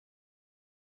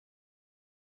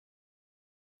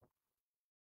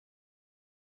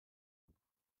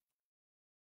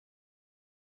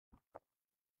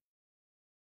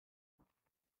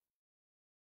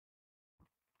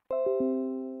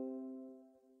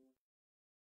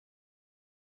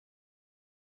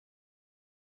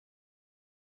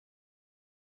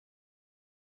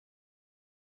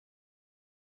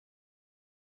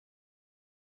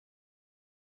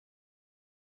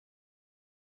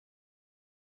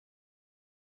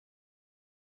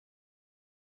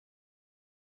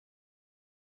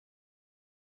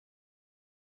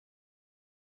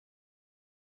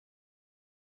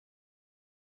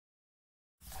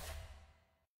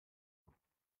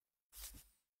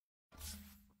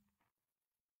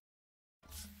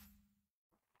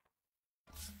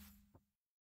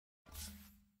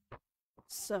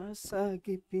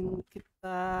Sasagipin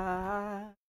kita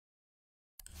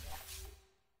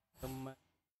sa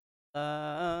mata.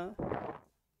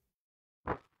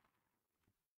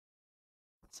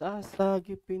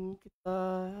 Sasagipin kita.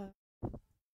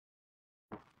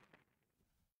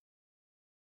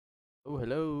 Oh,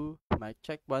 hello. Mic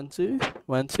check. 1, 2.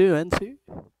 1, 2, 1, 2.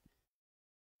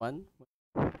 1.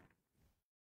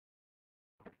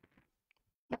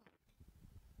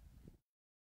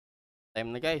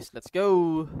 Time na guys. Let's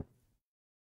go.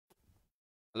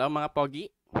 Hello mga pogi.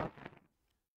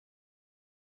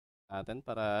 Natin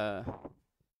para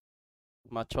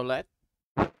macholet.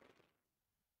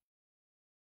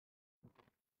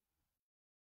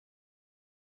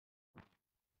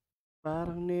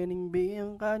 Parang neningbi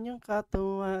ang kanyang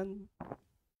katawan.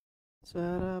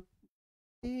 Sarap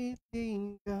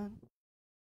titinggan.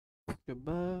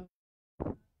 Diba?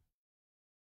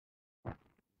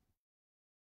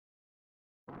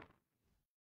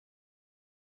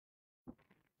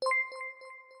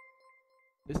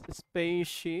 This is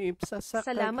spaceship. Sasakay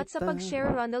Salamat kita. sa pag-share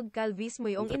Ronald Calvis mo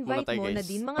yung invite mo na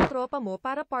din mga tropa mo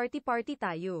para party-party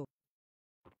tayo.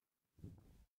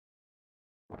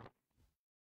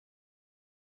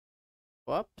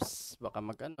 Whoops, baka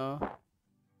mag-ano.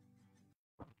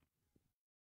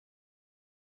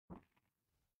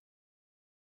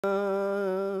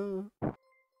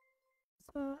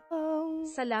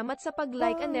 Salamat sa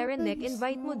pag-like and neck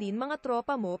invite mo din mga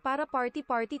tropa mo para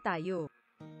party-party tayo.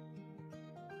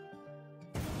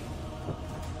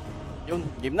 Yun,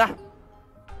 game na.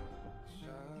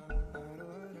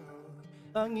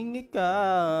 Tanging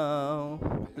ikaw,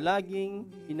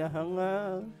 laging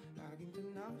hinahanga.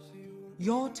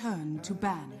 Your turn to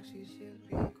ban.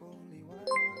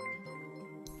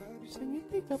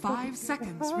 5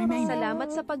 seconds remaining.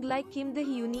 Salamat sa pag-like Kim the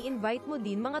Huni invite mo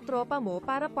din mga tropa mo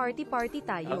para party-party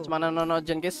tayo. Sa mga nanonood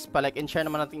dyan guys, palike and share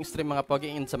naman ating stream mga pogi.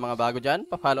 And sa mga bago dyan,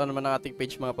 pa-follow naman ang ating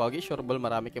page mga pogi. Sureball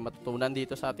marami kayong matutunan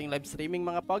dito sa ating live streaming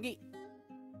mga pogi.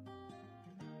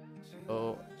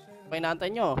 So, may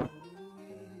naantay nyo.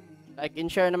 Like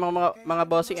and share naman mga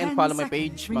bossing and follow my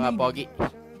page mga pogi.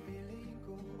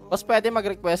 Boss, pwede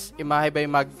mag-request imahe ba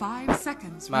yung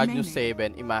Magnus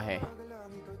 7 imahe.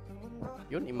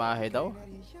 Yun, imahe daw.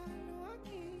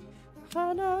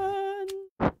 Kanan.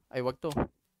 Ay, wag to.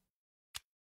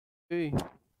 Okay.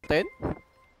 10?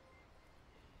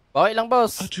 Okay lang,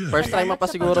 boss. First time mo pa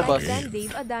siguro, boss.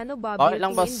 Dave Adano, Okay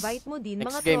lang, boss. Invite mo din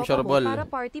mga Next game, tropa sureball. mo para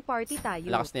party-party tayo.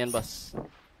 Lakas na yan, boss.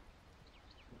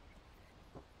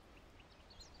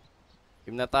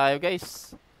 Game na tayo,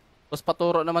 guys. Boss,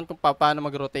 paturo naman kung paano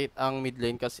mag-rotate ang mid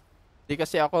lane kasi di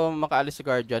kasi ako makaalis sa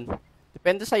Guardian.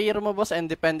 Depende sa hero mo, boss,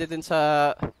 and depende din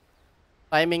sa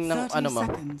timing ng ano mo.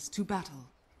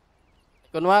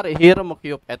 Kunwari, hero mo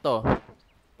cube, eto.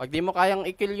 Pag di mo kayang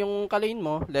i-kill yung kalane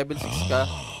mo, level 6 ka,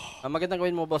 ang magandang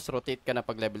gawin mo, boss, rotate ka na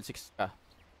pag level 6 ka.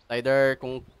 Either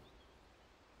kung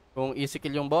easy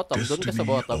kill yung bottom, doon ka sa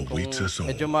bottom. Kung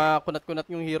medyo makunat-kunat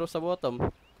yung hero sa bottom,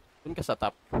 doon ka sa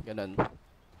top. Ganun.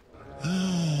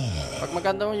 Pag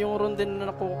maganda yung rune din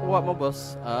na nakukuha mo,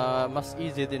 boss, mas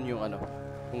easy din yung ano,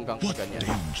 kung gang ka ganyan.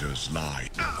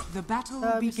 The battle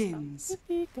begins.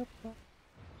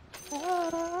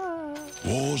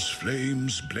 War's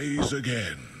flames blaze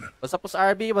again. What's up,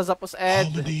 RB? What's up,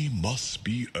 Ed? Harmony must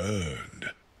be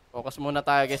earned. Focus muna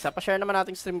tayo, guys. Pa-share naman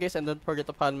nating stream, guys, and don't forget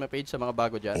to follow my page sa mga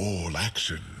bago dyan. All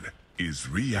action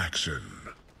is reaction.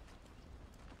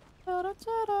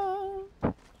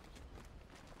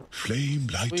 Flame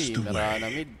lights the Uy, Narana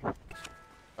way. mid.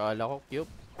 Kala ko,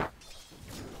 cute.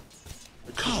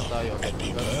 Come and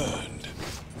be burned.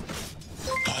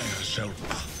 Fire shall...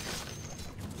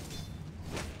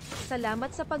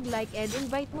 Salamat sa pag-like and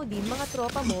invite mo din mga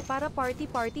tropa mo para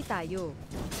party-party tayo.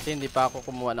 Kasi hindi pa ako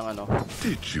kumuha ng ano,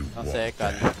 Did you ng want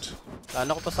second. that?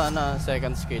 Plano ko pa sana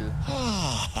second skill.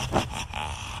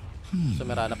 So,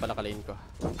 Mirana pala kalin ko.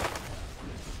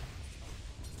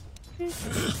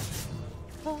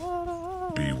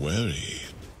 Be wary.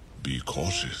 Be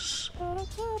cautious.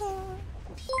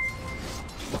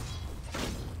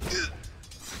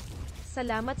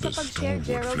 Salamat sa pag-share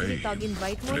Gerald Vitag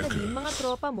invite mo na din mga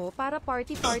tropa mo para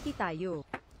party-party tayo.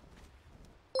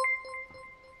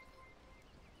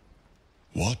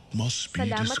 What must be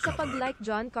Salamat sa discovered? pag-like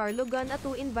John Carlo Gun at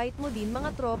invite mo din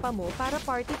mga tropa mo para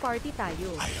party-party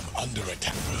tayo. I am under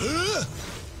attack.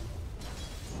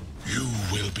 You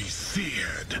will be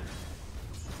seared.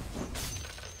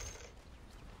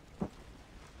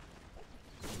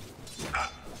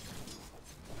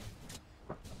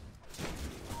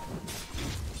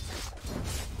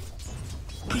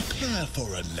 Prepare for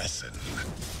a lesson.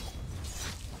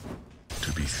 To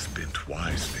be spent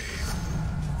wisely.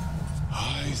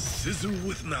 I sizzle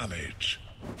with knowledge.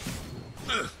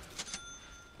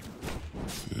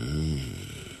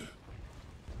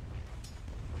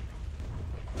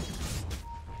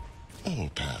 All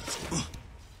paths.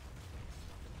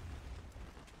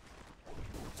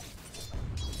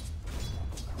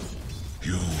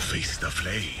 You face the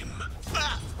flame.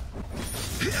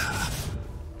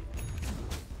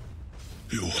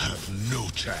 You have no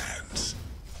chance.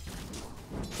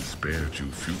 Spared you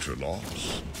future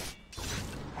loss.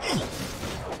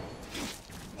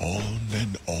 On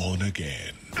and on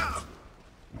again.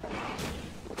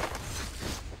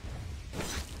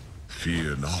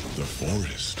 Fear not the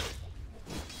forest.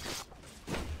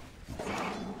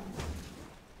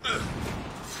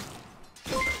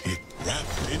 It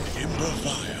wrapped in ember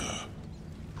fire.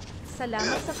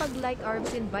 Salamat sa pag-like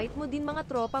Arbs. Invite mo din mga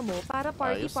tropa mo para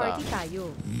party-party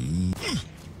tayo.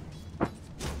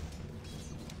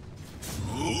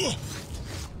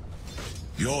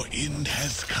 Your end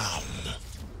has come.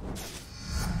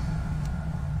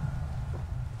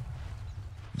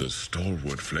 The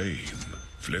stalwart flame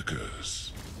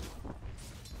flickers.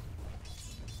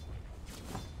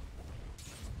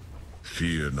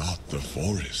 Fear not the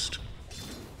forest.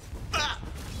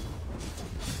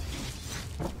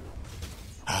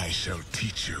 I shall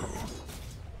teach you.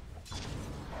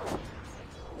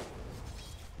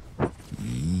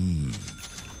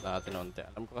 Natin onte.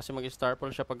 Alam ko kasi mag-star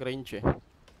pearl siya pag range eh.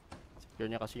 Secure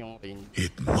niya kasi yung range.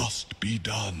 It must be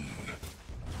done.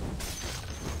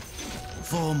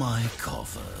 For my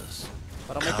coffers.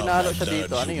 Parang may pinalo siya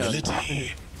dito. Ano yun?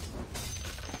 Humility.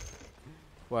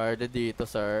 Warded dito,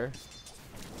 sir.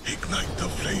 Ignite the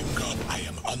flame gun. I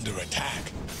am under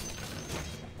attack.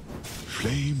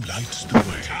 Flame lights the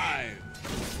way.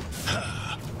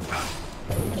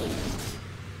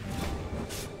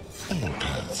 All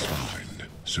paths find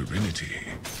serenity.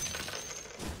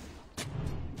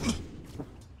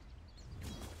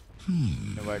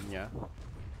 Reward niya.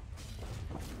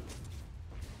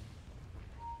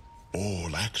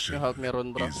 All action Yung help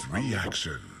meron, bro. is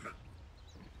reaction.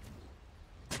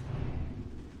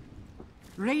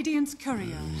 Radiant's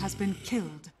courier has been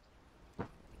killed.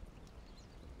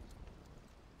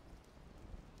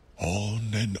 On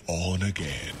and on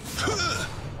again.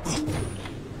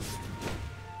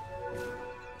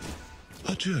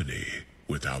 A journey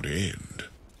without end.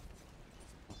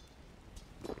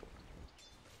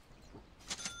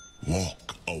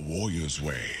 Walk a warrior's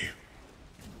way.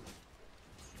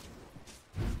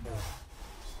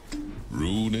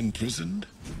 Rune imprisoned,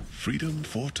 freedom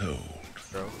foretold.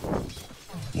 Bro.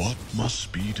 What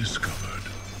must be discovered?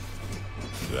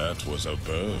 That was a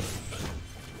burn.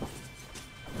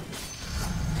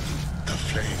 The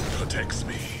flame protects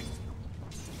me.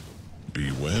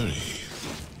 Be wary.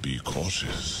 Be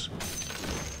cautious.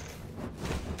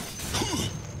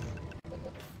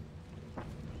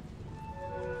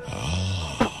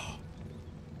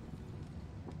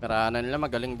 Karaanan nila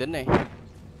magaling din eh.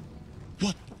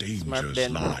 What Smart dangers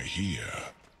din. lie here?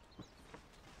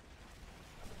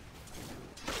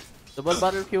 Double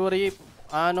Battle Fury.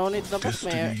 No need na boss.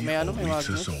 May awaits Magnus.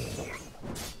 us all.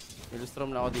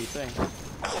 Illustrom na ako dito eh.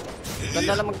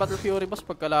 Ganda lang mag Battle Fury boss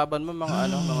pag kalaban mo mga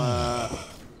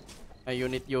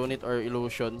unit or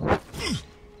illusion.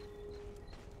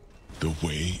 The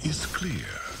way is clear.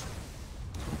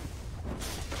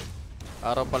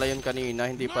 Araw pala yun kanina,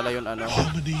 hindi pala yun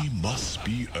Harmony must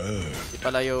be earned. hindi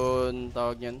pala yun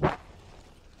tawag yan.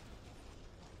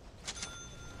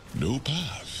 No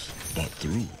path but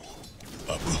through.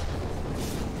 Up.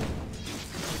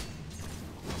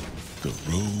 The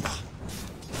road.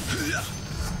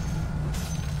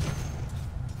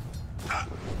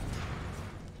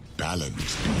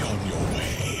 Balance be on your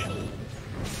way.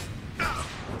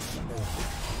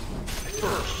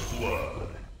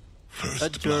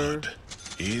 First blood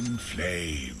in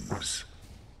flames.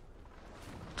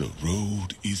 The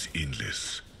road is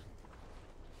endless.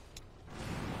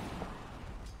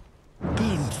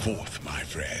 Burn forth, my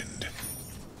friend.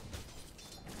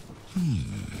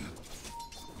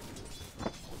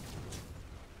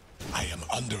 I am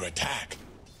under attack.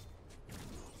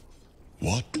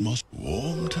 What must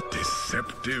warm to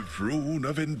deceptive rune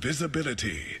of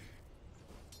invisibility?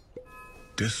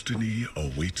 Destiny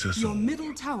awaits us Your all.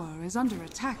 middle tower is under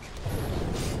attack.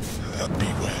 Be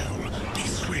well, be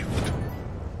swift.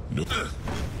 No.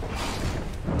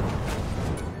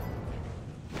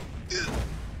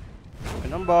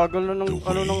 Ang bagal na ng The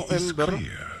way ng is Ember.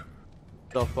 clear.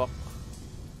 The fuck.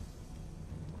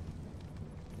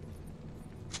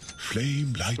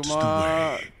 Flame lights the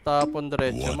way. Tapon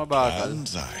diretso, What mabagal.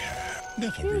 plans I have.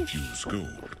 Never refuse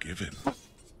gold given.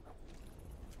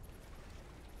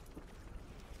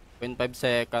 0.5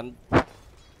 second.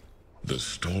 The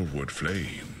stalwart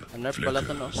flame Nerf pala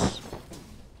to, no? flickers.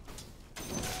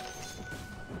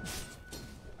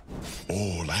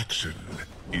 All action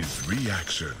is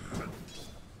reaction.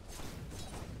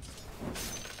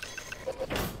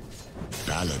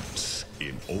 Balance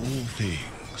in all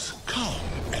things. Come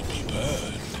and be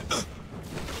burned.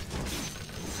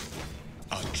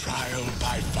 A trial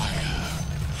by fire.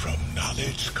 From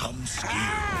knowledge comes skill.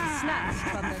 Snatched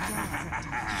from the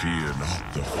jaws. Fear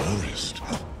not the forest.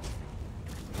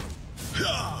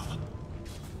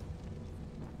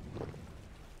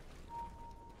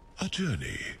 A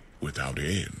journey without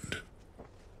end.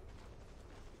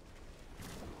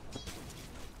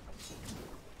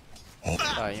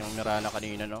 Yung Mirana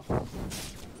kanina, no?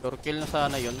 Sure kill na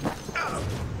sana yun.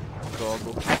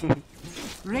 Gogo.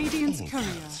 Radiant's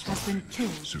courier has been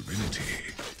killed.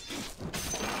 Serenity.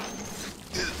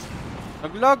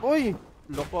 Naglag, uy!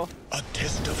 Loko. A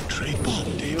test of trade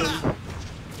bonding.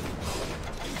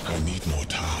 I need more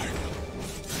time.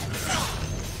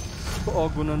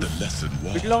 Gogo na. The lesson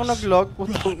was Biglang naglag.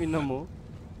 Putong ina mo.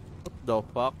 What the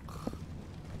fuck?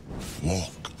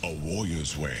 walk a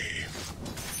warrior's way.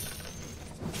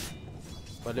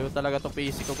 Baliw talaga to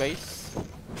PC ko, guys.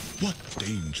 What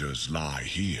dangers lie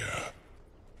here?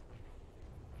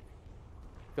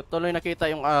 Tuloy nakita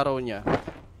yung araw niya.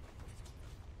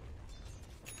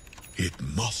 It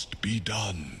must be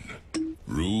done.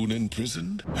 Rune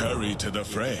imprisoned? Hurry to the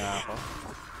fray. Ako.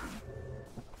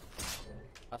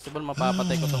 Possible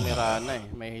mapapatay ko tong Mirana eh.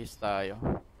 May haste tayo.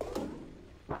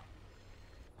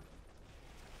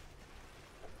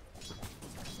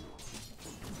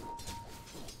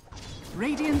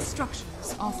 Radiant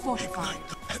structures are fortified.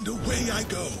 And away I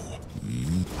go.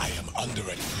 I am under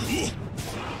it.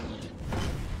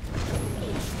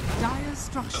 Dire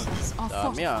structures are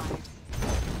Dami ah. fortified.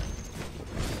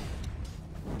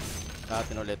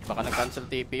 Natin ulit. Baka nag-cancel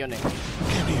TP yun eh.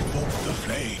 Carry forth the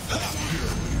flame.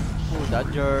 Oh,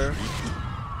 Dodger.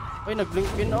 Uy,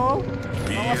 nag-blink in oh.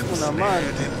 Angas mo naman.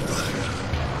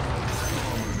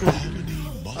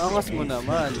 Angas mo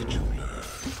naman.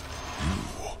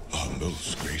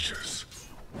 Most gracious.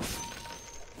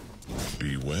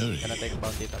 Be wary. Can I take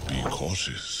bounty tap? Be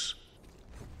cautious.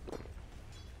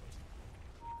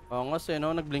 Angas eh, no?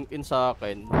 Nag-blink in sa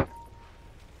akin.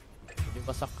 Di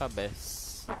basak ka, bes.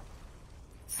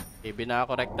 Maybe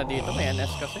nakakorekta dito. May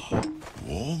NS kasi.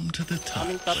 Warm to the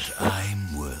Coming touch. touch.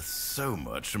 I'm worth so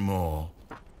much more.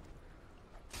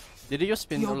 Did you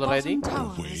spin Your already?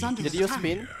 bottom tower is under Did you attack.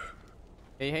 spin?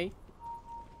 Hey, hey.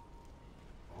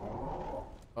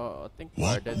 Oh, I think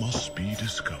What warded. must be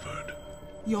discovered?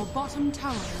 Your bottom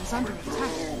tower is under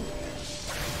attack.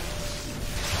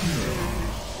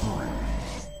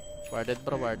 Warded,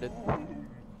 bro, warded.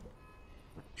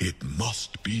 It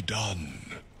must be done.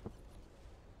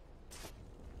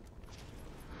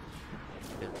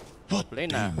 What Play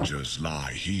na. dangers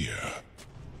lie here?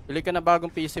 Pili ka na bagong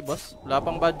PC, boss. Wala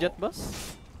pang budget, boss.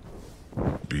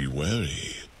 Be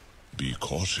wary. Be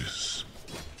cautious.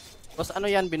 Boss, ano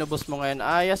yan? Binuboost mo ngayon?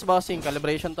 Ah, yes, bossing.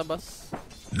 Calibration to, boss.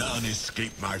 None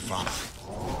escape my fire.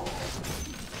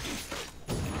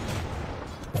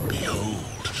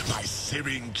 Behold my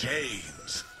searing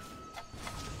chains.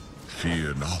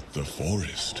 Fear not the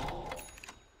forest.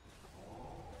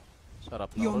 Sarap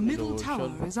na Your ron, middle illusion.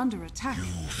 tower is under attack. You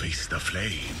face the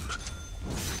flame.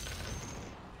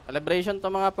 Calibration to,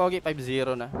 mga pogi.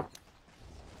 5-0 na.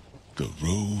 The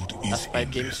road is Last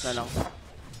 5 games endless. na lang.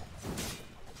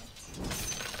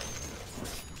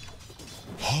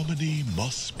 Harmony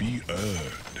must be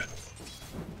earned.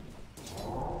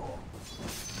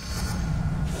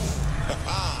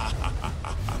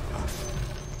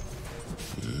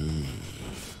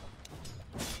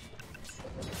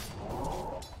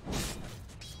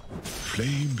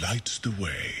 Flame lights the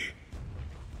way.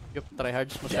 Yup,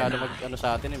 tryhards masyado mag, ano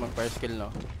sa atin eh, mag fire skill, no?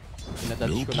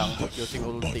 Pinadodge ko lang using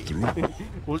ulti.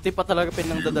 Ulti pa talaga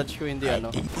pinang-dodge ko, hindi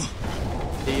ano.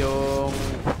 Hindi yung,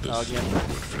 tawag niyan,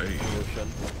 Stalwart flame. illusion.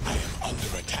 I am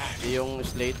under attack. Hindi yung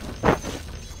slate.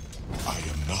 I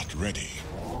am not ready.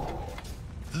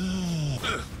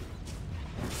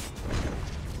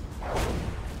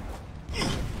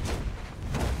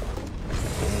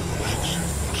 Action.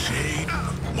 Shade.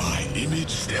 My image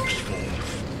steps forth.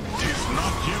 Tis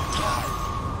not yet time.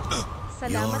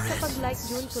 Salamat sa pag-like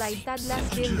June Clyde Tad last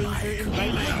bill laser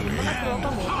invite mo din mga tropa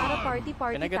mo para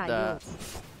party-party Can I get tayo.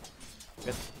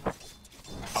 Get,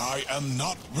 I am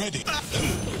not ready.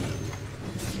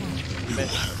 You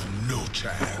have no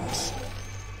chance.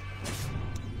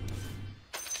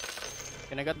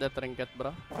 can I get that trinket,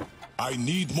 bro? I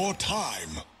need more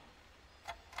time.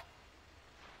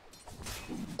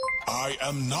 I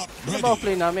am not Ano ba ready.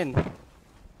 offlane namin?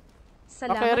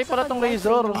 Salamat carry sa pala tong pag-like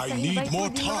Razor. rating. I Sa need invite mo more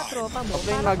din mga time. tropa mo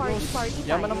Offlane para Magnus. party Yaman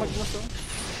tayo. ang Magnus, oh.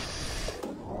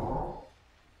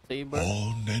 Saber.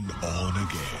 On and on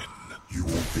again. You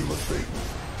won't feel a thing.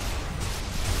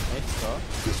 Nice, oh.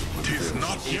 Tis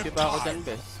not AP yet pa ako dyan, time.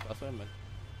 bes. Kaso naman.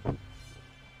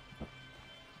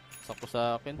 Sakto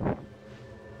sa akin.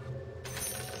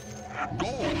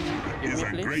 Gold Give is me,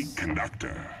 a please. great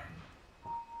conductor.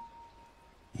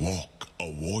 Walk a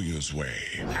warrior's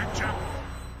way.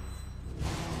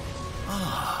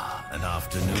 An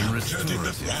afternoon Turning the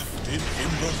restorative. craft in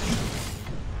Ember.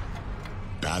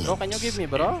 Balance Bro, can you give me,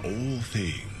 bro? in all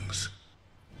things.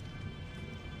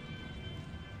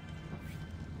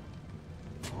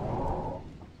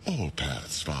 All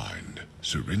paths find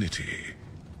serenity.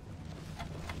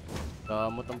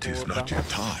 Damot ang Tis puta. not yet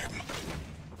time.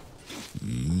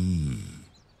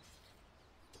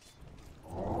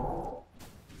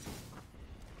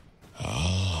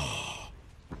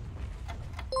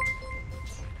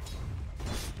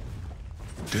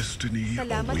 Destiny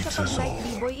Salamat awaits sa us pag-like, all.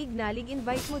 B-boy. Ignalig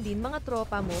invite mo din mga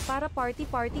tropa mo para party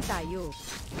tayo.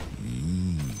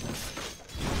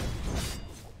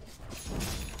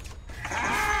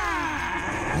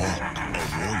 Walk a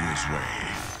warrior's way.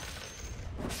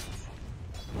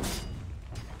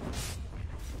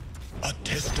 A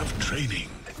test of training.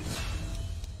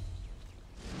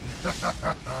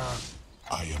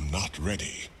 I am not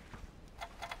ready.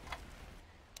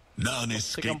 None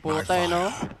escape Sikang my puta, eh, no?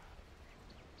 fire.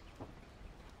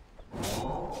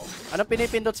 Ano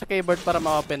pinipindot sa keyboard para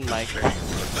ma-open mic?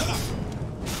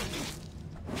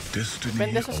 Destiny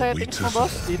Depende sa settings awaits mo, us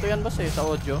boss. all. Dito yan, boss, eh. Sa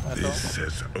audio. Ito. This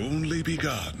has only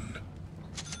begun.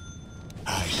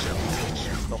 I shall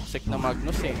teach you. Toxic na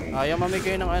Magnus, eh. Ayaw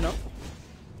mamigay ng ano.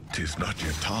 Tis not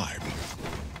yet time.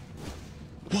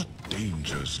 What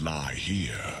dangers lie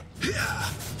here?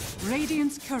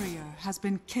 Radiant's courier has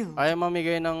been killed. Ayaw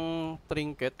mamigay ng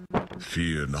trinket.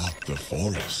 Fear not the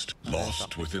forest,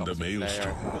 lost within the Toxic player.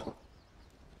 maelstrom.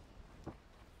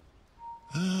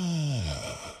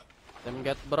 Them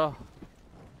get, bro.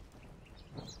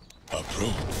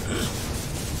 Approach.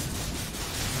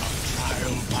 A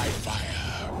trial by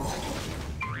fire.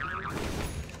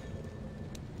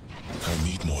 I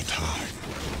need more time.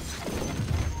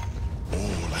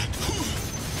 All at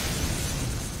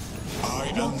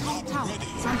I Your am top not tower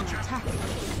ready. is under attack.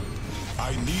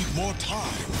 I need more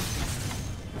time.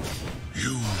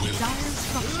 You will. Dire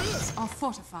structures are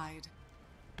fortified.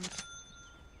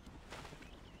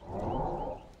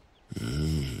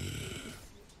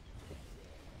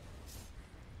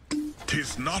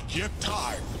 Tis not yet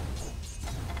time.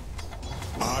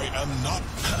 I am not.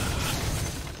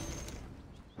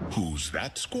 Who's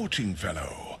that scorching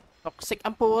fellow? Toxic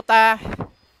ang puta.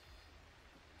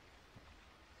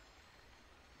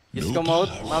 Disco mode.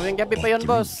 Maming gabi pa yun,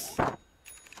 boss.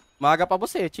 Maga pa,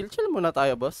 boss, eh. Chill-chill muna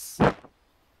tayo, boss.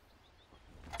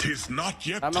 Tis not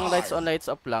yet Tamang time. lights on, lights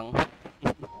off lang.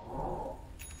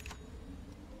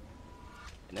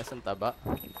 Ines ang taba.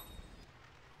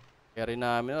 Carry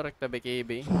namin, oh, rekta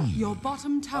BKB. Your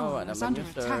bottom Awa tower is naman under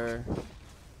yun, attack. sir.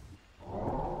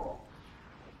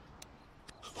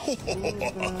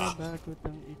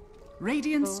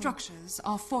 Radiant structures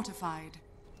are fortified.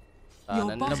 Your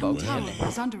Tanan bottom nabaw tower yan, eh.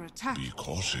 is under attack. Be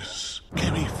cautious.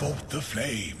 Carry forth the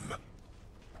flame.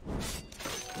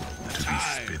 To be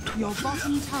spent. Your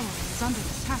bottom tower is under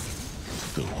attack.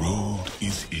 The road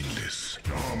is endless.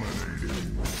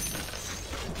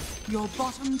 Your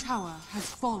bottom tower has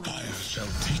fallen. I shall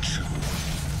teach you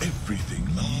everything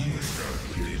lies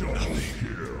in nothing.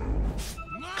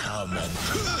 Come and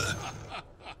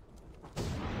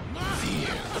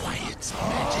fear quiets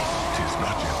magic. Tis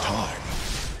not yet time.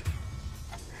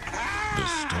 The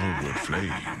stalwart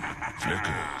flame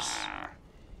flickers.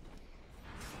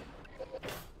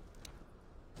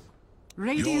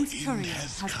 Radiant's end courier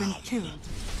has has been come. killed.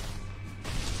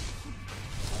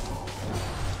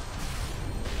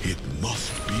 It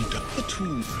must be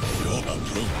done. Your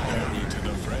approach to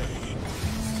the fray.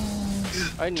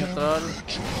 Ay, neutral.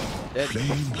 Dead.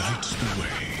 Flame lights the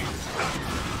way.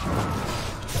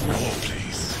 Your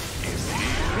place is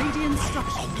here. Radiant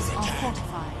structures are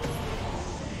fortified.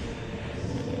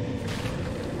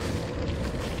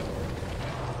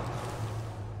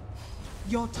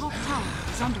 Your top tower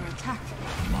is under attack.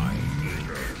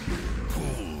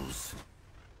 Fools.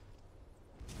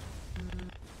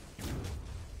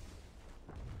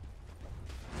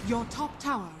 Your top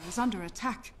tower is under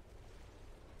attack.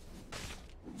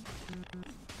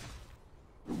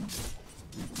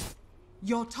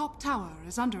 Your top tower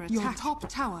is under attack. Your top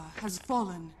tower has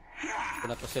fallen. Ito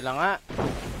na to sila nga.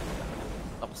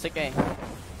 Toxic eh.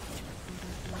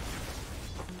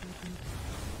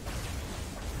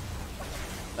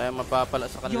 Tayo mapapala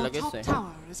sa kanila Your guys top eh.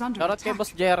 tower is under Shoutout kay attack.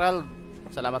 Boss Gerald.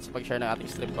 Salamat sa pag-share ng ating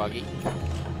stream, Poggy.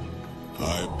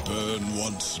 I burn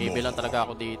once KB more. lang talaga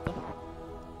ako dito.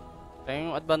 Kaya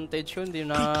yung advantage ko, hindi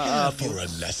na Prepare for a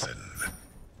lesson.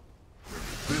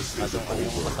 adong ano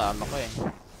yung kasama ko eh.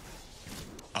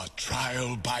 A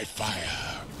trial by fire.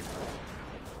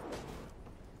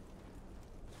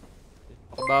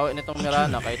 Makabawi nitong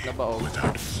Mirana kahit na baog.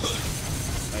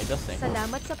 May das eh.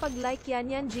 Salamat sa pag-like yan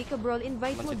Jacob Roll.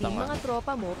 Invite mo din mga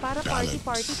tropa mo para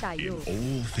party-party Balance tayo. in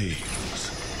all things.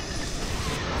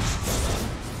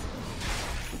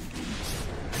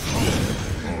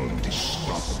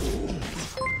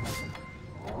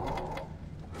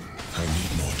 I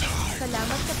need more time.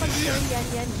 Salamat sa pag-share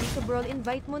yan Jacob Roll.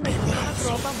 Invite mo na din mga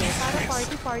tropa mo para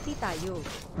party-party tayo.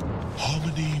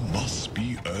 Harmony must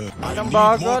be earned. I Anong need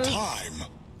more bagal? time.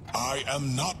 I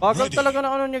am not Bagal ready. talaga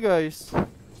ng ano niya guys.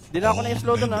 Di na ako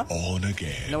na-slow doon ha. On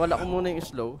again. Nawala ko muna yung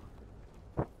slow.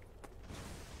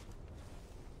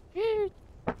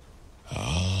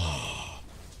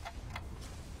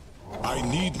 I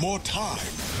need more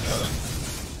time.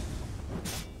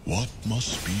 What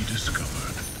must be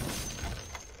discovered?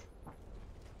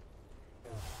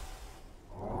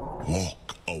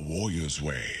 Walk a warrior's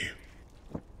way.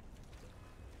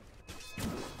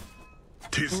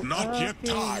 'Tis not yet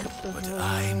time. But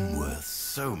I'm worth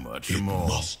so much It more.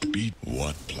 must be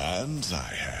what plans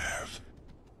I have.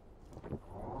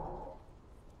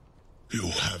 You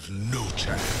have no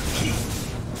chance.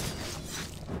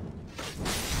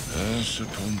 Ash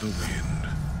upon the wind.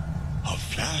 A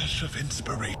flash of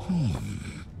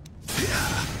inspiration.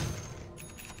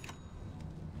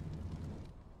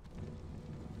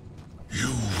 You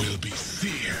will be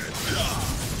seared.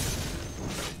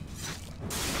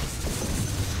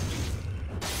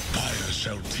 Fire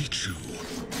shall teach you.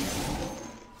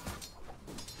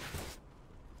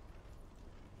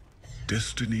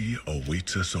 Destiny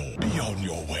awaits us all. Be on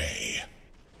your way.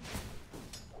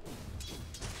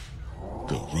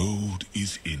 The road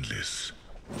is endless.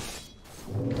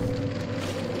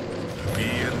 Be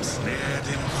ensnared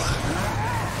in fire.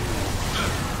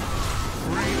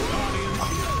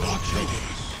 I'm not ready.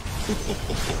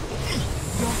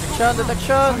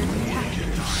 Detection!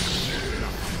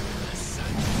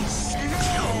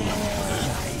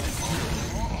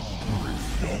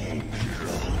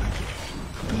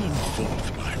 Burn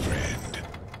forth, my friend.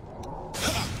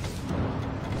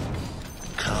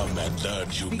 Come and learn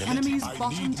The humility. enemy's I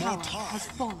bottom need more tower has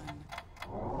time. fallen.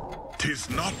 'Tis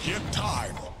not yet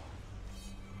time.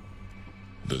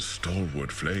 The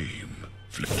stalwart flame,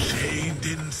 chained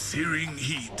in searing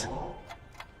heat.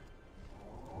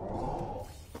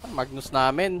 Magnus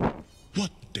namin.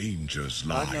 What dangers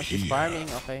lie Magnus is here? farming,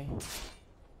 okay.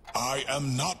 I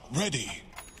am not ready.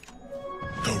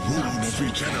 The rune of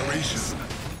regeneration.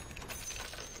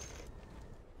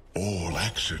 All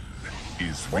action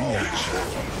is reaction.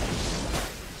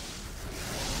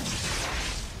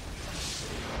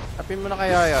 Tapin mo na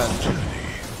kaya yan. Journey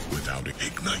without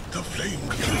ignite the flame.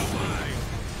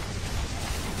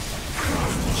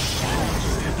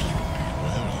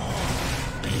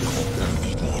 I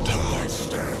need more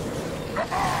time.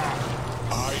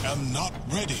 I am not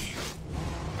ready.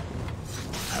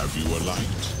 Have you a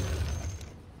light?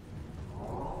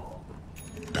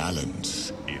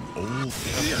 Balance in all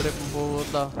things. Trip mo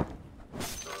puta.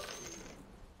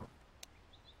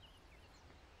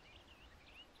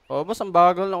 Oh, boss, ang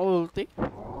bagal ng ulti.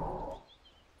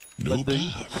 No Baduy.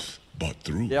 path but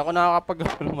through. Hindi ako nakakapag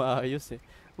maayos eh.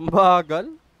 Ang bagal.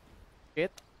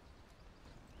 Kit.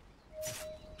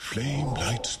 Flame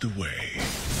lights the way.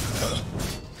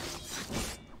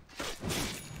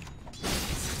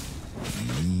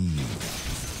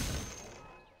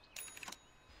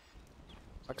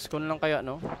 Pags ko na lang kaya,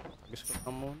 no? Pags ko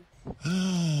na muna.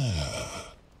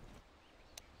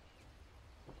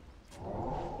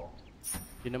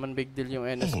 Hindi naman big deal yung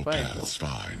NS All pa eh. paths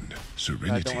find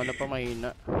serenity. Kadong ano pa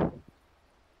mahina.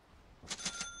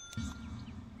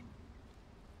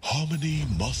 Harmony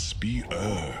must be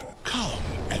earned. Come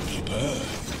and be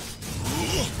burned.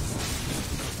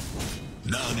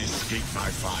 None escape my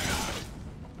fire.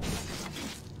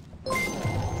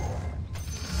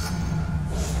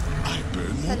 I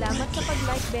burn more Salamat sa brightly.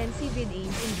 pag-like Bensi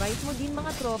Vidains. Invite mo din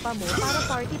mga tropa mo para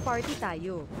party-party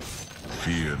tayo.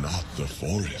 Fear not the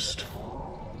forest.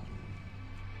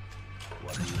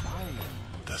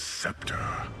 The scepter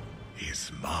is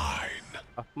mine.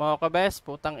 Ah, mga kabes,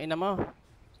 putang ina mo.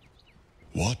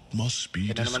 What must be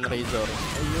Ito naman discovered? Razor.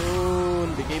 Ayun,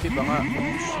 BKB pa nga.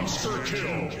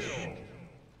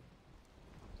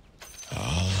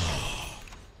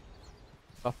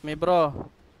 Buff me, bro.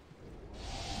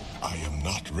 I am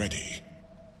not ready.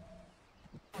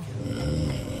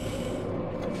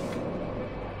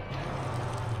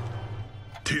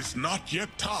 Tis not yet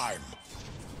time.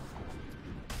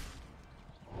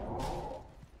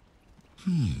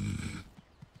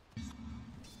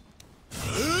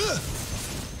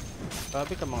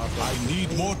 Grabe ka mga bro. I need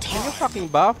more Can you time. fucking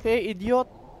buff, idiot?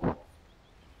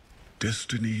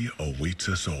 Destiny awaits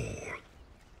us all.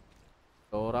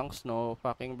 Low ranks, no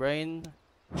fucking brain.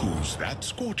 Who's that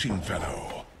scorching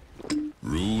fellow?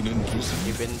 Rune and prison.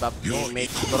 Even buff You're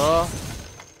teammates, equal. bro.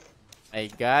 My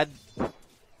god.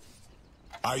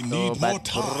 I So need more bad,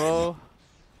 time. bro.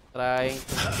 Trying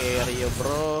to carry you,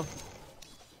 bro.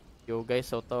 You guys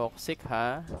so toxic,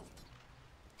 ha?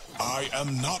 I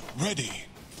am not ready.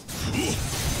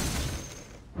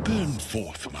 Burn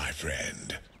forth, my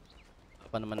friend.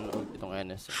 Pa naman itong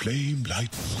NS. Flame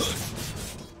light.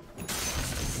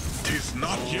 Tis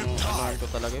not yet time. Ko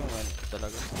talaga yung NS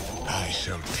talaga. I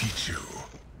shall teach you.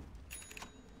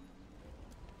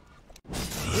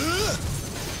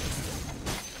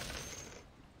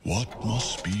 What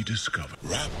must be discovered?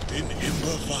 Wrapped in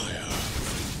ember fire.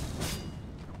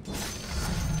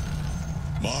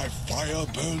 My fire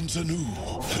burns anew.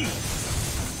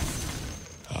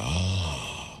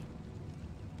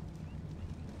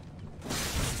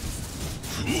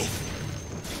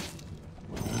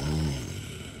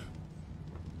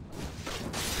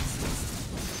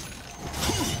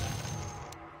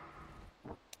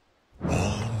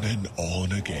 On and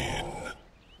on again.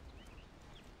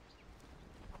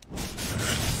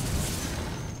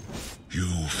 You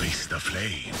face the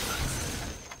flame.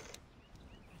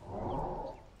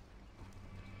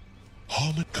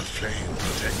 Harm it, the flame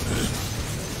protector.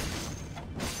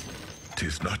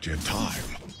 'Tis not yet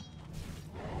time.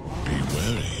 Be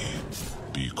wary.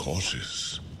 Be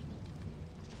cautious.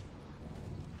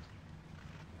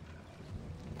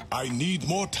 I need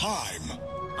more time.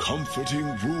 Comforting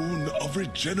rune of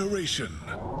regeneration.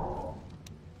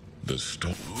 The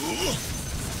stop.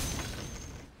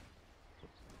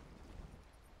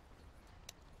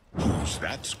 Who's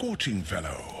that scorching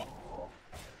fellow?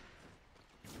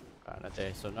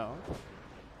 So now.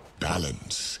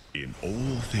 Balance in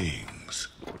all things.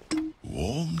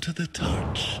 Warm to the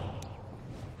touch.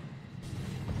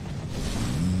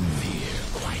 Fear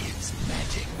quiets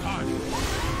magic.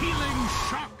 Healing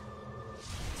shock.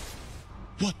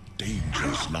 What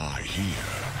dangers lie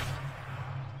here?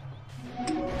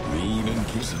 Rune and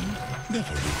prison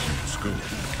never refuse gold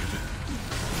given.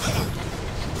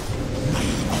 I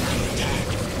am under attack.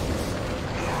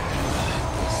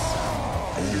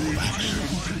 All action.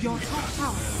 Your top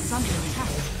tower is under attack.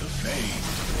 The flame.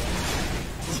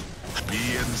 Be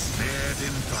ensnared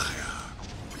in fire.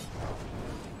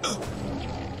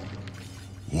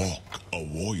 Walk a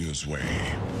warrior's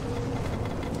way.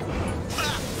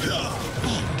 Be on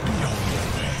your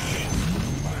way.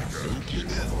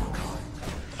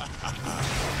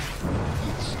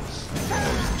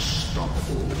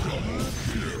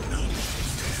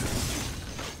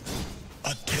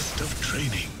 A test of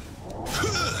training.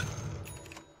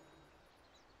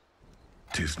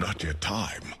 'Tis not yet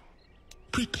time.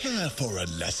 Prepare for a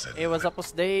lesson. Hey, what's up,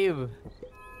 Boss Dave?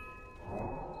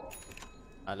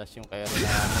 Alas yung kaya rin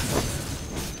na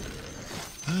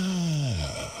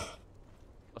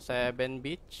 7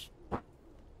 beach.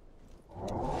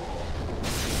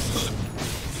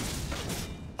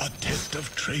 A test of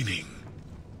training.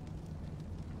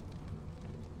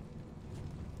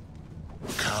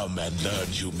 Come and learn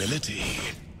humility.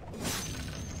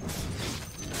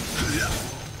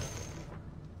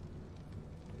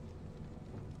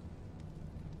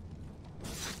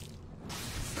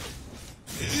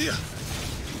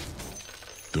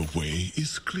 The way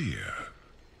is clear.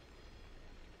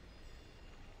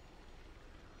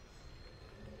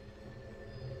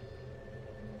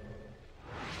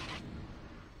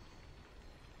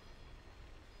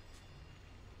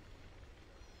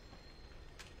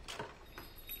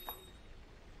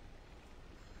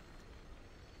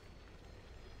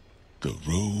 The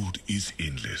road is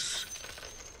endless.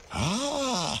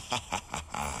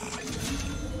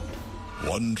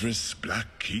 Wondrous Black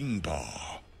King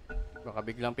Bar. Baka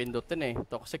biglang pindutin eh.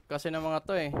 Toxic kasi ng mga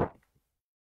to eh.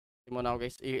 Hindi mo na ako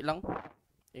guys. Lang.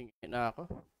 Ingin na ako.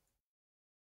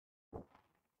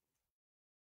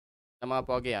 Ng mga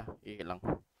pogi ah. Lang.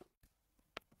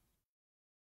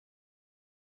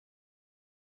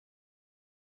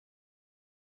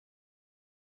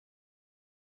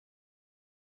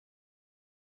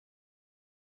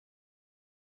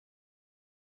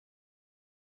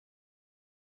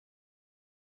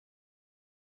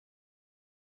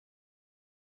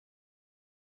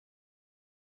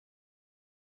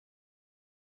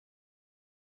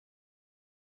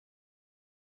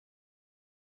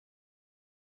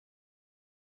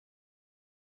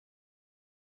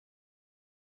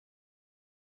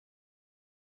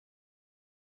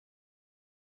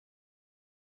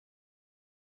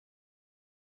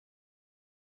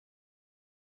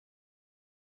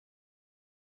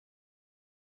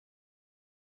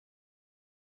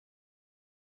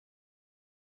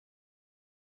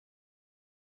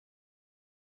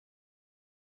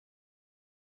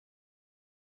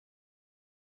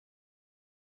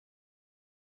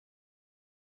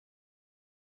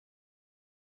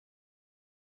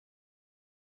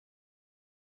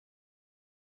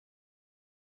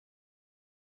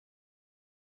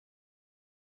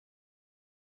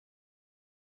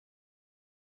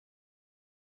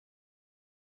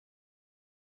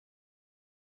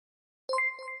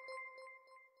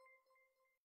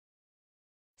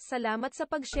 Salamat sa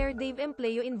pag-share Dave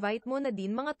Empleo, invite mo na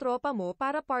din mga tropa mo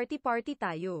para party-party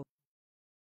tayo.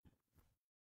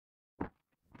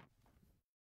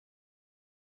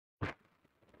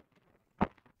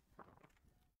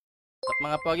 At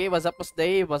mga pogi, what's up boss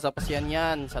Dave? What's up boss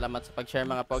Yan? Salamat sa pag-share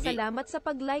mga pogi. Salamat sa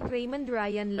pag-like Raymond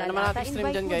Ryan Ano naman Lalata, natin stream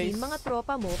invite dyan, mo guys? din mga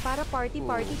tropa mo para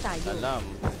party-party tayo. Alam.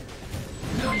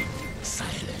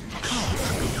 Silent.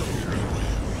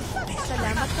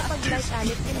 Salamat sa pag-like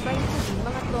Alex, invite mo din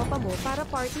mga tropa mo para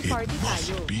party-party It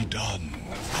tayo. must be done.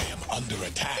 I am under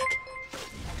attack.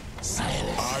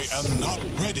 Silent. I am not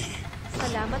ready.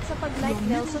 Salamat sa pag-like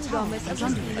Nelson Gomez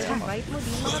Agustino, invite mo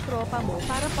din mga tropa mo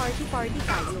para party-party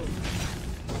tayo.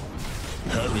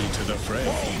 Hurry to the fray.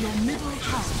 Your middle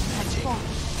tower has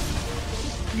fallen.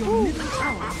 Your middle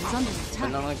tower is under Ano attack.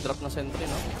 nang nag-drop na sentry,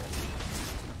 no?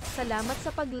 Salamat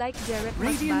sa pag-like Jarrett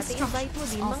Radiant Masbate, invite mo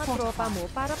din structures mga are tropa fortified. mo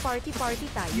para party-party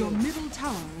tayo. Your middle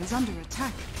tower is under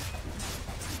attack.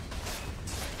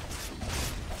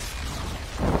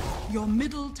 Your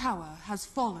middle tower has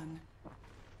fallen.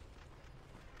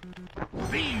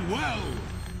 Be well.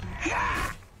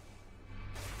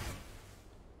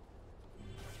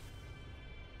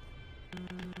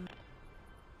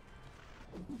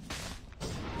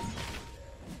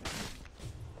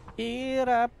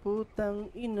 Hirap putang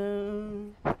ina.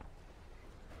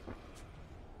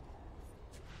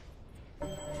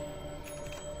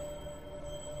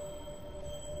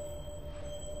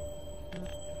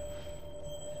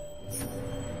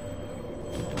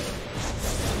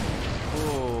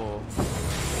 Oh.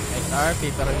 Nice RP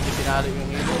pero hindi pinalo yung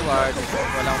hero ward.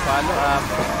 Walang follow up.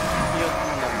 Cute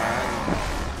mo naman.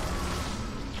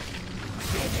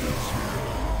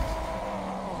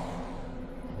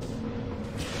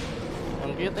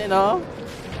 Ang cute eh, no?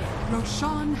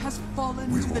 Roshan has fallen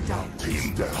to the down.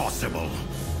 Impossible.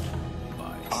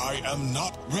 I am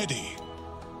not ready.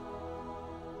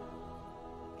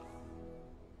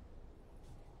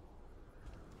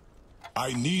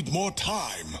 I need more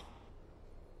time.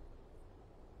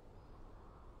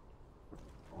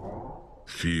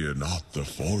 Fear not the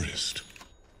forest.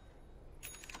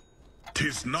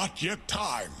 'Tis not yet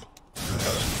time.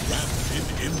 Wrapped in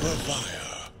ember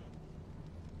fire.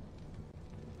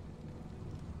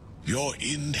 Your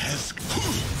end has...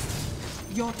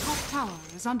 Your top tower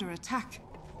is under attack.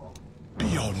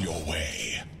 Be on your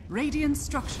way. Radiant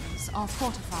structures are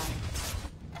fortified.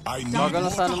 I need Bagal na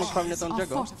more sana time. mag-farm nitong Are Jag,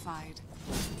 oh. fortified.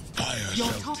 Fire Your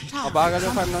shall top teach. tower Mabagal is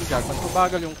yung farm under ng Jag. Mas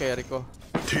mabagal yung carry ko.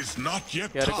 'Tis not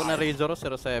yet Carry ko na time. Razor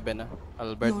 07 na.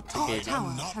 Albert Your top Cage.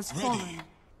 tower not has ready. fallen.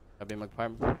 Sabi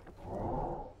mag-farm.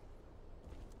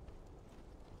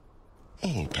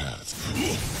 All paths.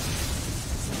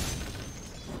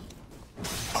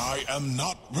 I am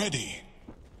not ready.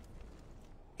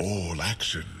 All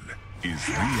action is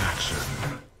reaction.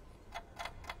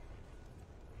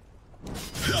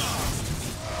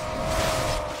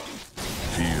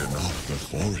 Fear not the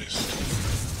forest.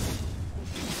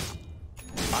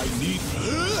 I need...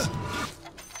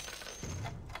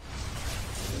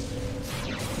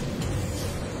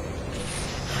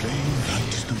 Flame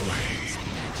lights the way.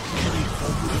 Carry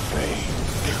forward the flame.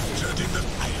 Captured in the...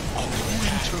 I am under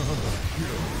attack.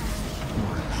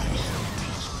 I shall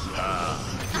teach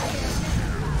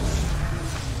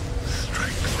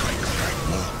Strike, strike, strike.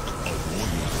 Walk a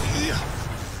warrior.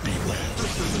 Beware.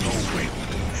 No wind.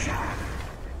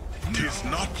 'Tis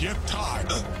not yet time.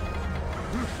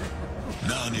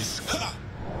 None is...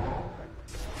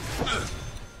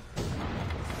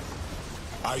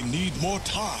 I need more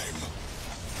time.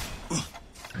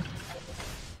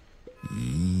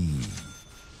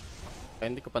 Kaya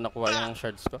hindi ko pa nakuha yung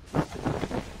shards ko.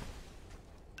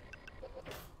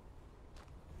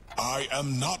 I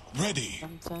am not ready.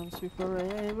 Sometimes we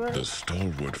forever. The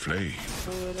stalwart flame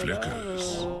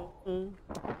flickers.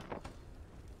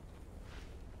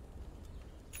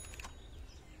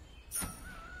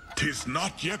 Tis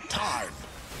not yet time.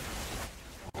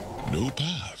 No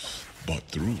path but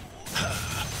through.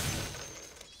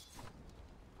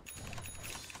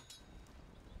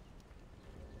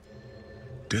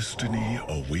 Destiny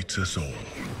awaits us all.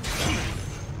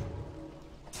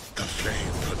 The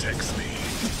flame protects me.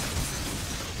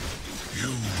 You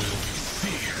will be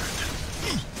seared.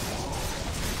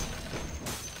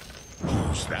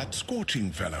 Who's that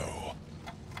scorching fellow?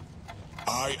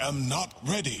 I am not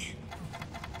ready.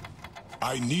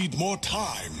 I need more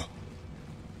time.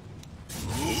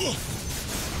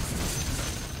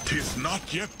 'Tis not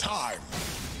yet time.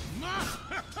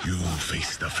 You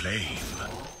face the flame.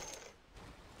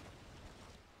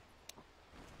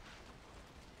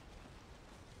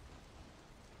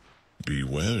 Be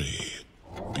wary.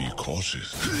 Be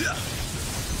cautious.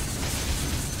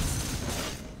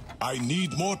 I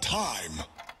need more time.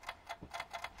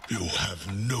 You have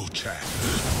no chance.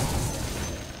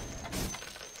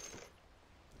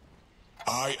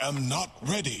 I am not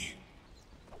ready.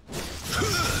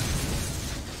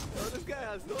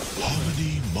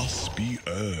 Harmony must be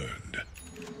earned.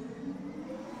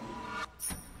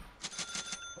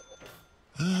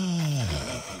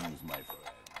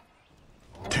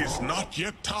 Tis not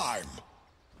yet time.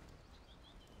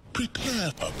 Prepare.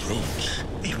 Approach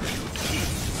if you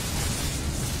please.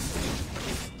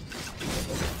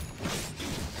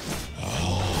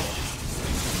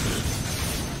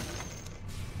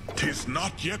 Tis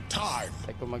not yet time.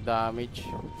 Try ko mag-damage.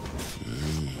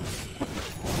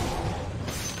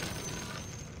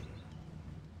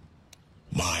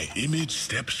 My image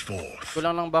steps forth.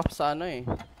 Kulang ng buff sa ano eh.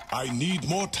 I need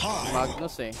more time.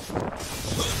 Magnus eh.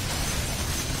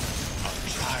 A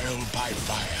trial by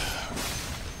fire.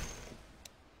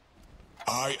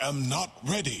 I am not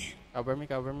ready. Cover me,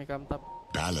 come top.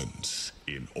 Balance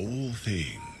in all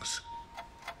things.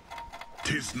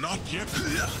 Tis not yet.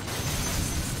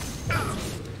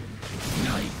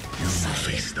 You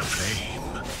face the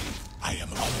flame. I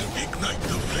am under ignite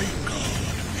the flame god.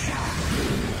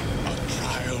 A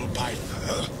trial by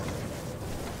fire.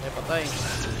 Eh, patay.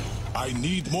 I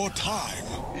need more time.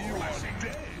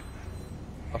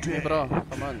 Off me bro,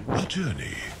 come on. A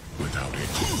journey without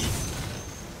it.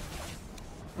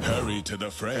 Hurry to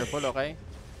the fray. Careful, okay?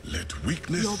 Let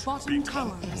weakness Your bottom become.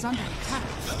 tower is under attack.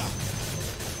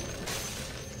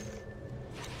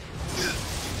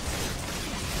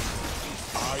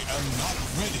 I am not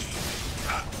ready.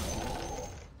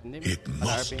 Hindi, It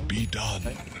must RP. be done.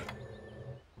 Okay.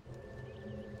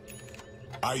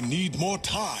 I need more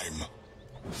time.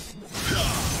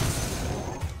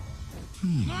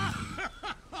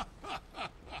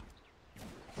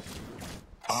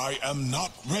 I am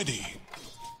not ready.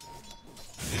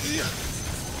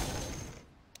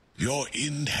 Your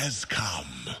end has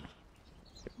come.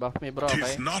 Buff me bro, okay?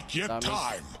 Tis not yet Damage.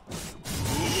 time.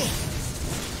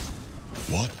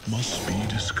 What must be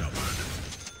discovered?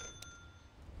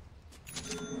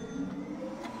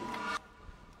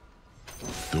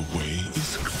 The way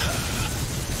is clear.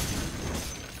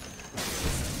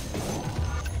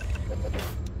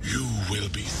 You will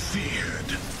be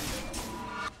seared.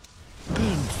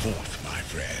 Burn forth, my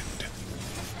friend.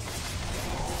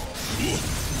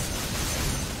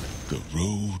 The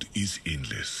road is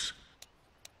endless.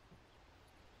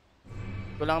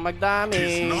 Kulang Tis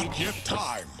mag-damage. not yet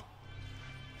time.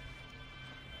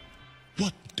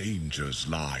 What dangers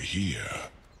lie here?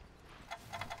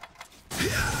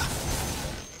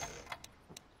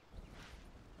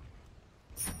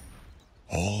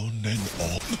 On and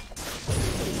on.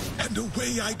 And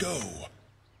away I go.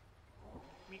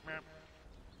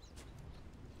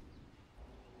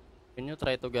 Can you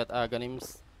try to get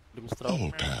Aghanim's Doomstroke?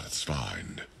 All paths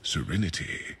find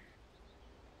serenity.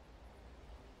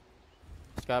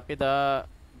 Copy the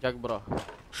Jag bro.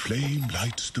 Flame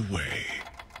lights the way.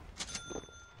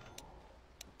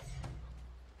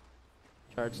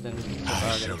 Charge then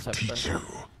I shall teach you.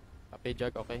 Copy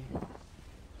Jag, okay?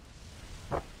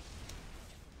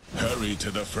 Hurry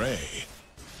to the fray.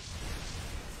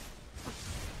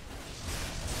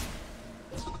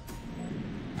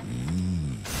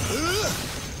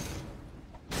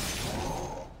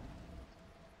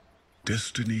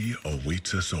 Destiny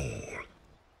awaits us all.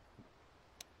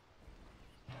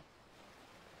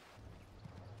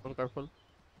 Careful.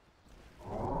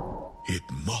 It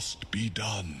must be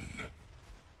done.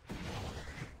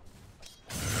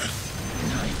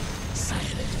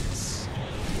 Silence.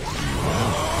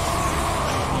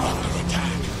 Under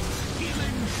attack.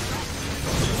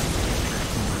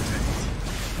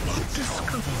 But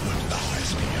discover what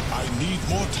lies beyond. I need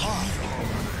more time.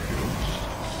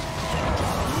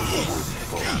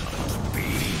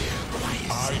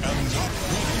 I am not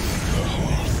ready.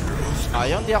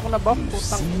 Ayaw, hindi ako na-buff.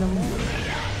 Putang ina mo.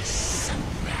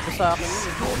 Ito sa akin yun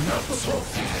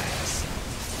eh.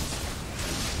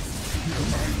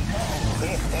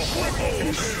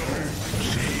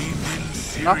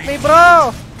 Knock me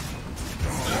bro!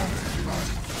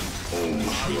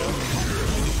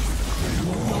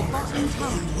 Your bottom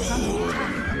tower is under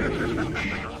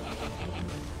attack.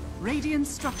 Radiant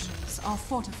structures are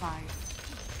fortified.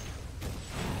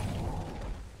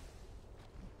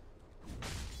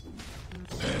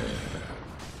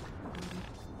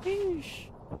 Sheesh.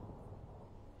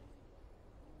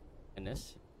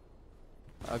 NS?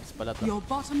 Ags pala to. Your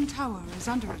bottom tower is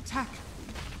under attack.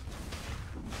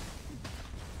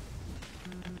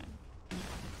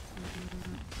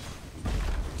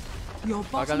 Your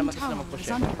Bagal bottom naman sila tower mag-push is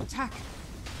eh. under attack.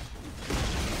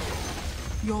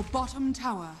 Your bottom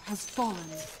tower has fallen.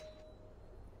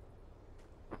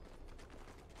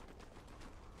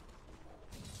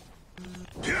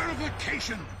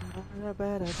 Purification!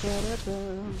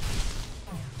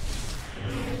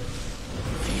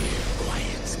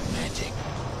 Quiet magic.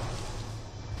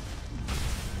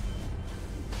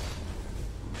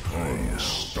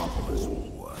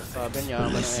 Sabi niya,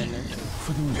 yaman ng energy.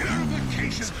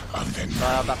 Purification of the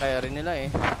Kaka-carry nila eh.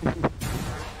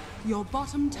 Your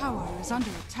bottom tower is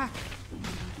under attack.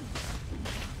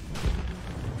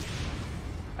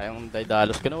 Ayong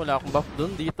daidalos ko na, wala akong buff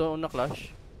dun. Dito na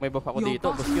clash. May buff ako Your dito,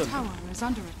 boss bottom yun. tower is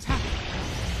under attack.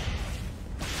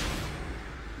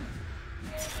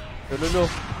 Lululo.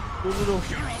 Lululo.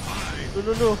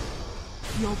 Lululo.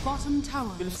 Your bottom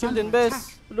tower Kill is skill under din, attack. bes.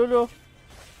 Lululo.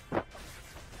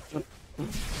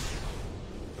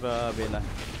 Grabe na.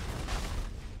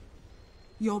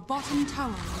 Your bottom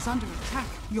tower is under attack.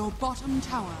 Your bottom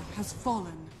tower has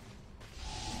fallen.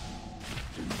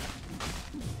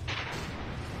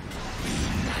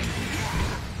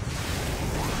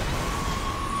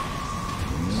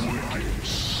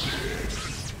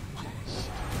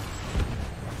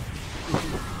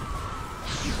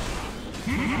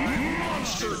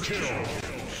 monster kill!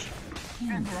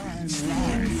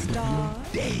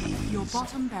 Your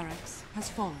bottom barracks has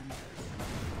fallen.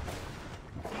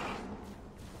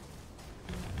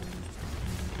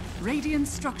 Radiant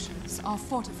structures are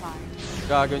fortified.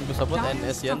 Gagawin ko sa bot, Dire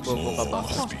NS yan, bobo ka ba?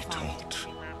 structures are Be fortified. taught.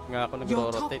 Nga ako Your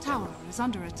top nagro-rotate. tower is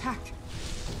under attack.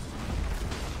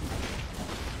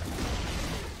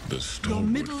 The Your stalwart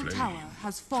middle flame tower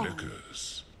has fallen. flickers.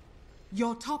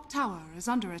 Your top tower is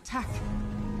under attack.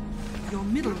 Your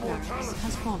middle barracks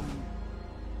has fallen.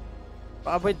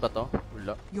 Pa-avoid ba to?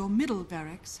 Wala. Your middle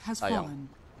barracks has Sayang. fallen.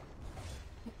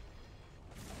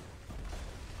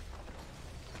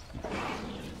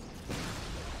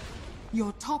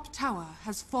 Your top tower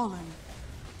has fallen.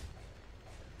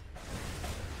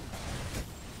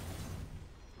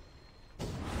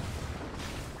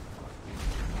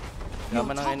 Your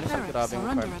Yaman ng top NS, barracks grabe are yung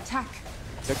under farm. attack.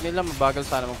 Check nila, mabagal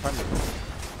sana mag-farm eh.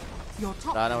 Your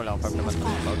top Wala na, wala akong farm naman. barracks has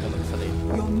fallen. Bago naman sa lane.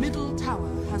 Your middle tower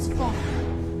has fallen.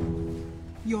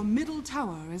 Your middle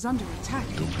tower is under attack.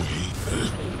 The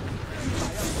way.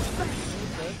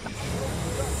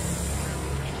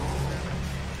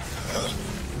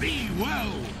 Be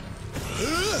well.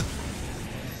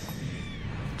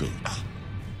 Good.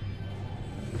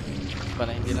 Pa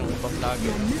na hindi lang buff lagi.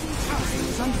 Your middle tower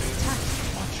is under attack.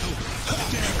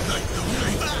 Ignite the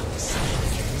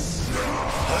flame.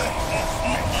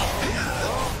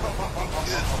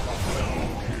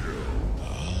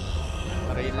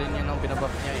 Parailin niya nang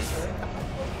binabuff niya eh.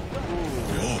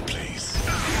 Your place.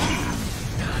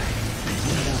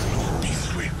 Be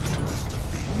swift.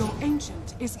 Your ancient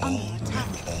is under On attack.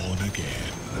 and on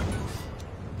again.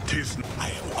 Tis I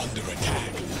am under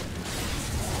attack.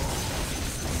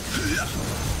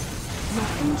 Your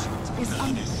ancient is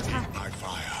under attack. My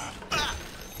fire.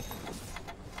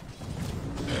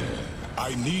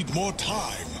 I need more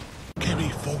time. Carry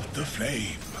forth the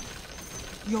flame.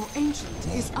 Your ancient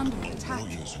is under attack.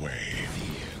 Warrior's way.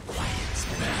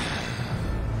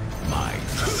 My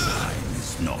time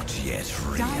is not yet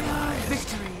Dire realized.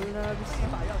 victory.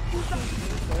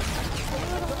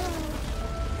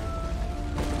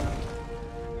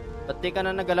 Ba't di ka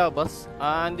na nagalaw, boss?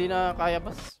 Hindi na kaya,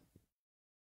 boss.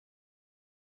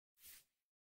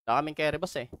 Wala kaming carry,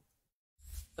 boss eh.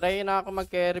 Try na ako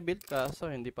mag-carry build kaso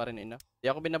hindi pa rin enough.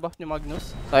 Di ako binabuff ni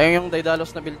Magnus. Sayang yung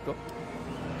Daidalos na build ko.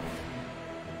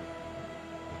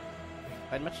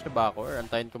 Fine match na ba ako? Or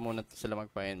antayin ko muna sila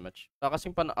mag-fine match.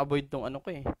 Kasing avoid tong ano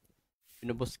ko eh.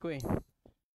 Pinubos ko eh.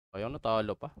 Ayaw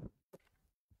natalo pa.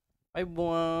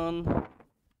 5-1.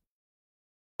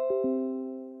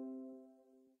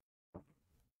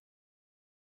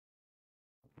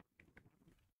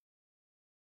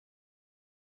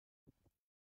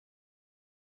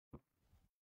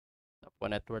 Tapos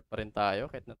network pa rin tayo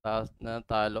kahit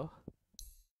natalo.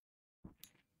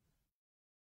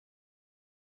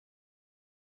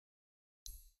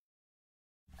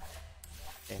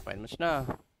 Okay, fine match na.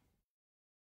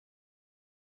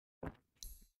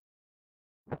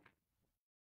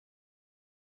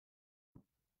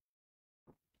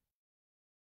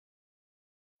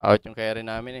 Out yung carry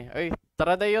namin eh. Ay,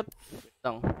 tara dayot. Wait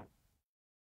lang.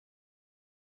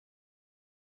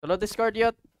 Solo discard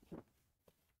yot.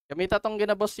 Gamita tong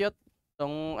ginabos yot.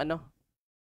 Tong ano.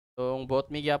 Tong bot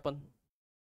mig yapon.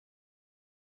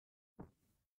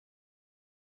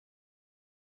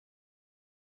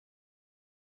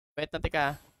 Wait na tika.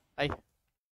 Ay.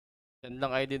 Send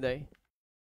lang ID day.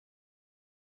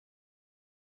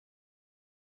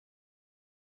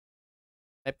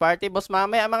 May party boss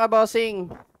mamaya mga bossing.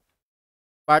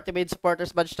 Party made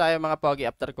supporters badge tayo mga pogi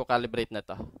after ko calibrate na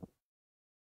to.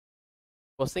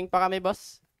 Boosting pa kami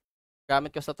boss.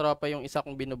 Gamit ko sa tropa yung isa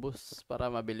kong binubus para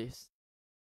mabilis.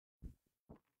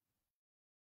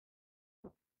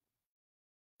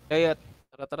 Kayat.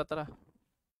 Tara.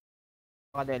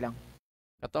 Makadaya lang.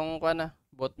 Katong ko na,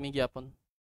 bot me gyapon.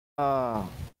 Ah.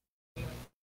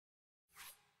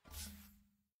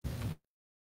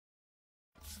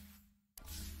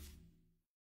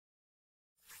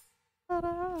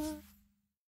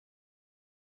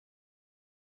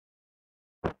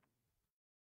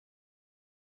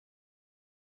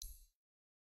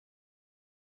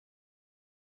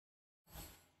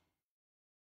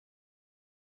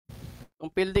 Kung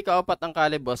pildi ka opat ang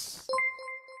kali boss,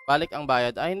 balik ang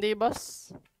bayad. Ah, hindi boss.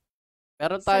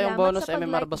 Meron tayong Salamat bonus sa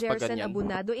MMR pag-like, boss pag Jerson ganyan.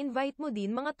 Abunado. Invite mo din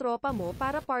mga tropa mo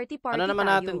para party-party Ano naman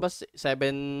tayo. natin boss? 6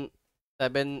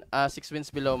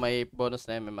 wins below may bonus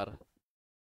na MMR.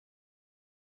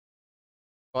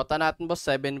 Kota natin boss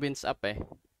 7 wins up eh.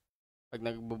 Pag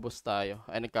nagbo-boost tayo,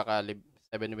 ay nagkakalib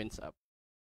 7 wins up.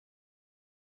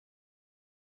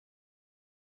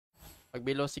 Pag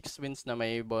below 6 wins na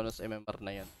may bonus MMR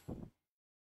na yan.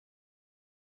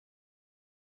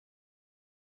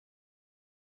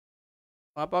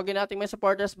 Mga pogi nating may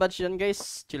supporters badge yan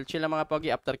guys. Chill lang mga pogi.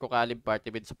 After ko kalib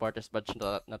party with supporters badge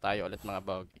na tayo ulit mga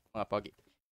pogi.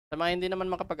 Sa mga hindi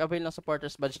naman makapag-avail ng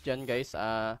supporters badge dyan guys,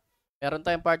 meron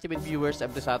tayong party with viewers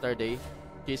every Saturday.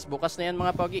 Cheers, bukas na yan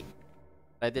mga pogi.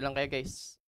 Ready lang kayo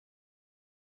guys.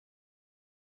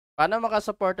 Paano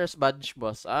maka-supporters badge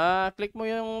boss? Click mo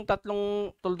yung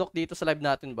tatlong tuldok dito sa live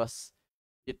natin boss.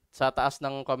 Sa taas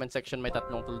ng comment section may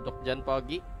tatlong tuldok dyan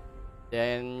pogi.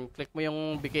 Then, click mo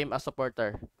yung became a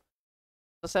supporter.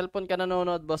 Sa cellphone ka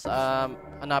nanonood, boss,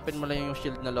 hanapin mo lang yung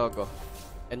shield na logo.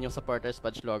 And yung supporters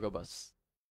badge logo, boss.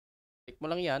 Click mo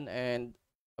lang yan and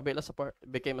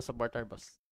became a supporter,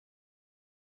 boss.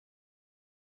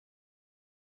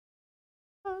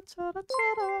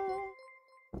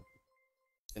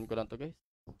 Yan ko lang to, guys.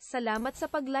 Salamat sa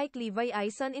pag-like, Levi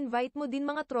Aison. Invite mo din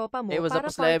mga tropa mo Hey, what's up,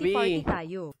 para Slevy? party-party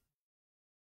tayo.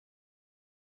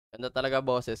 Ganda talaga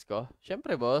boses ko.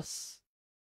 Syempre, boss.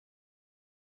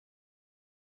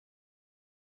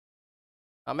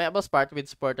 Mamaya, boss, part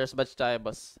with supporters badge tayo,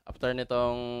 boss. After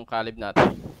nitong kalib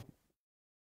natin.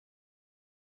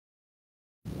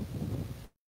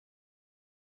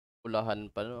 Ulahan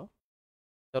pa, no?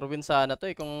 Pero win sana to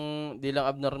eh. Kung di lang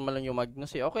abnormal lang yung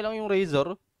Magnus eh. Okay lang yung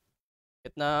Razor.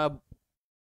 Kahit na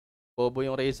bobo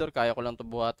yung Razor, kaya ko lang to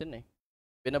buhatin eh.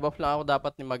 Pinabuff lang ako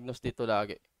dapat ni Magnus dito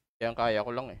lagi. Kaya kaya ko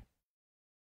lang eh.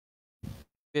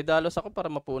 Didalos ako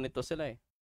para mapunit to sila eh.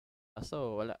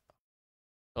 Kaso wala.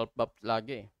 Self buff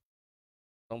lagi eh.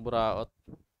 Itong buraot.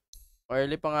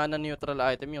 Early pa nga na neutral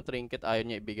item yung trinket ayaw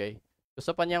niya ibigay.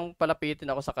 Gusto pa niyang palapitin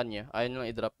ako sa kanya. Ayaw niya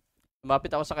lang i-drop. Lumapit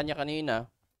ako sa kanya kanina.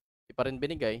 Di pa rin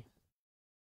binigay.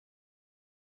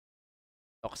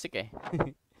 Toxic eh.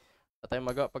 Wala tayong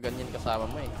magawa pag ganyan kasama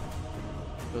mo eh.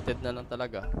 Looted na lang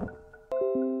talaga.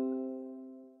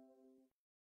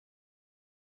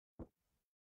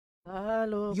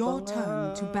 Your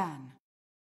turn to ban.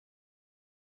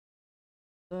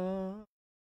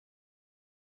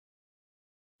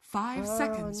 5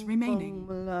 seconds remaining.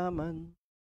 Malaman.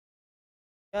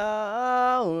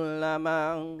 Ikaw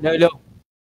lamang. Hello.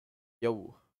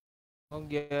 Yo.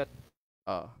 Ang get.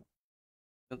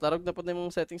 Natarog na po na yung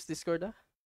settings Discord Ano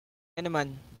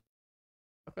naman?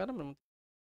 Okay naman.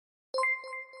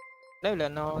 Wala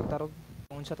na ako tarog.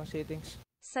 Kung sa tong settings.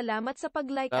 Salamat sa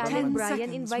pag-like, Tara Allen naman. Brian. 10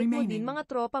 seconds Invite mo din remaining. mga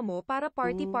tropa mo para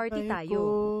party-party tayo.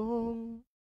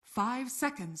 5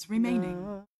 seconds remaining.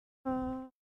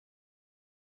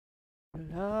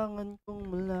 Kailangan kong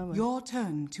malaman. Your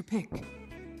turn to pick.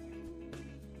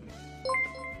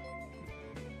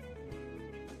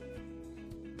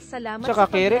 Salamat Tsaka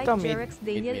sa carry pag-like, kami. Jerex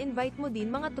Daniel. Mid. Invite mo din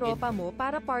mga tropa mo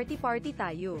para party-party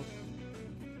tayo.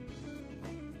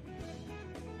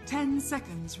 10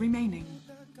 seconds remaining.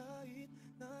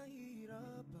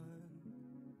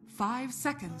 5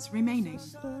 seconds remaining.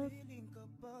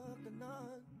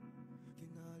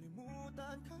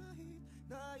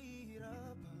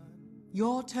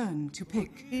 Your turn to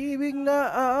pick. Ibig na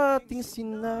ating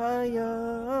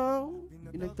sinayang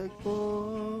pinagtagpo.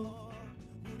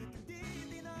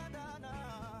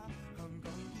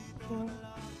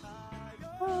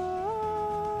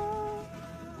 Ah.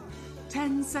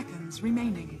 10 seconds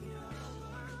remaining.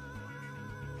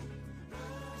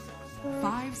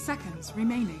 5 seconds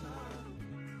remaining.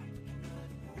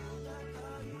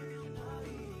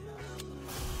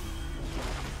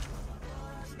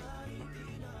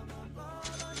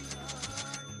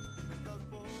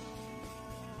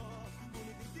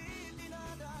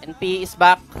 NP is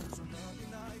back.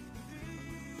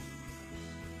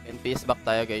 NP is back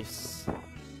tayo, guys.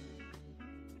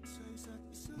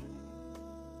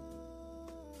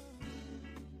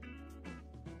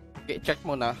 Okay, check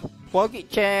muna. Pogi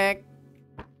check.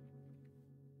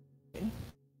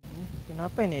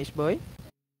 Kenapa ini, Ace Boy?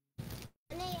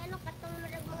 Ano katong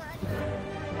marag mga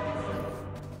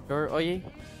Sure, oy.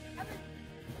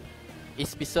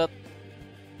 Ispisot.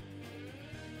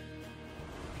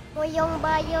 Kuyong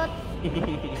bayot.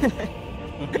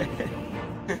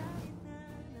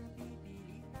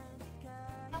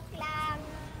 Joke lang.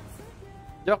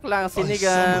 Joke lang, I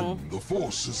sinigang. summon the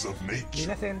forces of Hindi nature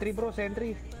na sentry bro,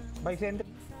 sentry. By sentry.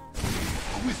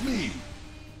 with me.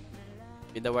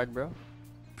 Be the word, bro.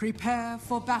 Prepare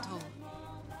for battle.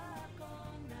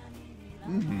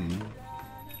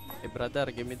 Hey, brother,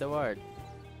 give me the word.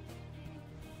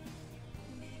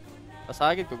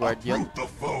 Pasagid ko, guard yun. Uproot the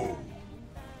foe.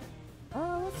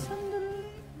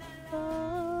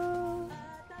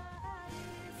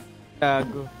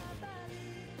 Gago.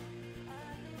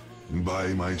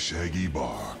 By my shaggy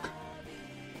bark.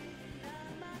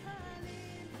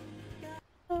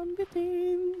 Ang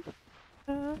bitin,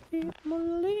 kahit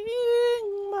muling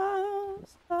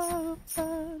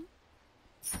masaktan,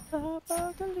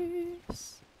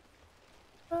 napagalis,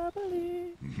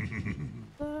 babalik,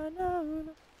 sana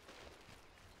na.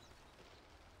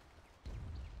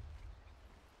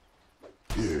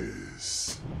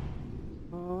 Yes.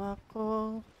 O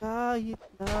ako kahit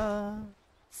na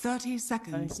 30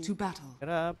 seconds to battle.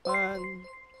 hirapan,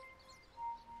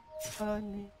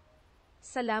 ani.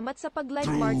 Salamat sa pag-live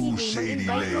True party game. shady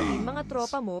Mag-invite mo din lanes. mga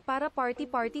tropa mo para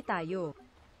party-party tayo.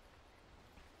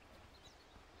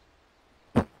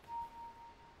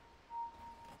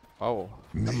 Wow,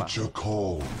 tama. Nature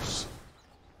calls.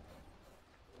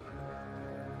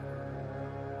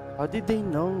 How did they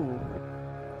know?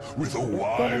 With a know.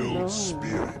 wild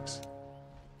spirit.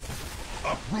 The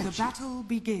Uproot you. battle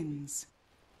begins.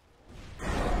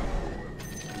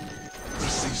 The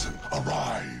season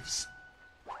arrives.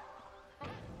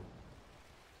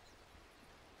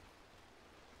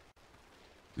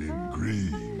 In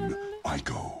green, I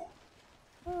go.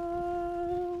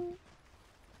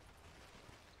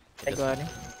 Ay, gani.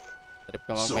 Trip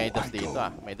ka So mag-Midas I dito go.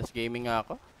 ah. Midas gaming nga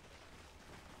ako.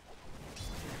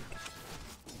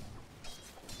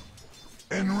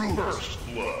 En route.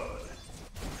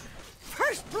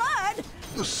 First blood.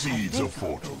 The seeds of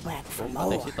fortune.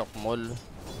 Patay si Tokmol.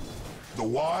 The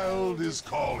wild is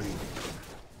calling.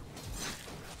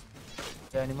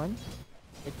 Gani man.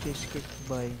 Get cheesecake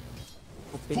by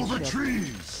open For the shop.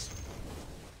 trees.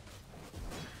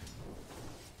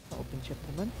 Open shop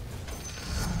naman.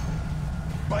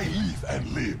 By leaf and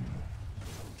limb.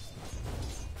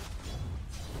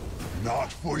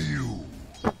 Not for you.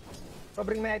 Bro,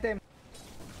 bring my item.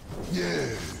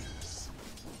 Yes.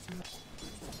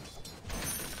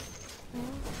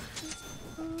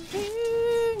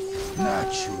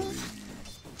 Naturally.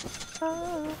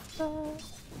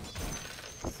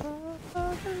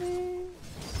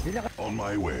 On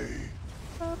my way.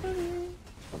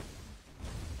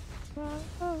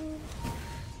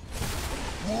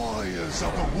 Warriors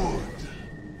of the wood.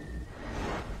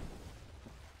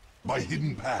 By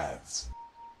hidden paths.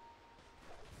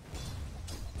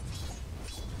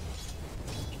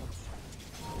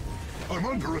 I'm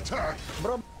under attack.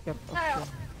 Yep, option.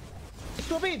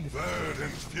 Stupid!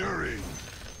 Verdant fury.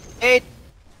 8!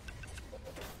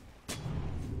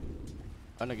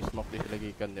 Ah, nag-smoke di sila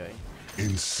gikan di ay.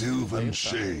 In sylvan Ayos, ah.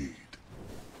 shade.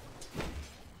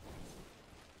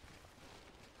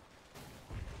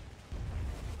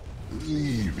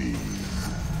 Leaving.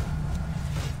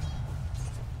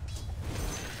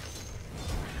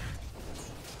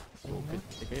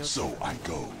 Di kayo. So I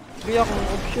go. Hindi akong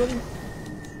option.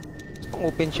 Ang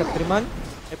open shop man.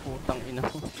 Eh, putang ina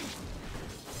mo.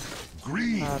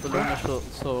 Green Tuloy na grass.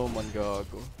 summon,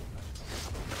 gago.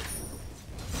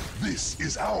 This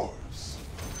is ours.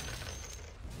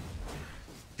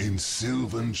 In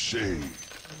sylvan shade.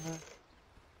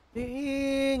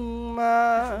 Ding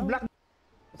Black.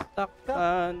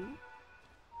 Takpan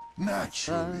sa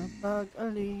Naturally.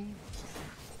 pag-alis.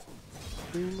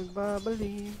 Di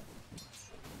magbabalik.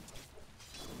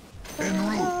 En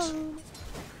route.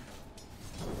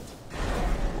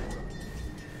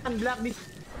 Ang black di.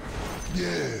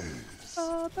 Yes.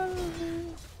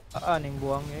 Aning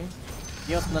buwang niya eh.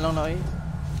 Yot na lang na eh.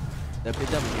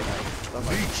 Dapidam, ginay.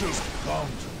 Nature's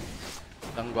bounty.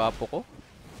 Ang gwapo ko.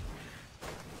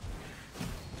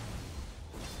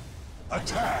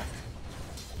 Attack.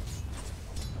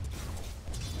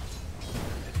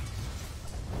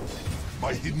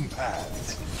 By hidden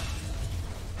paths.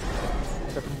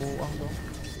 Tatumbuang to.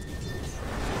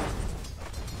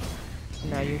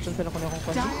 Inayusan sa nakuna kong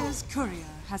kanto. Dire's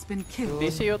courier has been killed.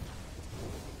 DC yun.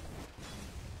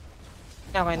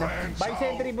 Okay na. Buy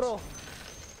sentry, bro.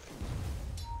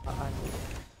 Paan.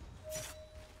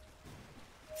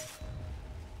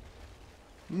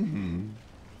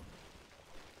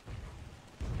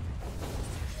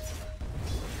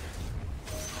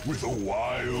 With a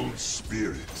wild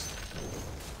spirit.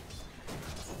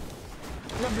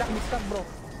 Ano, black discard, bro.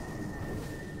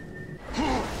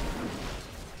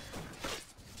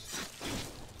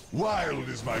 Wild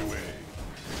is my way.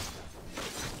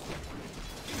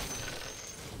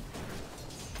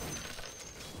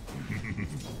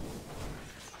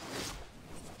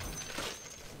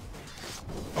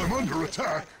 I'm under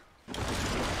attack.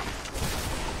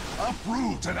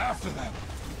 Uproot and after them.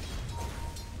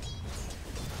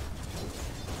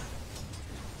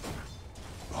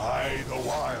 By the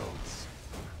wilds.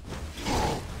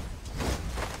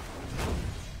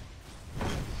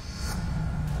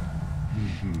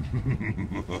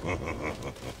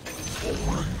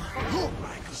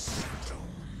 Like a symptom.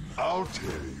 I'll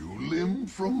tear you limb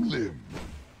from limb.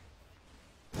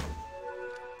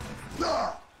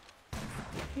 Ah!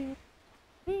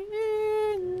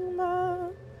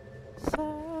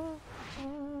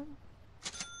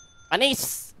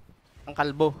 Panis! Ang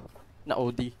kalbo na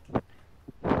OD.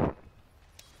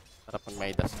 Para pag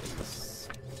may dust.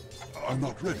 I'm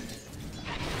not ready.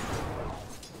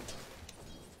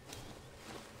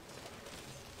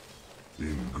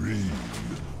 In green,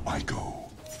 I go.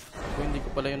 Kung hindi ko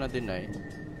pala yun na-deny.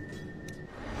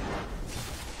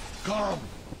 Come,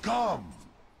 come.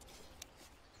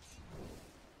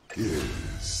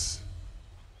 Yes.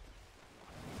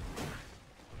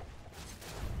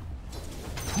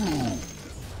 Pruned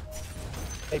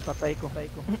Ay, patay ko.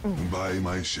 by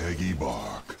my shaggy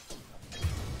bark.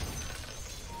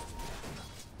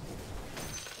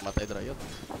 Matay Riot.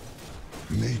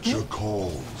 Nature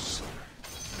calls.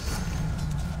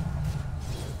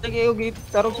 Lagi yung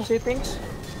tarong sa settings.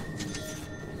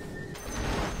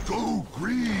 Go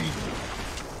green.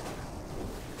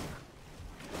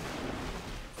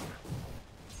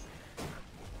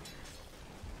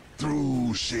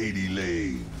 Through shady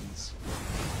lanes.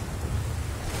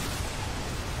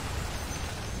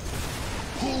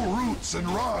 Pull roots and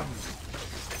run.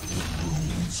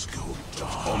 Runes go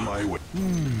dark. On my way.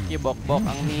 Kibok-bok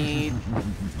ang mid.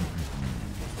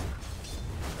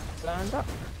 Landa.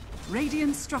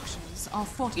 Radiant structures are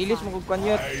Ilis fortified. magugkan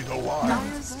yun. By the wild.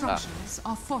 Dire's structures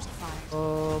are fortified.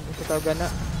 Gusto tawag na.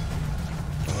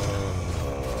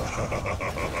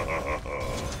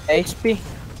 XP.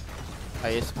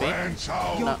 ISP. Branch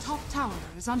out. Your top tower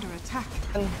is under attack.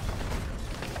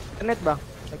 Internet ba?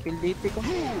 Nag-PLDT ko.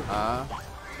 Ah,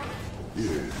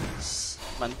 Yes.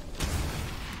 man.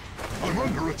 I'm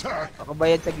under attack.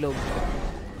 Makabayad sa globe.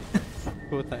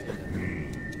 Puta.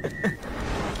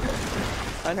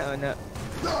 Ano?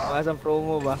 Masang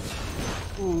promo ba?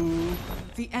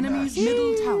 The enemy's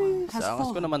middle tower has Sa angas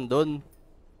ko fallen. naman dun.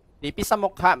 Lipi sa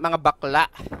mukha, mga bakla.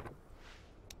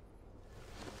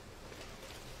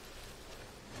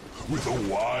 With a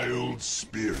wild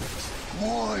spirit.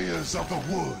 Warriors of the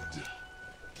wood.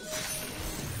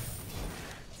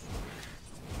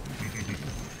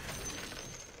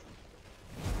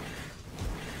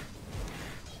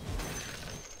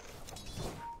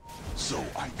 So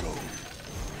I go.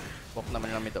 Bok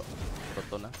naman namin ito.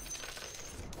 Toto na.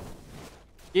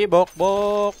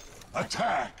 Kibok-bok!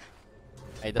 Attack.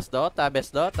 Ay, das Dota,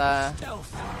 best Dota.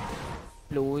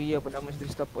 Luya pa naman sa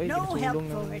stop. Ay, ginsulong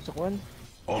ng sa kwan.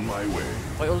 On my way.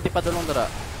 Okay, ulti pa doon dara.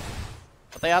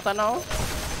 Patay yata na ako.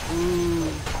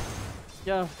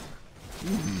 Yeah.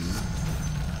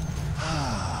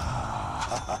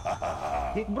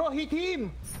 Hit, bro, hit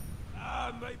him!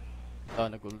 Oh,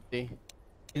 nag-ulti.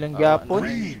 Ilang gapon.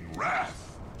 Green wrath.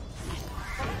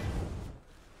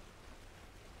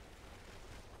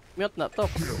 Mute na to.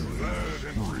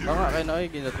 Banga kayo na,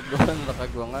 ginatudluhan na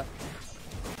kagwa nga.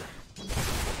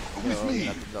 With So, me.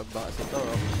 ginatudluhan ba kasi to.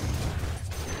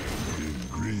 In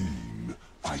green,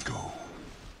 I go.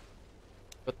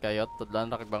 Ikot kayot,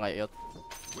 tudluhan na kagwa nga iyot.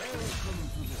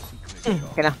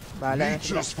 Okay na. Bahala na.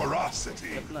 Nature's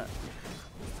ferocity. Ikot na.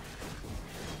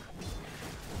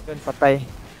 Yun, patay.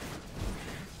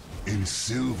 In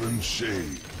sylvan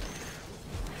shade.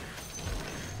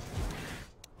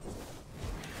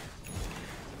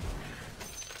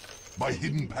 By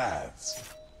hidden paths.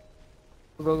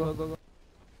 Go.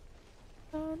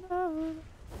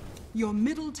 Your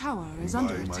middle tower is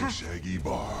under By my attack. shaggy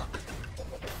bark.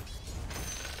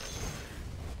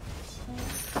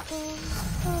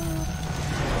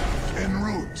 En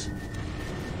route.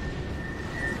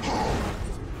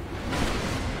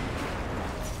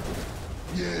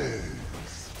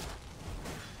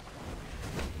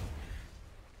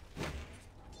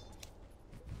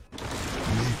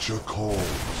 Nature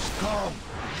calls. Come.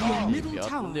 Your middle Fiyat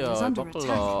tower hindi is ah, under bakla.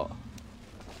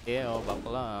 attack.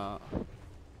 Bakla.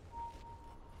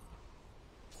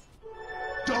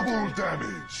 Double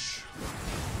damage.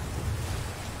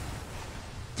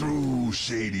 Through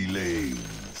shady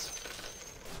lanes.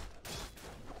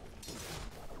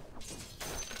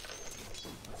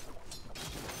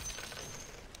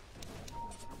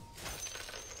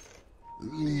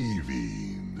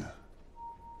 Leaving.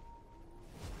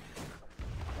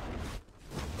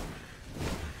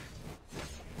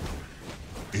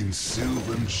 In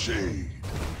sylvan shade.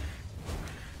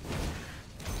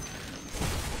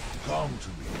 Come to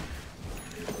me.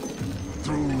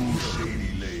 Through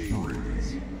shady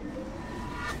lanes.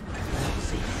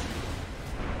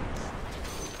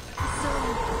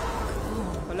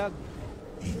 Palag.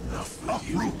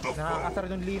 Uproot the foe. Nakakasar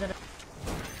yung lina na.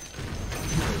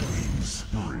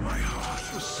 My heart.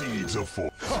 The seeds of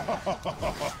force.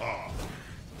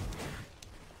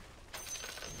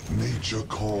 Nature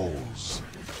calls.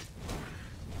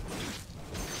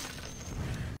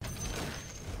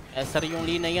 Sir, yung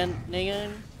lina yan, na yan.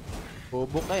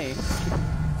 Bobo ka eh.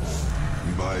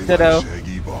 By Ito daw. my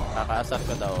shaggy bar. Kakaasar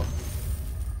ka daw.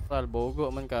 Tal, bogo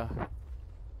man ka.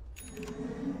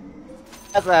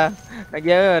 Asa?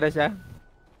 Nagyayo na siya.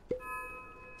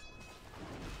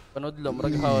 Panudlo,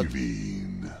 murag hawad.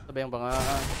 Leaving. Sabi ang banga.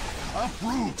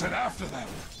 Uproot and after them.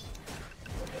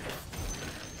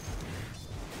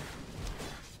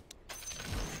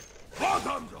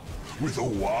 With a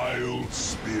wild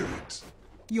spirit.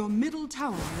 Your middle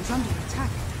tower is under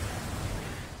attack.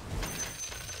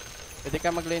 Pwede ka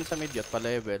mag-lane sa mid at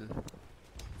pa-level.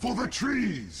 For the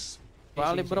trees.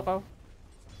 Pang-libro ka.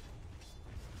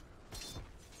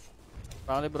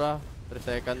 Pang-libro 3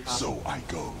 seconds. So I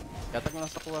go. Yatag mo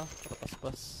lang sa kuha. Para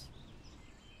paspas.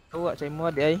 Tuwa sa imo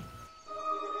di ay.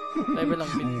 Level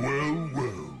lang mid. Well,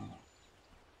 well.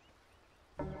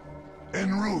 En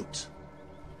route.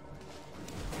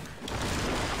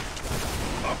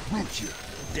 Uproot you.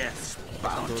 Death's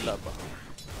Dula ba?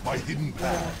 My hidden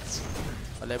paths.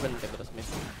 Pa-level ka dras mid.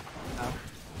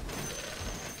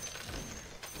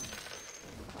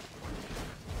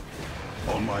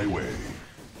 On my way.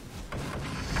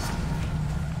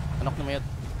 Anak na mayat.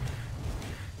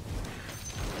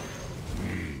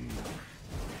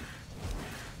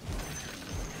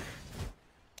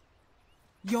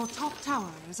 Your top tower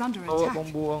is under Tuwa attack.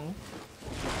 pang buwang.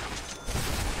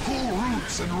 Pull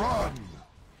roots and run.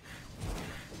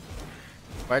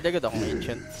 Pwede agad akong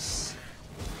ancient. Yes.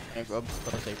 Ay, grabs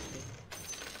para safety.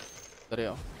 Dari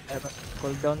oh. Ay,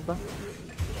 cool down pa.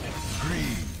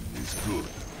 Green is good.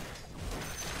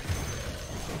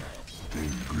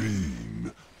 In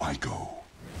green, I go.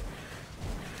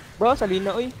 Bro, sa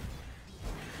lina oy.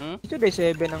 Hmm? Ito day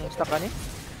 7 ang stock ani.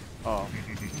 Oo.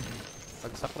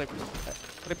 Pag sa creeps.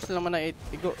 Creeps naman na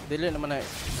igo. Dili naman na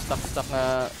stock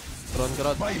na drone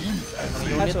growth. My youth and Ang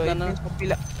live. unit So, na it na. means kung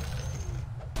pila.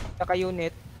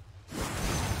 Naka-unit.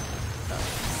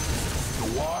 The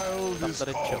wild is Stop the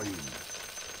red calling.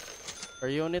 Per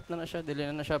unit na siya. Dili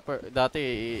na siya per... Dati,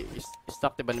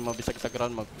 stock diba ni mo bisag sa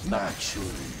ground mag-stock.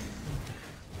 Naturally.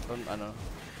 Doon, ano,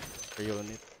 per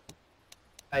unit.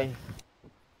 Ay.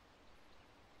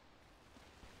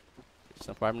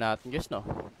 Sa farm natin guys, no?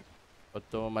 Pag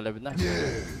to malabid na.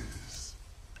 Yes.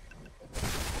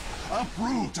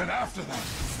 Uproot and after them.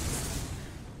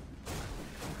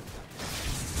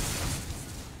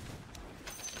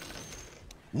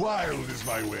 Wild is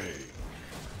my way.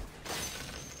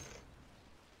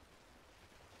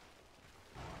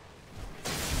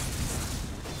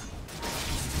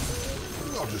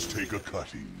 I'll just take a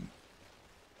cutting.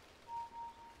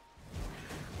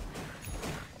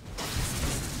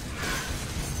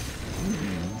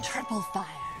 Triple fire.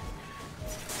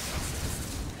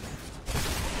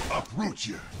 Uproot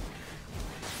you.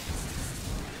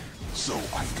 So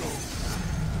I go.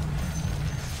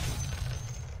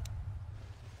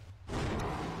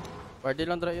 Party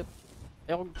lang dra yun.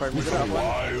 Ayaw kong farm With dra a ako.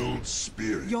 wild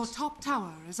spirit. Your top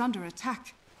tower is under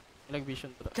attack. Ilag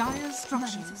vision dra. Dire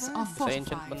structures are Sa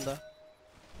ancient fortified. banda.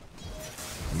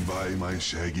 By my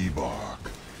shaggy bark.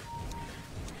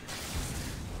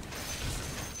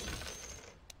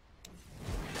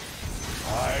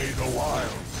 Hide the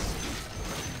wild.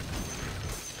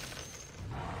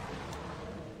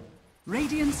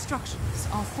 Radiant structures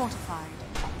are fortified.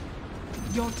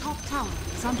 Your top tower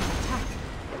is under attack.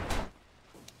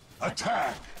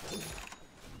 Attack!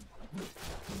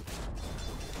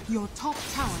 Your top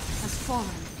tower has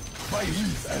fallen. By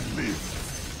live and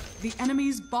live. The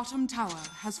enemy's bottom tower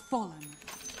has fallen.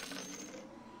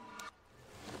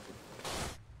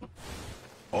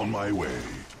 On my way.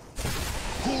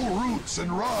 Pull roots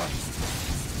and run!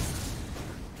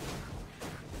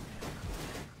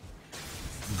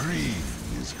 Green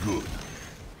is good.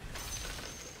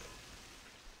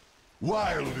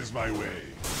 Wild is my way.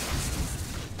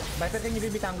 Viper, can you be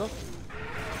Bitango?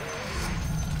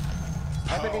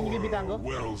 Viper, can you be Bitango?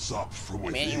 Wells up from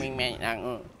May within.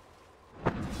 lang.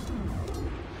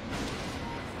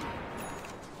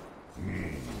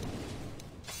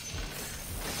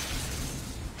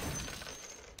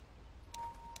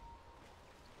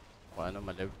 Ano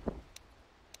maliv?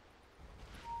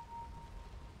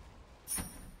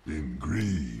 In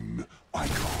green, I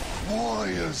call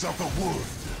warriors of the wood.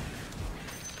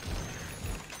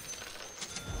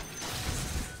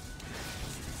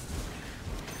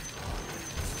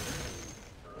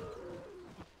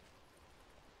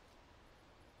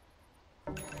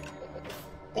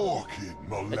 Orchid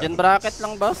Legend malevolence. bracket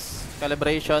lang, boss.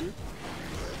 Calibration.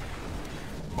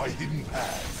 My hidden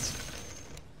paths.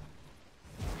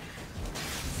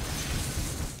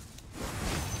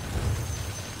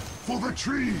 For the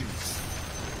trees.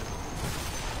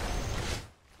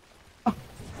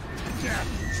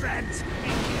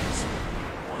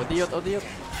 Odiyot, odiyot.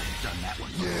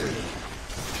 Yeah.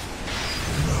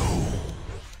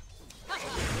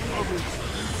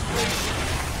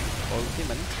 Ulti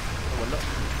man. Wala.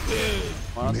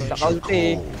 Mga to. Nature Ulti.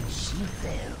 calls.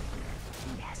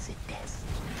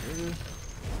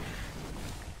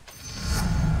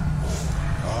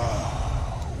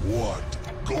 What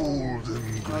golden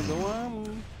green Magawa mo.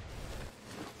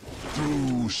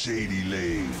 through shady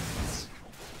lanes.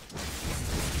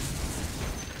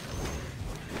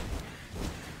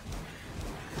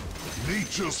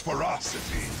 Nature's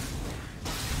ferocity.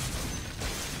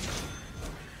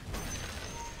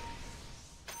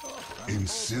 In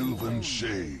sylvan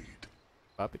shade.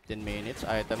 15 minutes.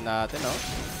 Item natin, no?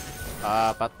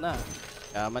 Apat na.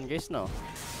 Yaman, guys, no?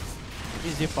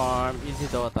 Easy farm, easy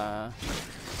Dota.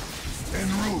 En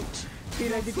route.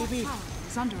 Your top tower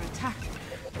is under attack.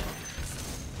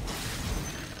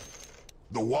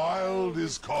 The wild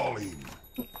is calling.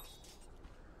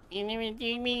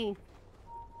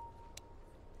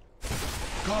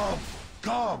 Come,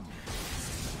 come.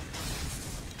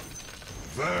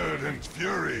 Verdant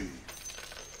fury.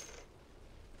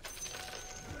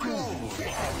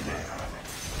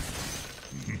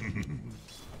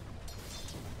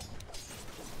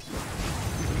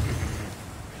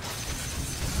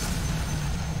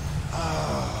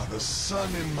 The sun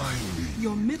in my lead.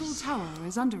 Your middle tower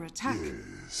is under attack.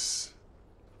 Yes.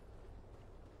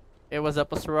 Hey, what's up,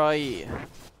 boss Roy?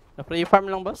 Na free farm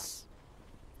lang, boss.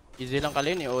 Easy lang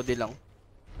kalin, OD lang.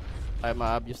 Ay,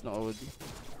 ma-abuse ng OD.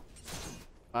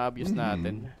 Ma-abuse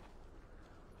natin.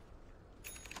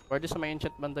 Pwede sa may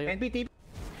enchant banda yun. NPT.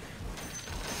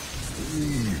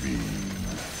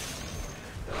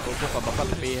 Opo ka,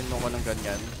 baka tapihin mo ko ng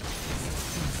ganyan.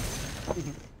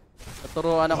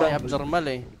 Naturuan ako yung abnormal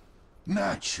eh.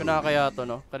 Naturally. Kuna kaya to,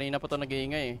 no? Kanina pa to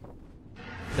nag-iingay eh.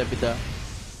 Dabida.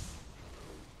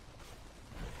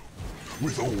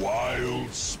 With a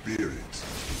wild spirit.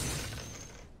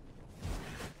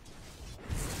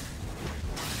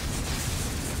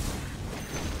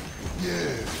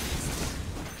 Yeah.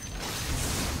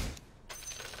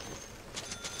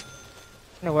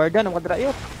 Nawarda, ng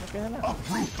kadrayot. Okay na.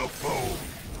 Uproot the foe.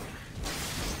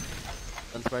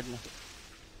 Transferred na.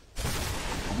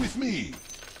 With me.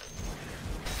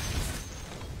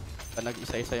 Pa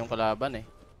nag-isa-isa yung kalaban eh.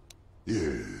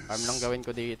 Yes. Farm lang gawin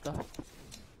ko dito.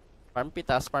 Farm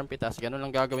pitas, farm pitas. Ganun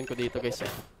lang gagawin ko dito, guys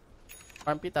eh.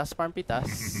 Farm pitas, farm pitas.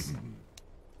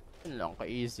 Yun lang,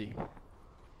 ka-easy.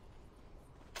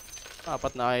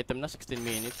 Apat na item na, 16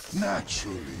 minutes.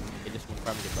 Naturally. Ilis mo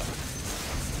farm, diba?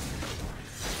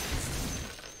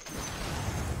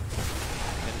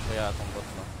 Yan ko yatong bot,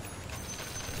 no?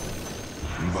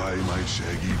 By my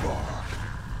shaggy bark.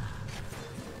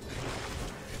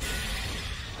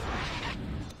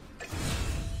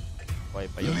 Buhay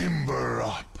pa yun. Limber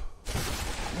up.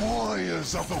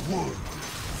 Warriors of the wood.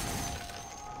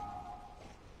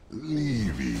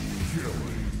 Leaving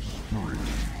killing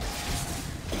spree.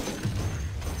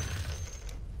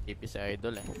 TP si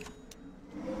Idol eh.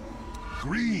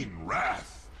 Green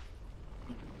wrath.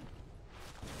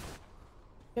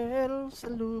 Pero sa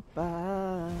lupa.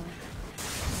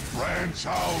 Branch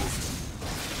out.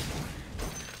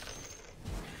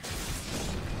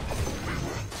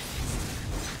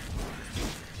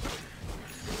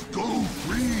 Go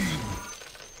green.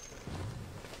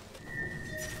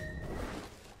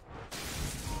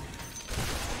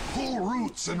 Pull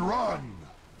roots and run.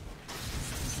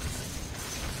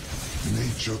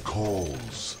 Nature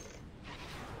calls.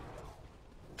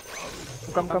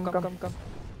 Come.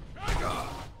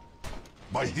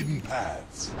 by hidden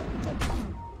paths.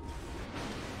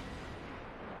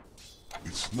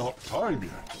 It's not time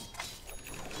yet.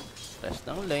 Press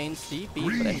ng lanes, TP.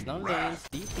 Press ng lanes,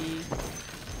 TP.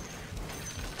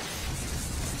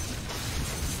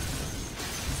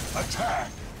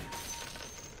 Attack!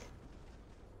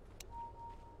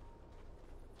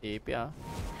 TP ah.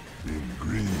 In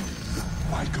green,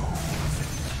 I go.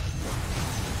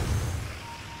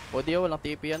 O di walang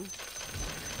TP yan.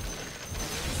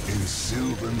 In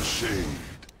sylvan shade.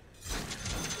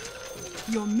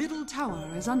 Your middle tower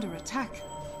is under attack.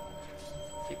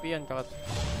 TP yan, kakat.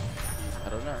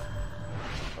 Laro na.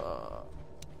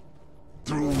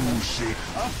 Through shade,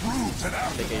 uproot and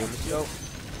out. Hindi kayo Lucio.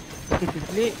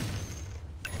 Dali.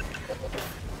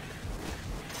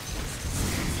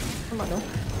 Tama no?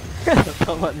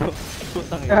 Tama no.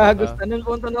 Putang ina. Gusto nun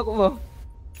punta na ako mo.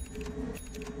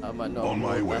 Tama no. On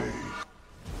my way.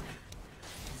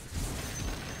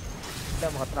 Wala,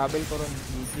 maka-travel ko ron.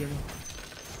 GG.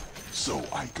 So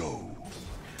I go.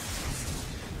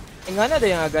 Nga na daw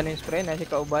yung aganin spray na si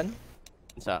Kauban.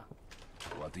 Isa.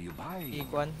 What do you buy?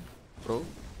 Ikuan. Bro.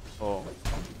 Oo.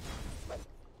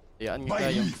 Iyaan nyo By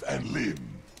kayo. leaf and limb.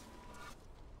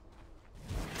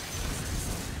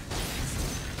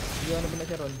 Hindi ano ba na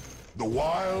siya ron? The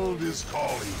wild is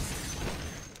calling.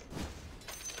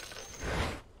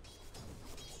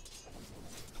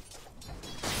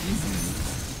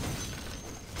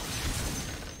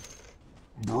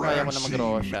 Kaya mo na Branching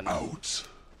mag-Roshan. out.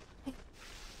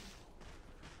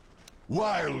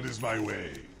 Wild is my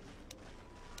way.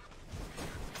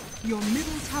 Your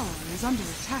middle tower is under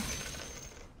attack.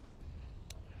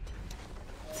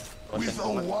 With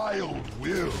a wild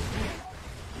will.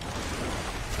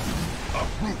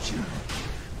 Uproot you.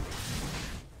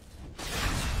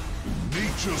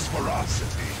 Nature's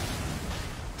ferocity.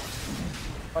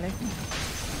 Ano eh?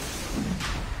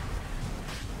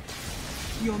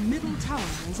 Your middle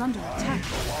tower is under attack.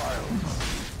 The wild.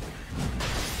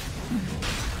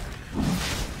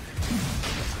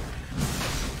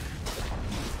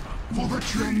 For the Your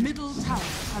tree. middle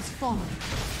tower has fallen.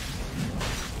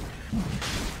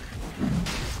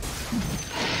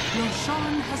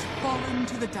 Roshan has fallen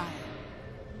to the dire.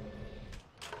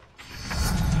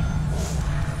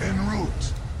 En route.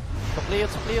 Sukli,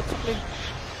 sukli.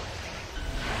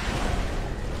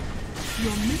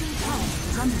 Your middle tower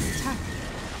is under attack.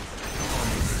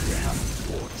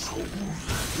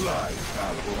 Lie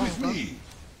fallible with me.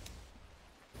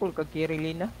 Full ka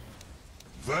Kirilina.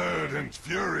 Verdant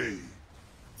fury.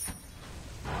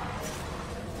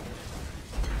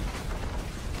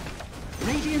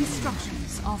 Radiant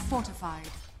structures are fortified.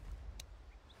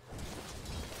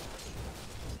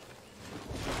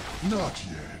 Not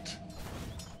yet.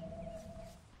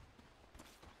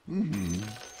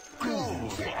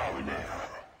 Gold armor.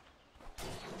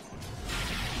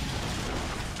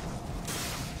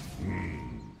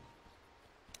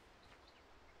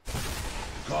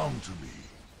 Come to me.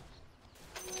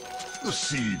 The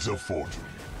seeds of fortune.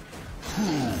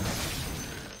 Prove.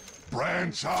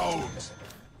 Branch out.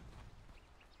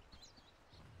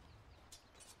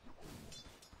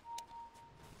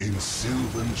 In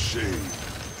sylvan shade.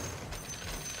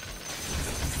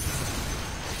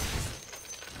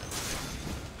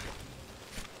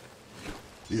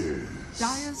 Yes.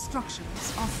 Dire structures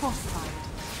are fortified.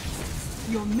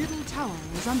 Your middle tower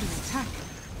is under attack.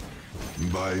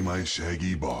 By my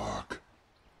shaggy bark.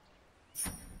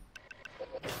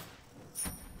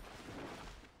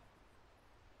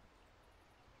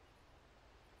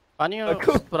 Paano yung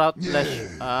Sprout Lash?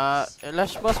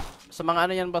 Lash boss, sa mga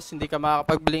ano yan boss, hindi ka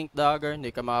makakapag-blink dagger,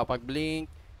 hindi ka makakapag-blink,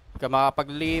 hindi ka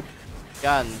makakapag-leap.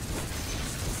 Yan.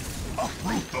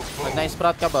 Pag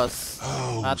na-sprout ka boss,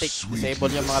 matik,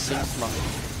 disable yung mga blinks mo.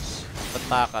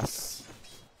 Pagtakas.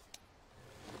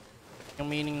 Yung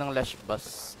meaning ng Lash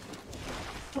boss.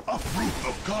 Uproot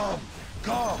of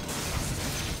calm.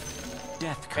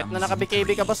 Kahit na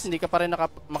naka-BKB ka boss, hindi ka pa rin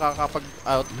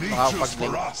makakapag-out, Nature's makakapag-blink.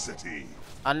 ferocity.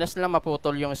 Unless lang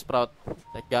maputol yung Sprout.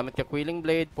 Like gamit ka Quilling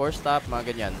Blade, Force Staff,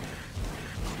 mga ganyan.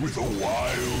 With a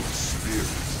wild spirit.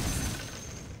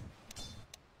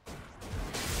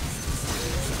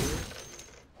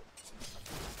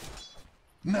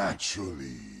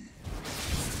 Naturally.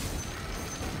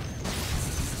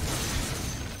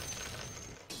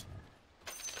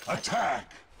 Attack!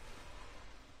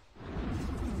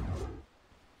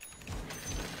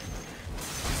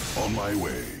 On my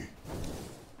way.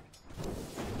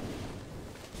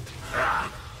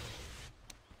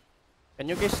 Can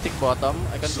you guys stick bottom?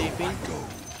 I can So TP. I go.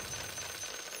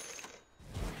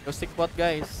 Go stick bot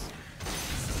guys.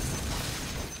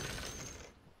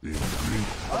 In green.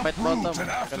 Fight bottom. Uproot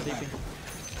and after Kan-TP.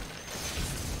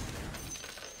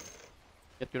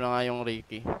 Get ko na nga yung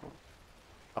Ricky.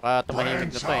 Baka tumahimik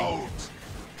na Branch to eh. out.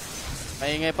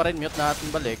 Maingay pa rin, mute natin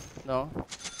balik, no?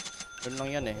 Yun lang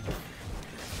yan eh.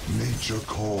 Nature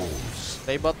calls.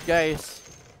 Stay bot guys.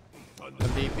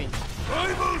 Kan-TP.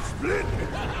 Primal split.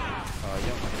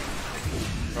 Ayun.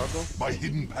 Gago. By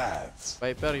hidden paths.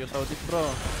 Viper, use audit bro.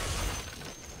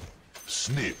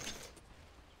 Snipped.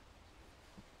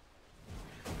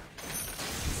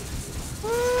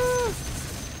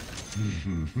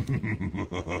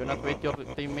 Do not wait your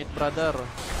teammate brother.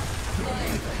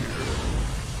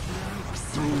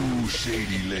 Through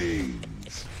shady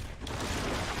lanes.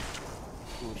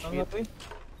 Oh Ang shit. to eh.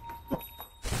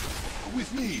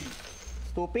 With me.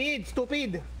 Stupid!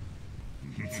 Stupid!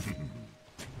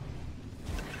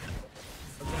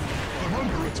 I'm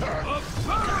under attack.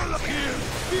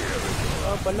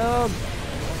 Ah, balag.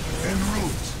 En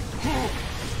route.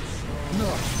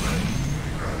 Not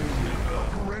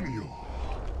perennial.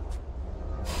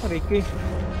 Ricky.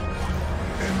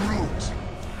 En route.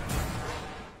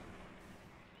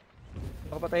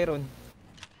 Nakapatay ron.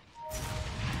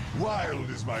 Wild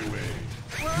is my way.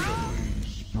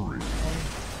 Spring.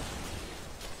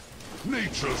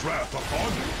 Nature's wrath upon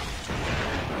me.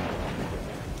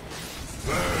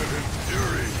 Bad and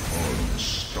fury.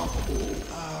 Unstoppable.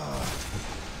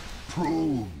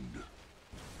 Pruned.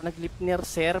 Nag-lipner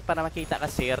sir para makita ka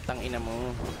sir, tang ina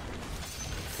mo.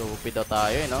 Stupid daw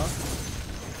tayo eh, no?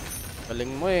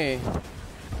 Galing mo eh.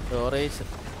 Sorry,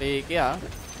 Ricky ah.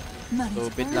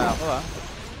 Stupid na ako ah.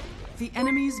 The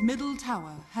enemy's middle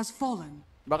tower has fallen.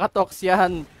 Baka tox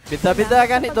yan. Bida-bida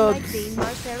ka ni Salamat sa Dogs. pag-like,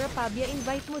 Daymar, Sarah Pabia,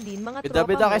 invite mo din mga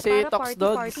Bida-bida tropa mo kasi para Tox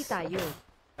Dogs. party-party tayo.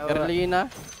 Erlina.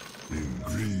 In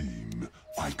green,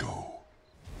 I go.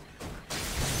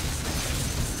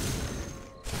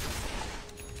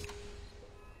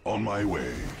 On my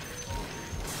way.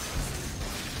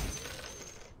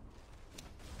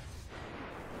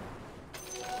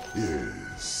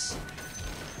 Yes.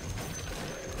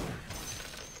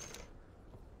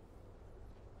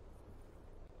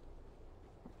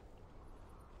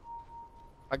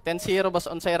 Pag 10-0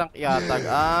 boss on sa rank yatag.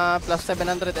 Plus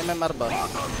 700 MMR boss.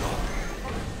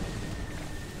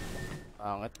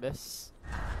 Pangit bes.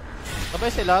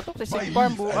 Sabay sila to si My Sig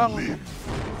Farm leaf and buang. limb.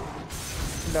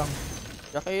 Lang.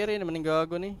 Kakiri naman yung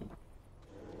gago ni.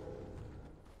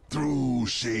 Through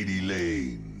shady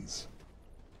lanes.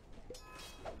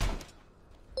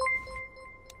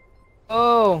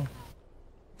 Oh!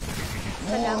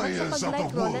 Salamat sa Warriors of the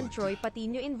pag-like, Roland wood. Troy, pati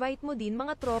nyo invite mo din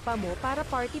mga tropa mo para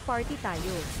party-party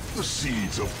tayo. The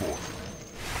seeds of forth.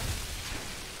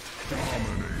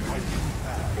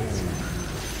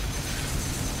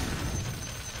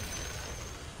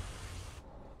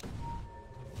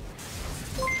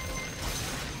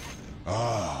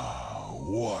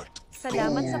 What?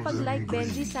 Salamat sa golden pag-like,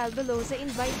 Benji green. Salvelosa,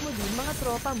 invite mo din mga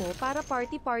tropa mo para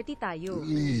party-party tayo.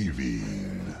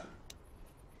 Leaving.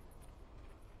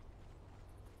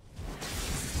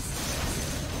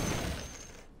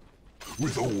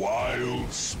 With a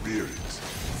wild spirit.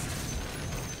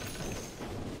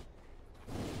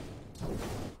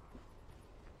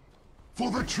 For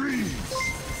the trees.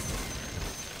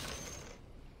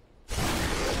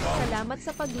 Salamat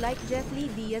sa pag-like, Jeff Lee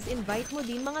Diaz, invite mo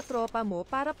din mga tropa mo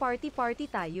para party-party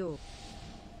tayo.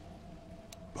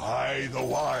 By the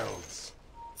wilds.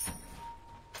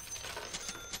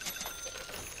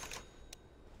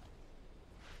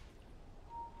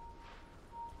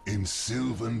 In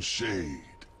sylvan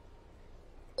shade.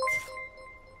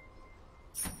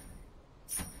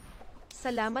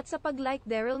 Salamat sa pag-like,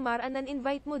 Daryl Maranan,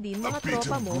 invite mo din mga A bit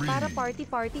tropa of mo para green.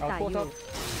 party-party tayo.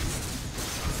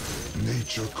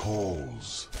 Nature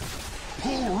calls.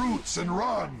 Pull roots and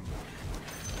run.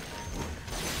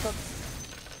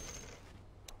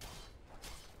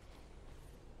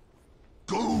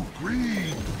 Go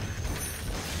green.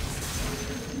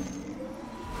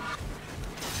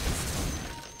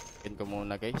 Kin ko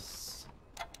muna guys.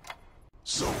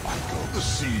 So I go the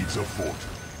seeds of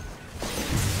fortune.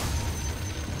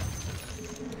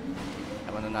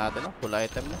 Tama na natin oh. Full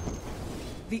item na.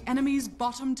 The enemy's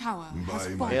bottom tower has By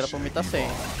my fallen. Mahirap pumitas eh.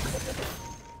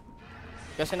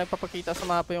 Kasi nagpapakita sa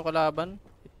mapa yung kalaban.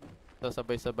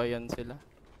 Sasabay-sabayan sila.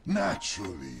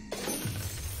 Naturally.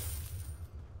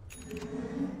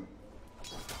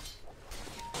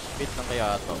 Bit na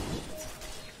kaya to.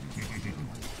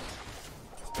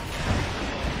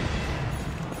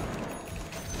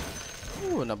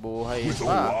 Nabuhay With a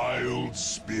pa. wild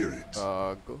spirit.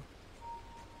 Gago.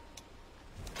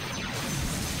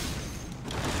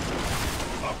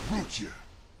 Uproot you.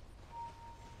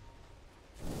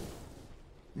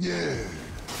 Yeah.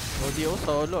 Audio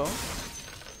solo.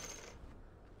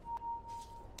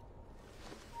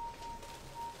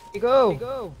 Go!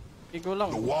 Igo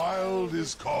lang. The wild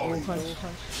is calling.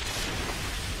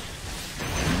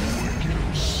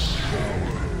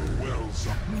 Wells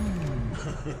up.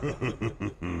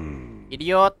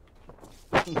 Idiot.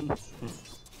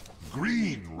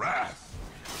 Green wrath.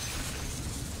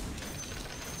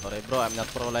 Sorry bro, I'm not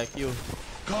pro like you.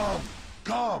 Come.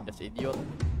 Just idiot.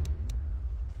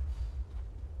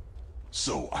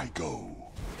 So I go.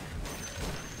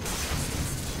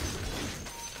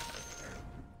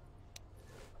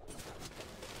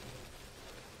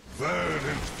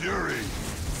 Verdant fury.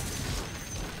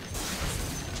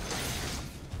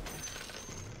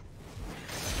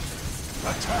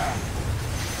 Attack.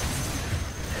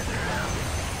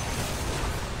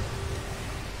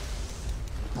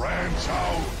 Branch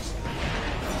out.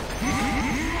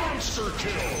 Monster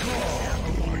kill.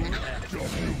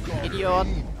 Idiot.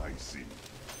 I see.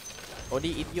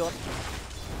 Odi idiot.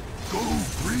 Go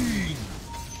green.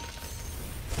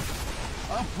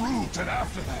 Uproot and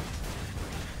after that.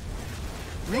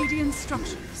 Radiant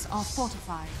structures are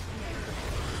fortified.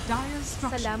 Dire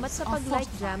structures Salamat sa are pag-like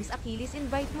fortified. Jams Achilles.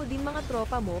 Invite mo din mga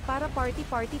tropa mo para party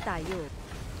tayo.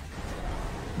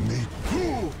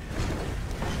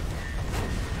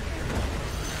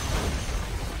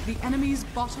 The enemy's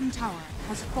bottom tower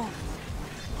has fallen.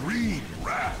 Green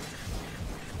wrath.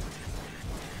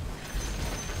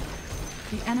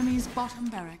 The enemy's bottom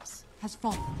barracks has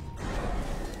fallen.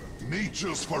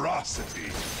 Nature's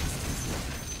ferocity.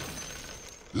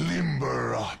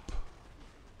 Limber up.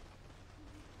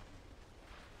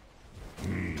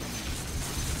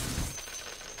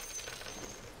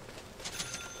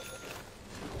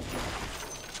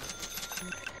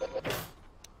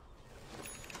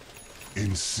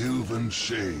 In sylvan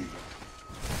shade.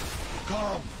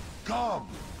 Come.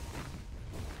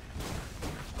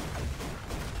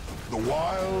 The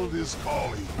wild is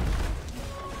calling.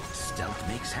 Stealth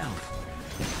makes health.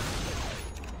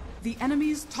 The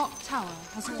enemy's top tower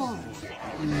has fallen.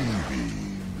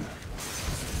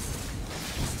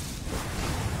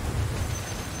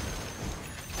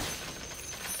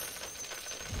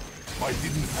 My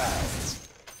hidden paths.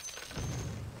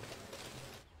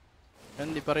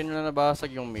 Hindi pa rin na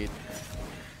nabasag yung mid.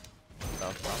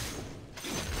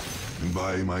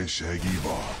 By my shaggy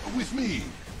bark. With me.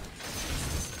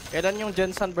 Kailan yung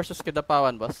Jensen versus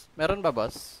Kidapawan, boss? Meron ba,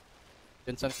 boss?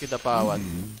 Jensen Kidapawan.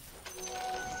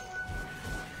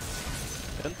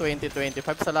 Meron 2025.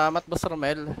 Salamat, boss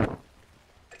Romel.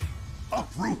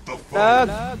 Uproot the foe.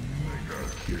 Lag!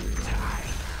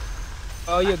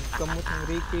 Ayag, kamot ng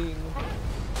Ricky.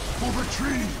 For the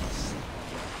trees.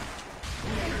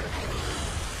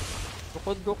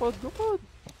 Gukod.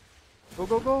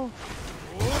 Go.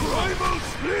 Primal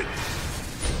split.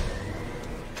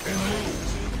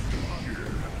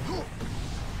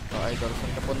 Oh, idol,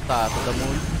 saan ka punta? To the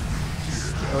moon?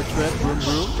 No threat,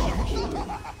 broom.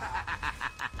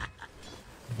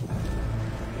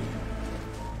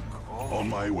 On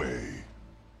my way.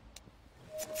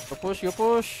 Go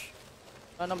push.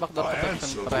 Ano backdoor I protection,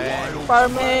 answer the pre? wild.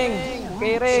 Farming!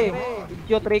 Kere!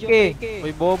 Idiot Ricky!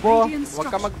 Uy, bobo. Radiant Huwag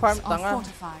ka mag-farm, structures are tanga.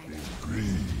 fortified.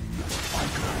 Green.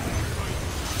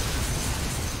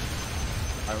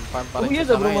 Farm pa rin Uy, siya yun,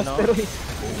 tanga, eh, no? master eh.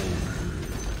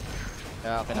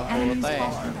 Kaya The enemy's kinabuta eh.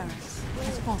 bottom barracks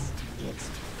has fallen.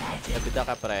 Nabida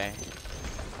ka, pre.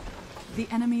 The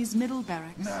enemy's middle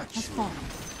barracks has fallen.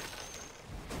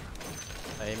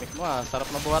 Tahimik mo ah. Sarap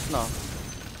mabuhat, no?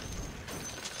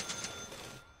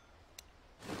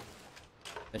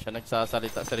 Na siya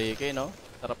nagsasalita si Ricky, no?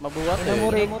 Sarap mabuhat Ano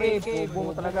mo eh. Ricky?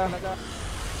 Bobo mo talaga.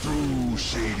 Through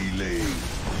shady lanes.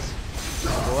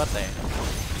 Mabuhat eh.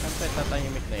 Siyempre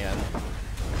tatahimik na yan.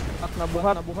 At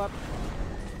nabuhat.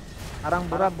 Arang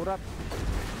burat.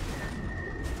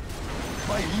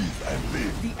 My live and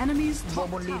live. The enemy's top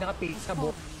Bomon tower nakapil has sa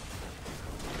bot. fallen.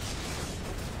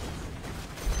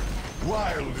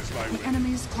 Wild is my The way.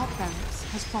 enemy's top barracks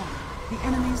has fallen. The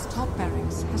enemy's top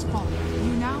barracks has fallen.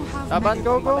 You now have Laban,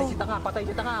 mega- go!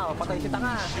 Patay si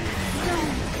tanga.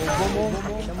 Bobo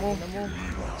mo.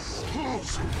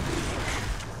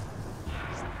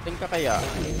 Ting ka kaya?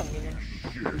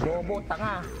 Bobo,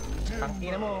 tanga.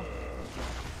 Tangina mo.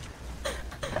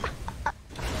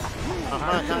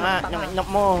 Nang inak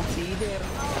mo. Leader.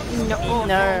 Inak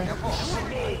inner.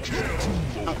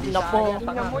 Ang inak mo.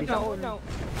 Tanga mo.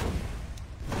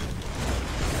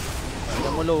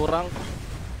 Inak mo low rank.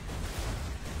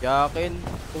 Yakin.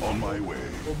 On my way.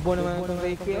 Bobo naman itong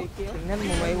Ricky. Tingnan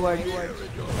mo, may ward.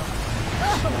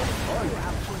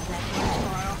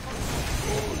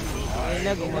 Ay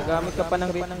na, gumagamit ka pa ng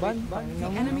rit ban. The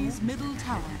enemy's middle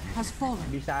tower has fallen.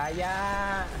 Bisaya.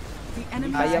 The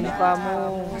enemy's Kaya mo middle ka mo.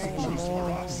 tower has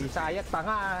fallen. Bisaya,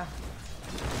 tanga.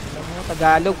 Alam mo,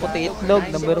 Tagalog, puti itlog.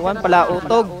 Number 1,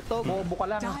 palautog. Bobo ka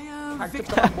lang. Dire Hardship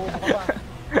victory. ka pa, bobo ka pa.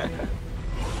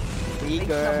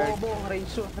 Trigger. Bobo,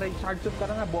 range hardship ka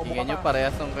na nga, bobo Tingnan ka nyo pa.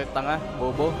 parehas ng tanga.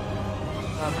 Bobo.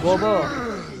 Bobo.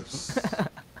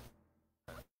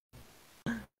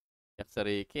 Yak sa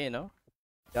Ricky, no?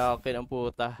 Iyakin ang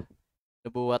puta.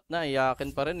 Nabuhat na,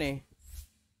 iyakin pa rin eh.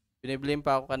 Biniblame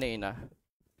pa ako kanina.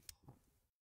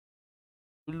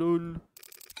 Ulul.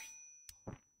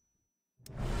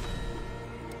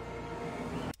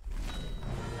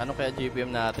 Ano kaya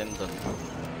GPM natin dun?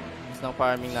 Mas ng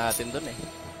farming natin dun eh.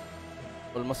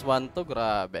 Almost 1 to,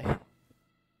 grabe.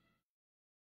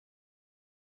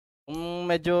 Kung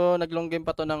medyo naglong game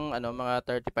pa to ng ano,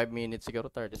 mga 35 minutes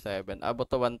siguro, 37. Abot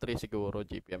to 1-3 siguro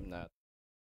GPM natin.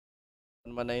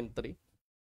 1-9-3.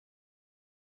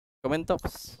 Comment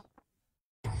talks.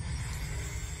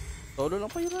 Solo lang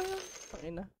pa yun yan.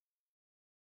 Pakina.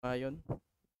 Ayun.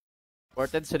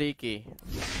 Ported si Ricky.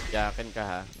 Yakin ka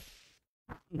ha.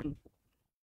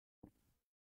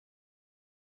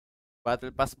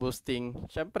 Battle Pass boosting.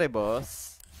 Syempre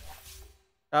boss.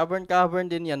 Cavern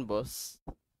din yan boss.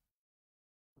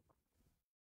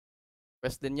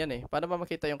 Quest din yan eh. Paano ba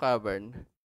makita yung cavern?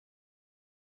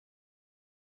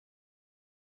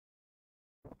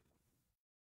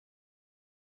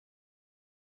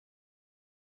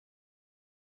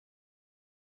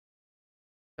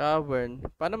 Cavern.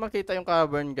 Paano makita yung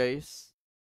cavern, guys?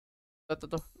 Ito.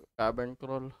 Cavern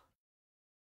crawl.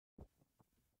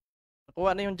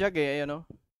 Nakuha na yung jug eh. Ayan o.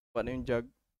 Nakuha na yung jug.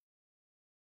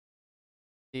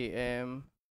 TM.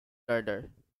 Starter.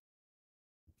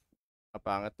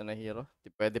 Kapangit na hero.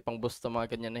 Di pwede pang boost ang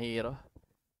mga ganyan na hero.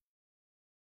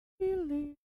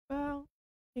 Pili bang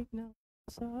tignan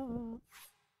sa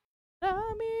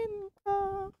namin ka.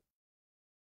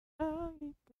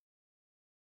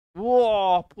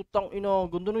 Wow, putang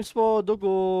ina. Ganda ng espada,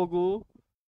 gogo.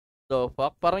 The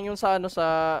fuck? Parang yung sa ano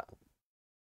sa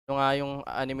yung nga yung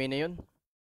anime na yun.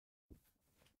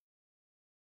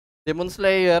 Demon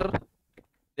Slayer.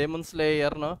 Demon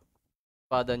Slayer, no?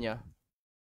 Espada niya.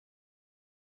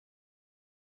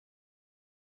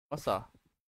 Masa?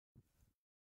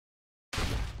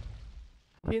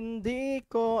 Hindi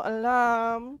ko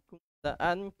alam kung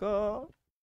saan ko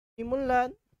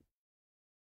simulan.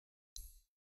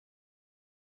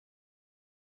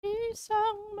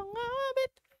 Isang mga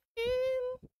bituin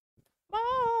mo.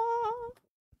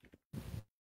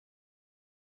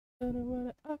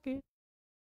 Akit.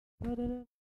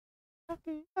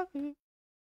 Akit.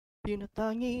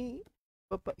 Pinatangi.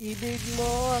 Papaibig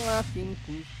mo ang aking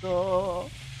puso.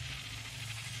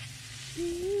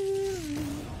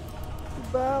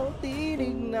 Ibang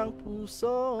tinig ng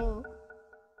puso.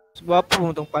 Gwapo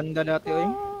mo itong panda dati, oy.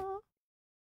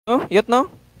 Oh, yat no?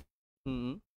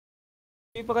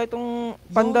 Hindi pa kayo itong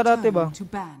panda Your dati ba? turn to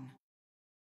ban.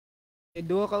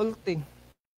 Dua ka ulti.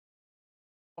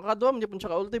 Makaduam, hindi po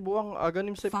siya ka-ulti. Buwang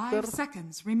aganim 5 scepter.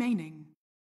 seconds remaining.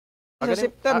 Sa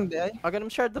scepter, hindi ay.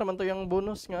 Aganim shard naman to yung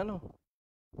bonus nga ano.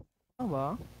 Ano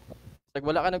ba? Pag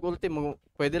wala ka nag-ulti,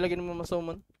 pwede lagi mo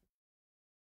masummon.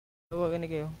 Tawa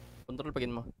gani kayo. Control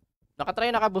pagin mo.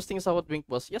 Nakatry naka-boosting sa Hoodwink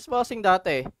boss. Yes, bossing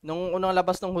dati. Nung unang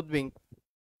labas ng Hoodwink.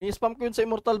 I-spam ko yun sa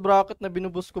Immortal Bracket na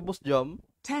binuboost ko boost jump.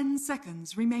 10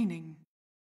 seconds remaining.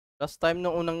 Last time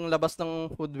nung unang labas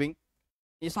ng Hoodwink.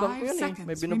 I-spam ko 5 yun eh. May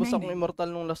seconds binuboost akong remaining. Immortal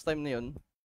nung last time na yun.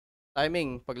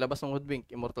 Timing, paglabas ng Hoodwink,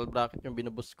 Immortal Bracket yung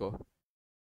binuboost ko.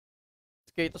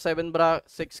 6k to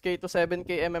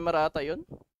 7k MMR ata yun.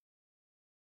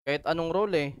 Kahit anong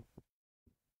role eh.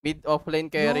 Mid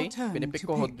offlane carry, Your turn pinipick to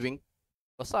ko pick. Hoodwink.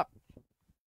 Basak.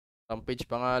 Rampage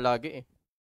pa nga lagi eh.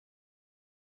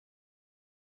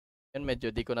 Yan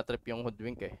medyo di ko na trip yung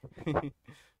Hoodwink eh.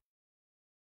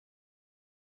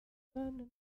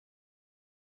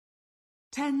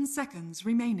 10 seconds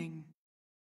remaining.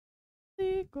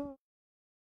 5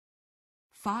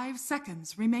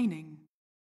 seconds remaining.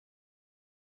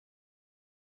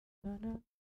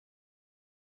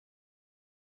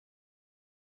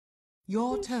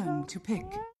 Your turn to pick.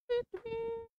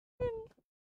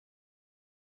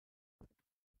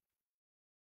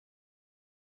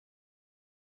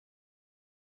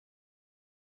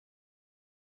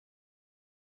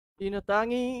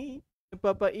 Tinatangi,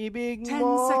 nagpapaibig 10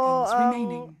 mo seconds ang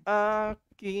remaining.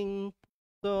 aking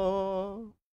puso.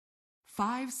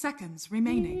 5 seconds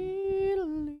remaining.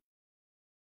 Pili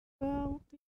bang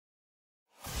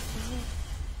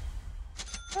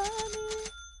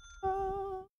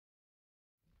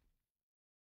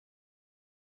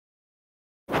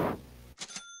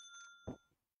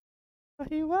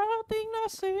Pahiwating na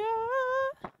saya.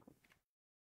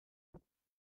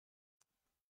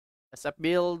 SF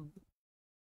build.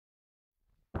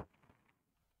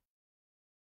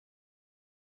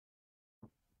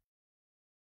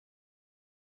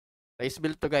 Race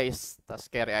build to guys. Tas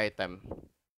carry item.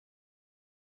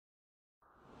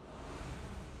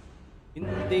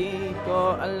 Hindi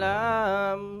ko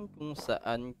alam kung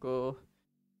saan ko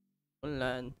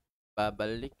ulan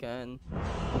babalikan.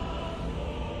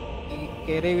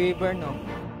 Carry Weaver, no?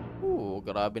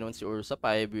 Grabe naman si Ursa.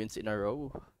 5 wins in a row.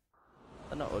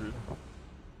 Sana all.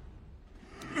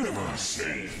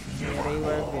 Carry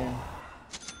Weaver.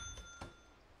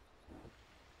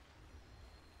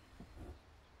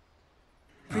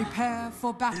 Prepare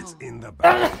for battle. It's in the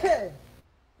back.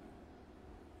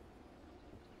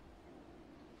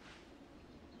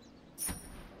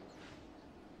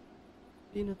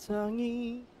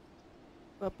 Tinatangi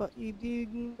papaibig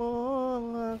mo ang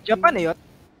aking Japan eh, yot.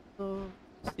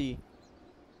 Si.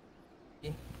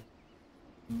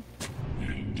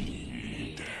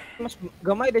 Mas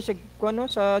gamay din siya kuno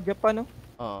sa Japan, no?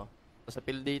 Oo. Sa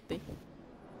field date eh.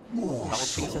 Ako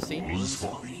ping sa si.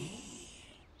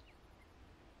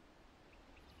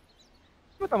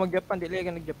 Ano ta mag-Japan? Dili ka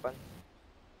nag-Japan.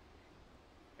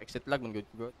 Exit lag, man good.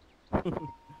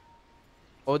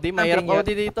 OD, mahirap Camping OD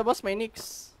dito boss, may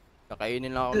nix.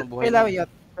 Kakainin lang ako ng buhay. Pila yot.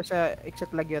 Kasi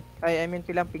exit lag yot. I mean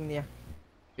pilang ping niya.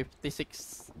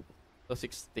 56 to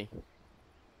 60.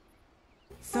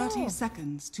 30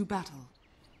 seconds to battle.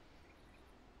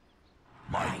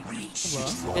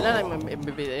 Kailan ang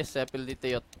MBPS sa field dito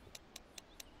yot?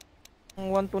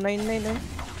 1299 eh.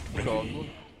 Gogo.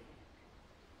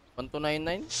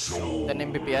 1299? 10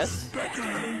 Mbps?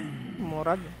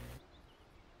 Murag.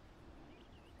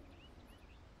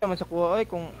 Naman sa kuha oy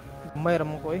kung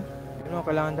mayroon mo ko eh. Ano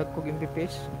kailangan dagkog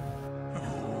MPPs.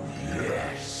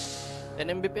 10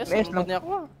 Mbps? Yes, Ang lang. niya ako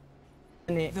ah.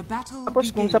 Ani. The battle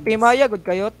Tapos kung sa begins. Pimaya good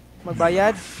kayot,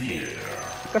 magbayad.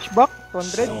 Cashback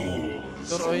 200.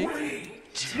 Sure oy.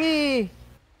 Sige.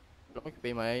 Wala ko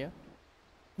kipay maya.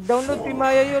 Download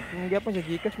Pimaya yot. Magyapon sa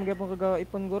Gcash, magyapon kaga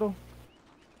ipon guro.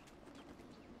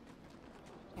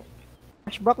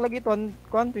 Cashback lagi 20%.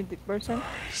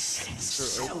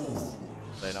 Sure oy.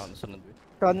 Tayo na ako nasunod eh.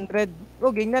 200. Oh,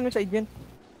 gingnan mo sa agent.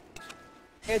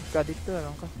 Head ka dito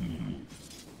lang ka.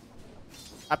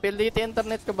 Appeal dito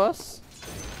internet ka boss?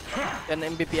 10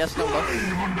 Mbps lang boss?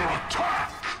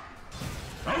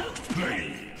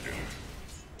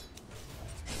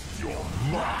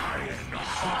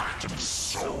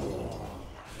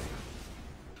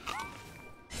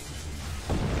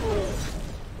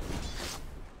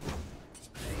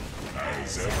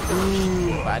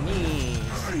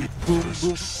 Panis! Boom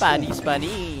boom!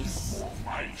 Panis!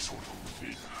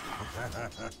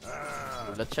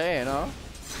 Ulat siya eh, no?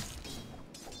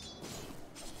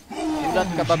 Ulat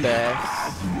ka ba, bes?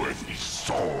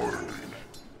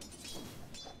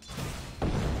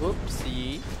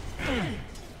 Oopsie!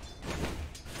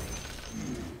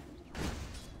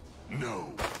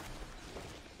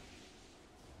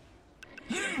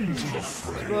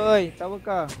 Boy, tawag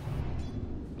ka.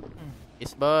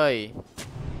 Yes, boy!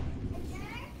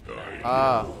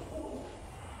 Ah!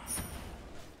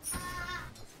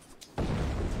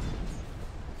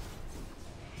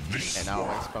 Kaya na ako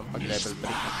spam pag level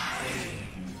 3.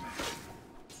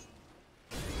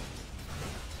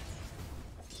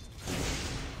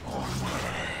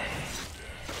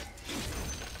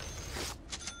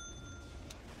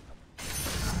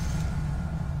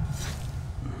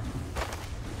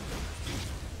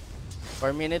 For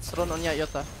minutes run on ya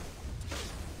yota.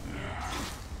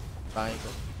 Bangin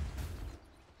ko.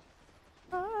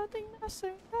 Ating nasa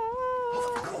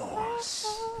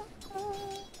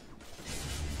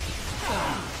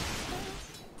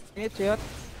It's yot.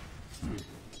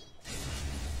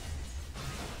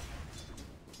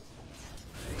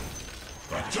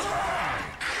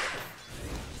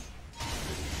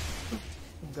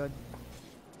 God.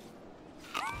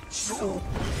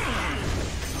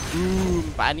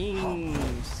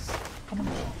 Panis!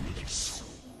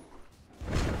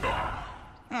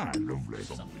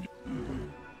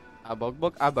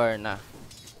 Abogbog abar na.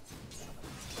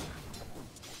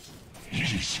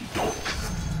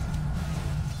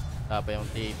 Tapa yung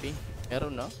TP.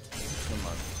 Meron no?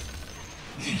 Naman.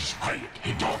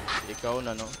 Ikaw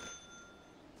na no?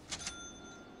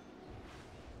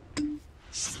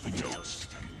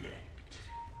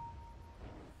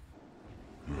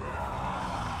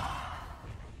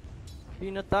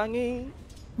 Pinatangi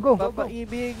Go, go, go.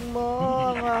 papaibig mo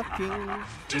ang aking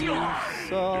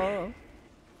puso.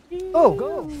 Oh,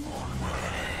 go.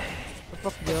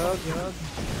 Tapak, jog.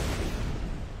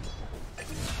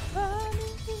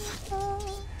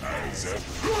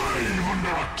 I'm under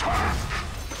attack!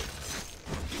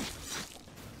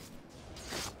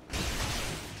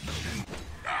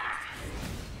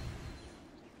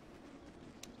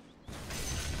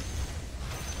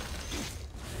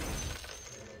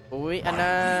 Uwi,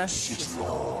 ana.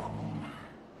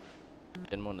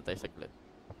 Diyan muna tayo saglit.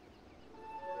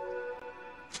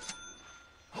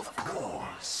 Of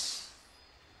course.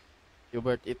 You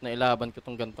worth it na ilaban ko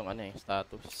tong gantong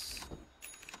status.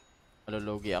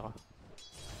 Malulugi ako.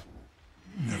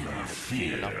 Never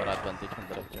fear. Wala para advantage ng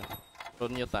diretso.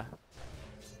 Run nyo ta.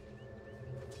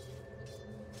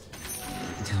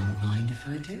 Don't mind if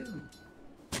I do.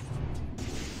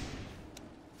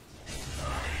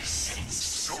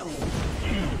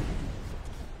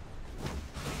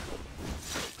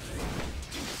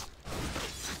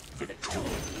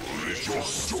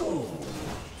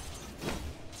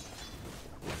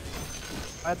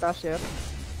 Ay, taas, sir.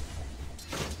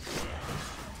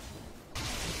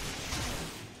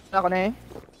 Ako na eh.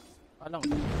 Alang.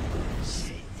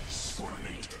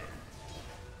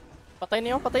 Patay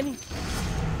niyo, patay niyo.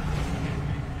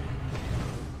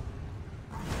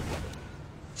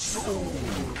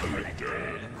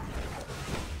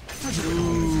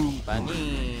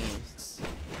 Panis.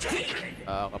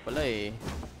 Ka pala eh.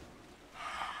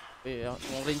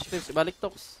 Yung range clips, balik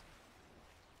toks.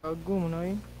 Gago mo na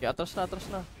eh. Kaya atras na, atras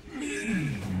na.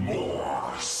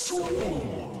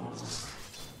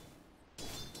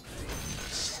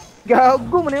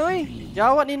 Gago mo na eh.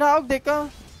 Yawa, ninaog de ka.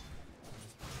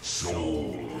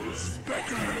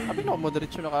 Sabi na,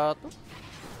 moderate siya na ka to.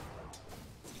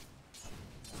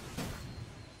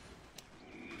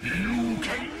 You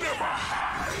can never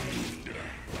hide.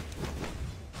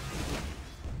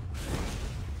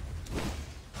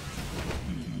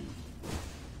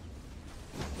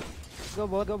 Go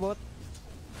bot, go bot.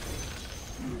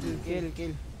 Kill,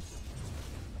 kill.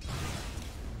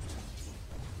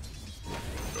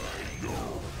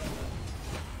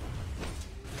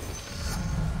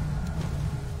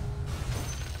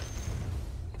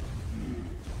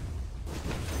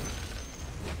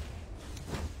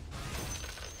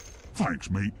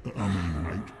 Thanks, mate. I mean,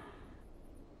 mate.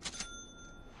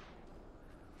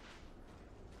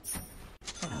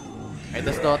 Ay,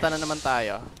 tas Dota na naman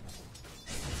tayo.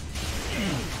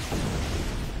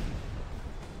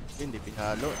 Hindi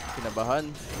pinalo. Kinabahan.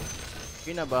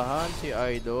 Kinabahan si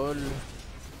Idol.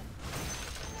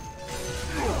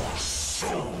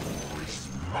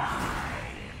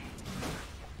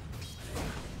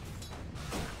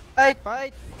 Fight!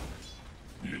 Fight!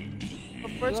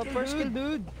 First kill,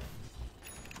 dude!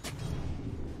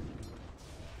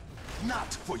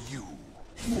 Not for you.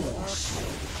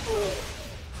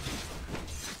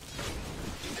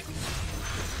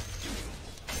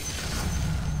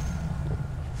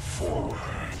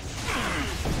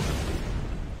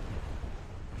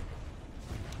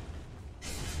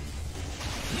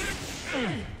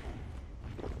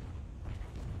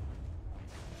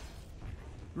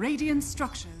 Radiant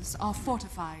structures are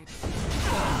fortified.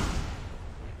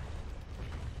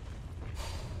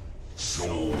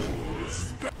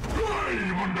 Souls.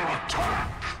 I'm under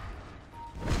attack.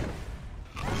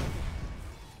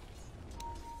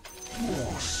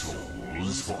 More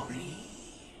souls for me.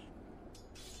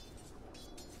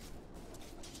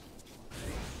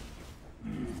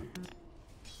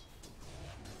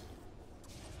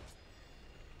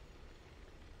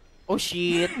 Oh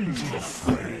shit!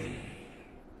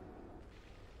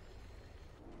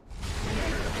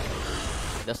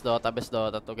 Best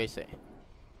Dota to guys eh.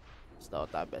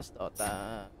 Best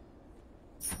Dota.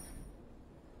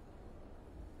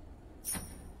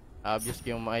 Obvious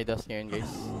yung mga idols ngayon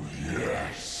guys.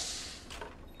 Yes.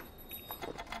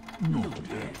 Not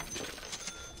yet.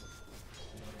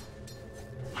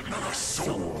 Another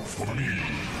soul for me.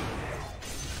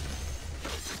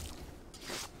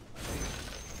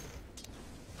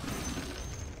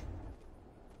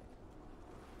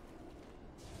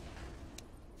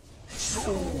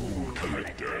 Soul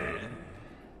collector.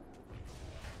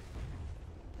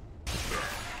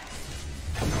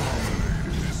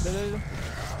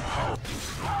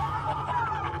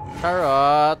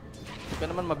 Charot! Hindi ka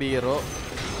naman mabiro.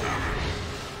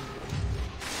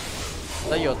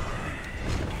 Dayot.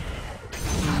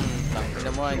 Tangina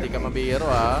mo, hindi ka mabiro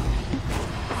ah.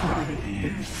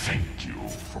 Thank you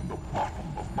from the bottom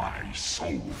of my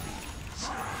soul.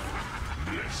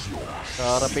 Bless your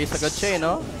Karapace agad siya eh,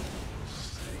 no?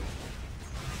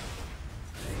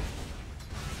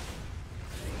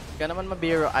 Hindi ka naman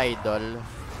mabiro, Idol.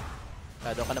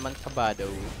 Kado ka naman kabado.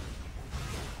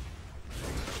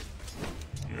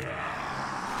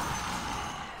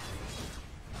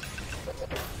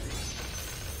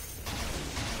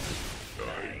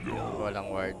 walang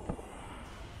ward.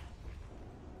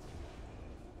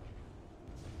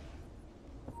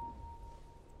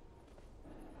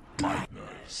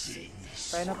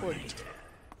 Kaya na po.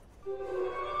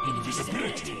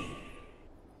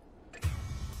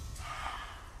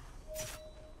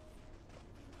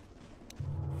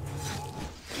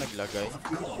 Naglagay.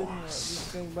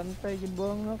 Yung bantay,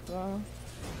 gibanga ka.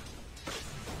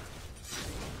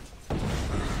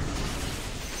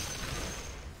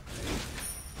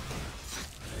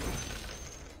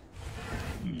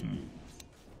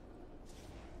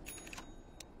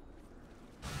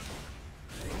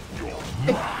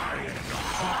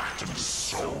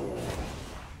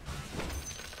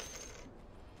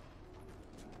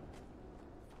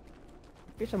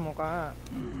 Sa mukha.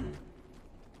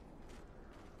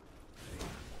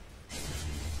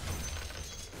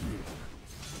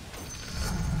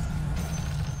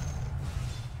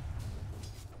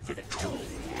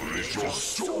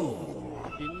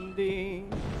 Hindi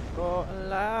ko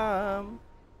alam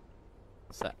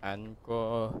saan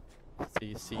ko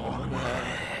sisimulan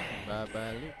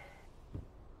babalik.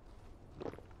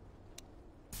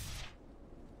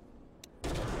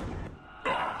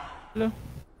 Hello.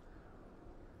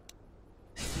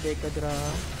 Dekadra.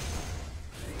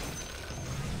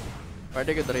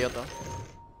 Pwede ko drio to.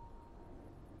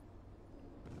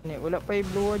 Wala pa yung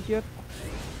blue ward yet.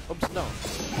 Oops lang.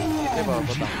 Hindi ba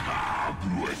butang?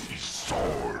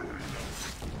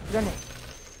 Gani.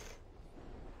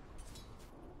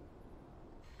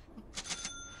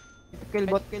 Kill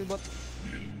bot. I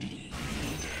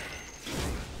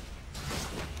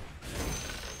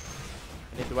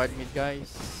need to ward mid,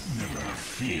 guys.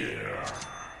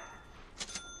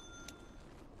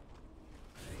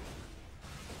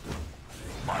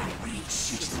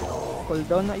 Cool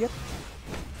down na yet.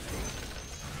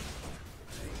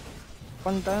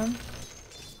 Pantan.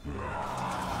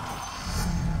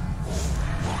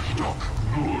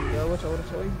 Yawa sa oras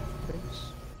oy.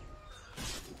 Thanks.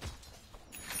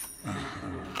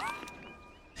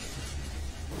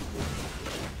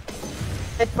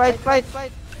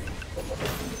 Fight.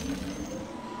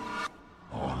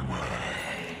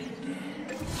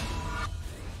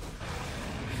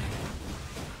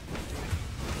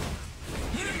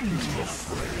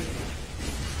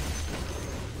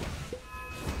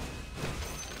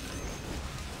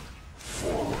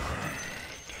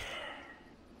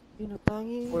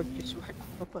 Pinatangin. Word is word.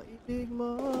 Papaitig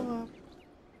mo.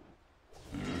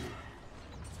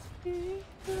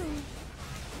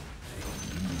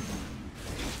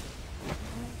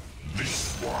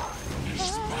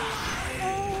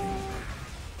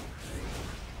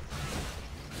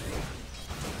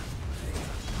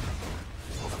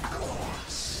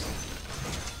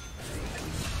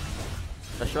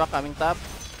 Joshua coming top.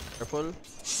 Careful.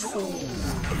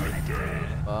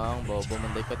 Bang, bobo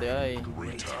manday ka di ay. Go.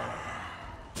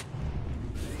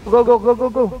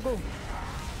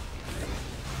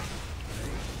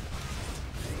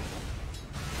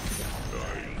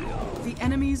 The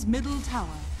enemy's middle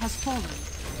tower has fallen.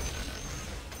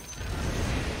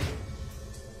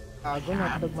 Ago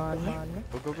na tagmaan na.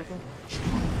 Go.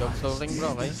 Dog soul ring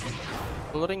bro, okay?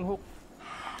 Soul ring hook.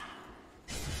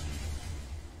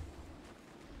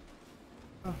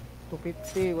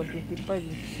 250, 125,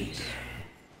 6.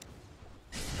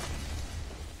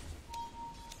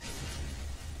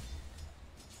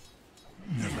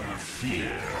 Never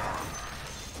fear.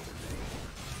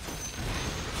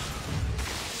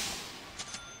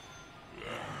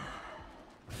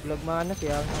 Vlog mana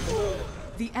kaya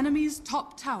The enemy's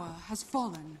top tower has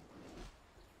fallen.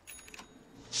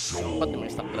 Ba't may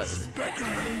stack blood?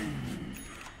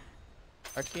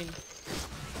 Arcane.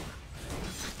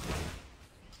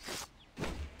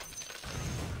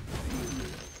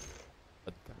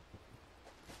 Bad ka.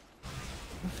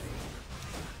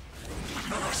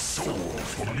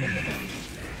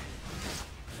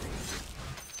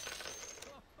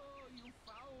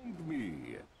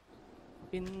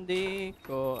 Hindi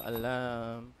ko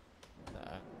alam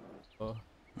saan ko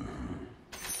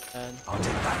saan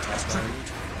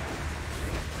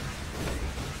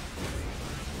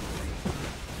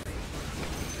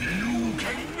You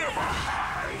can never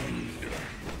hide.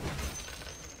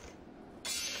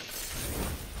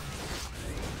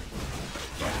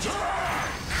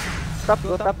 Go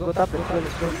top.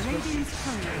 Let's go. Radiant's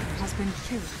courier has been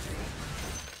killed.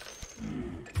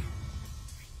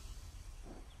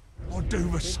 Or do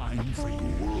the same thing.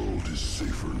 The world is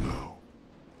safer now.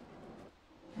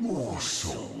 More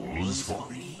souls for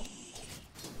me.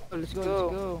 Let's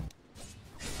go.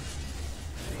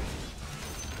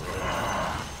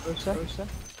 Ursa.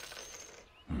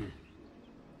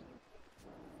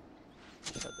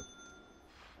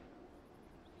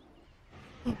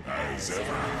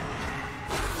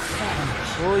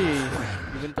 Uy,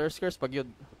 Winter's Curse pag yun.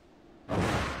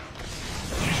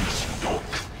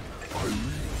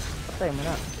 Patay mo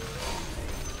na.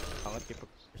 Angat kay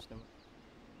pag-curse naman.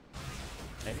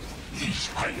 Nice.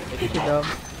 Ito si Dom.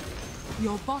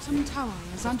 Your bottom tower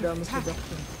is under Dom si attack.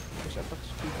 Dom. Push attack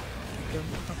speed. Dom.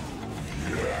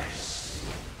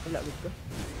 Wala, good ka.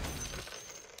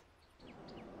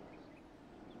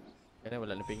 Kaya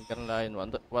wala na finger line.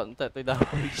 One tattoo dapat.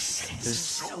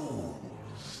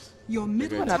 Your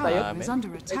middle Wala tayo. tower is under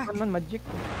Ay, attack. man, magic.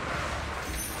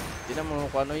 Di na mo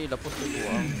kung ano yung lapos yung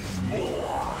buwang.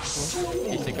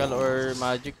 Physical or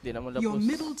magic, di na mo Your lapos.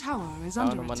 middle tower is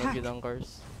Ano under man ang attack. ginang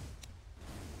cars.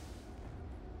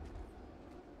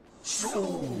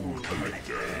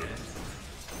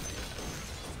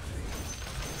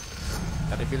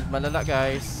 Na-rebuild malala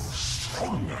guys.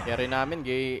 Carry namin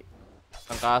gay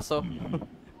ang kaso.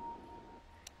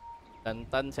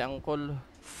 Tantan si Angkol.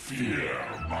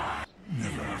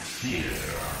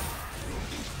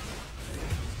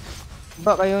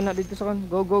 Ba, kayo na dito sa kan.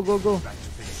 Go, go, go, go.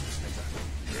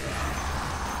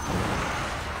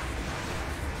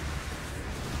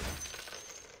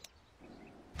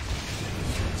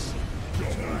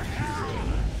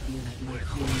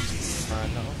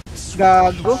 Mana ko.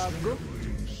 Gago.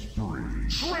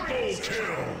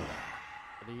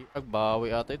 Kali agbawi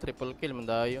ata yung triple kill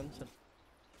mandayon.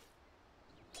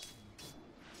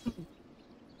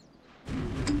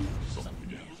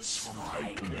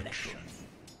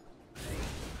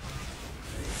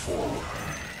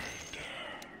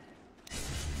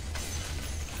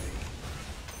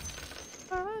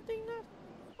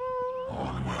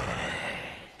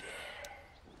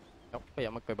 Ako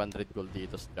kaya mag 500 gold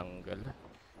dito sa jungle.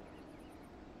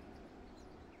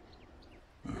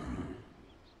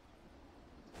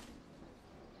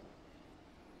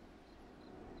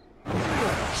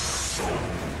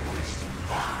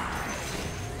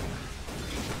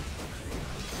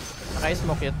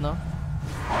 Naka-smoke yet, no?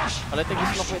 Palit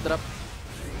yung smoke may drop.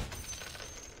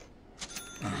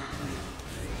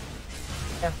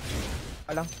 Yeah.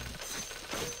 Alang.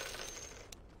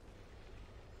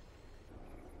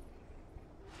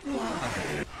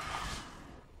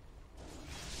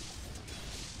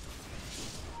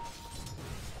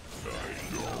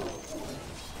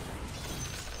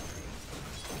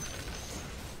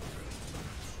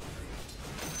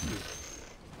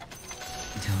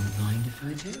 Don't mind if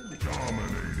I do.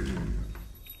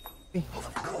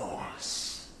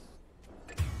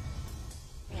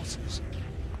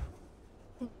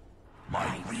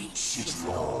 My reach is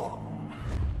long.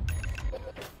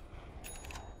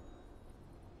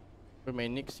 Pero may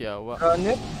Nyx yawa.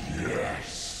 Run it.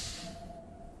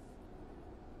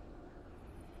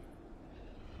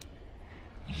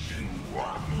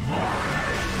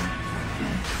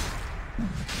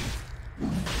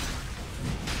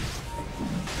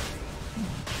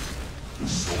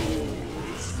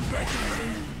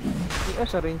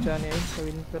 Sa range siya niya sa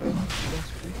winter eh.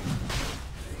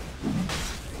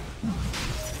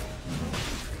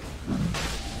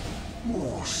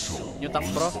 New tank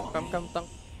bro, come tank.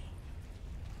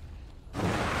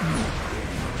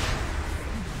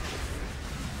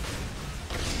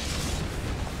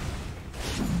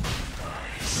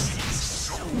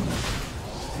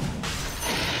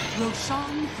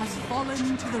 Roshan has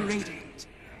fallen to the Radiant.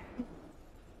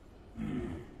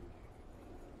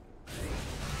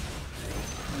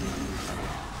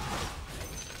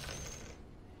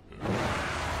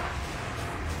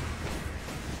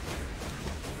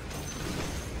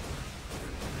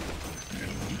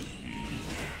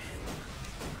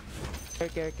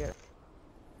 Care.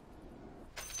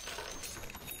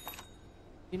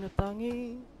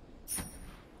 Tinutangi.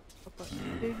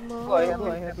 Kapatid mo. Go,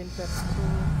 I have been sent.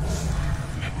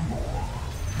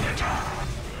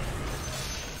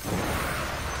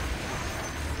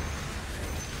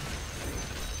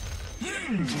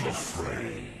 Into the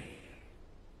fray.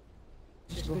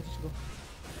 Just go.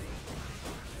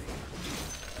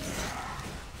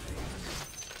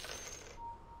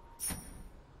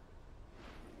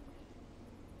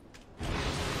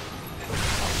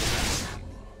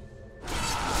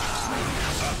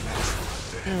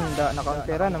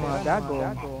 Nakauntera ng mga gago.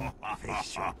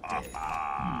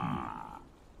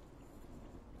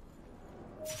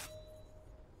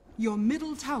 Your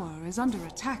middle tower is under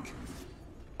attack.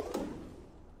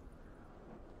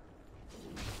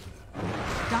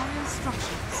 Dire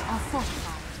structures are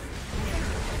fortified.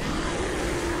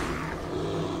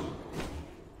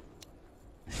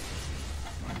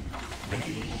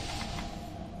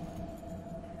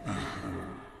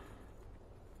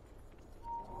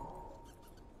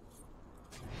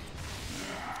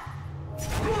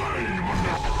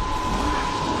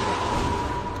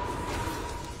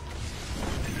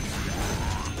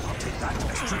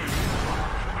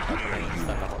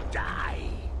 Saan ako?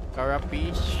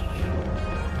 Carapace.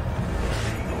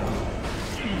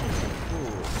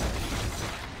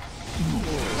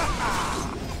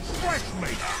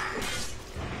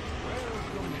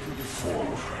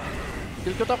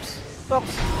 Kill ko, Tox. Tox!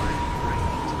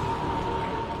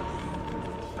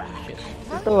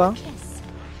 Ito ah.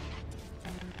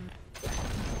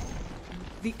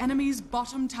 The enemy's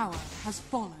bottom tower has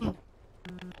fallen.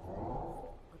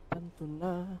 Tanto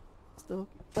na. Gusto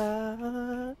kita.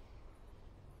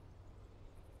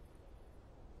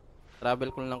 Travel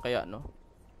ko lang kaya, no?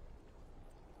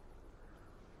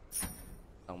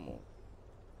 Ang mo.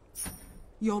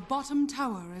 Your bottom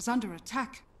tower is under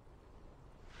attack.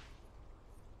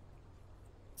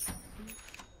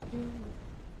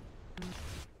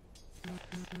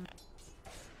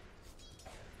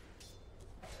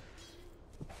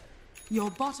 Your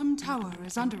bottom tower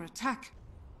is under attack.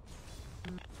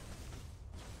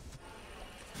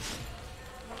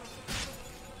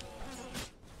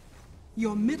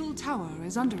 Your middle tower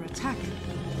is under attack.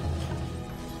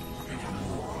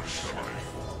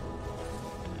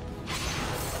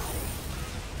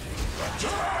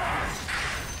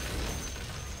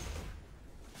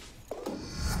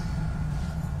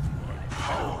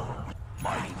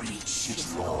 My reach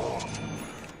is long.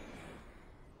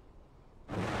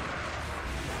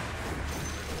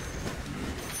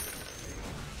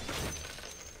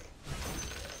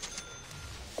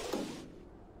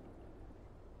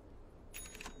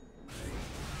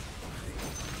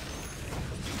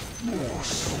 More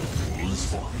souls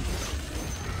for me.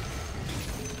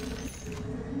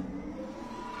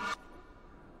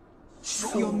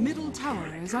 Your middle tower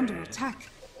is under attack.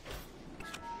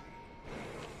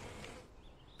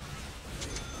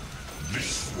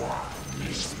 This one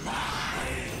is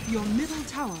mine. Your middle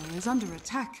tower is under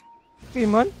attack. Okay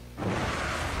man.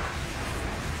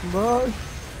 Bye.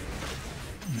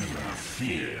 Never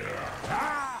fear.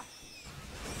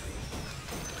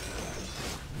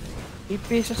 EP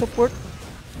sa support.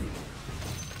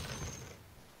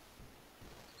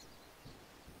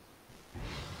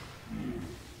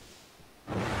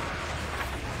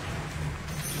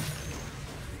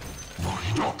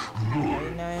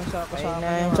 Ayun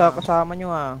na yung sa kasama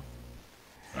nyo ah.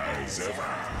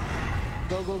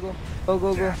 Go, go, go. Go,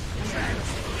 go, go.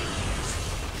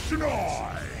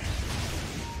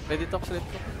 Ready, Tox. Ready,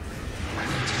 Tox.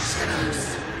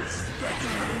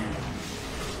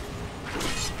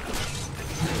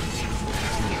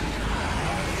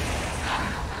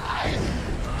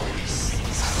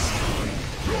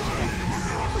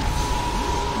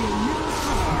 Your middle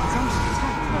tower is under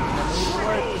attack.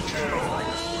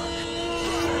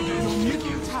 Your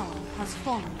middle tower has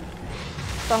fallen.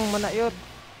 Tang manayot.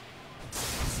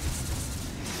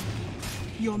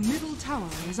 Your middle tower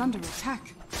is under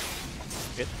attack.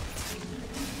 Good.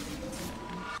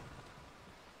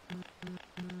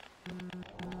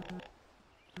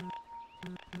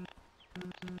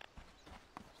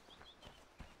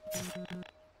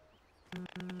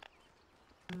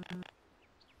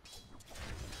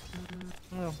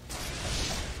 Ano?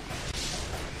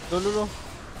 Lolo.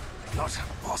 Not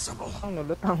possible. Ang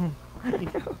nulutang.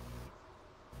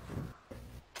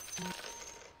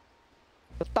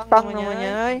 Lutang naman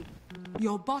yan ay.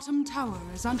 Your bottom tower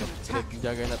is under attack.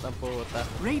 Jagay na ang puta.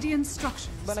 Radiant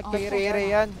structures Ba are nagkire-ire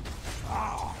yan?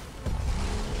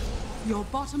 Your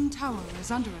bottom tower is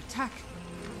under attack.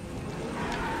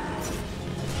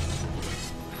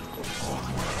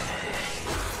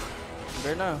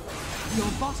 Bear na.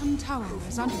 Your bottom tower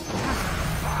is under attack.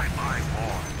 By my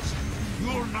horns,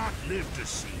 you'll not live to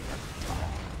see it.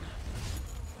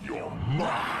 You're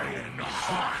mine,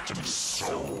 heart and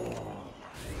soul.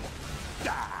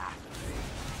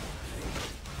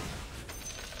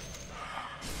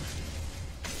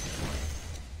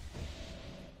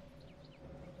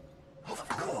 Of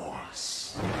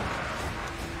course.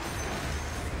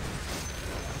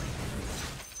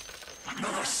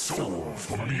 Another soul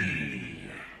for me.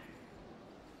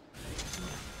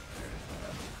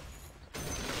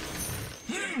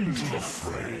 Into the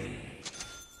fray.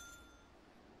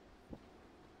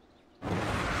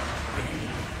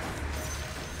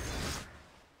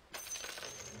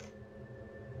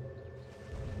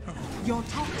 Your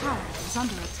top tower is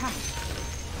under attack.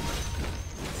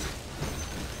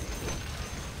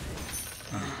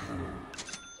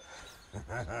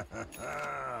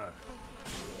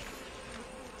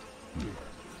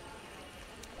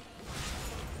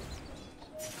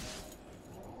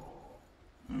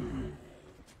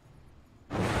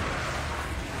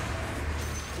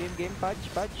 Game, patch.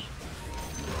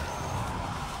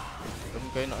 Kamu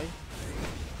kayo na ay.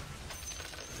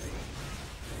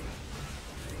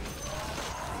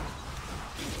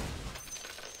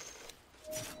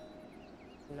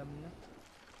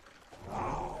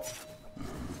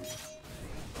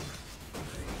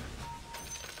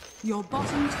 Your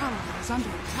bottom tower is under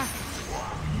attack.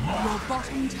 Your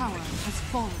bottom tower has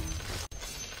fallen.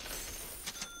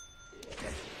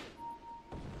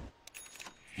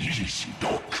 Easy,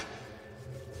 Doc.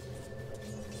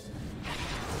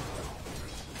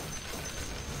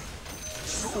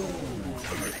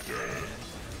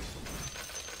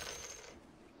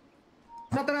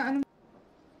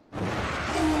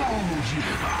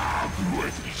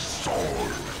 Ready,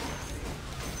 sword.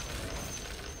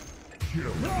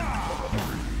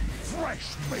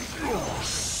 Fresh meat. Your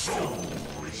soul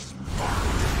is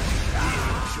mine.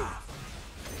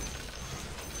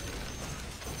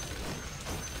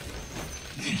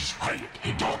 He's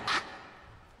right, Doc.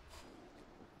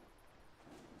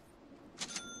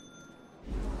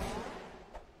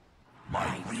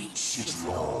 My reach is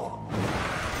long.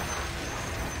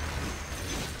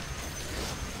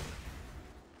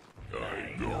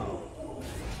 I know.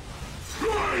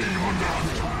 I'm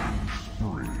on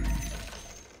free.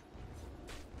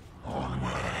 On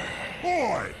my...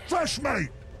 Boy, fresh meat!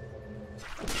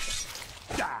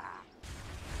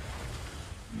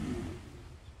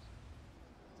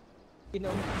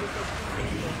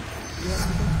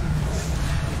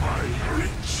 My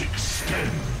reach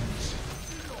extends.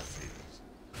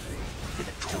 The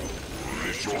tool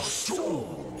is your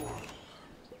soul.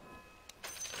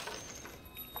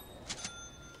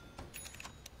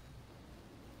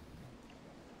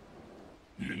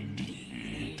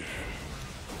 Indeed.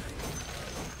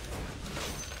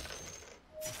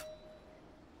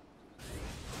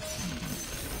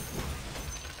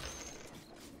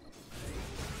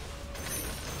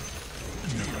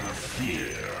 Never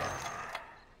fear.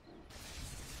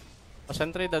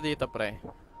 Concentrate na dito, pre.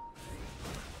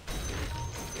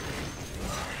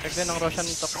 Check din ang Roshan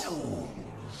nito.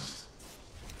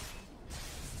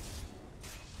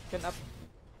 Can up.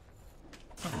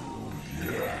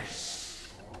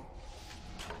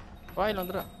 Why lang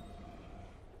dra?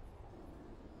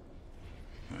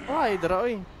 Why dra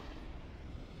oy?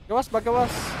 Gawas ba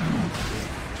gawas?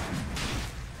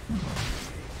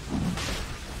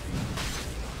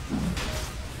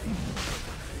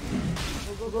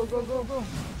 Go.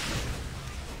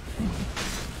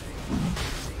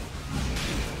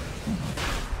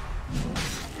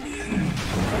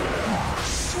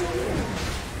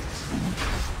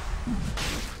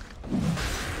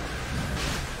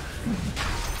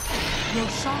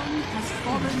 Roshan has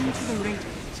fallen to the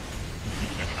radiant.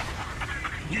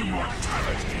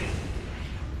 Immortality.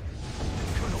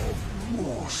 Can offer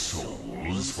more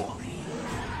souls for me.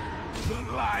 The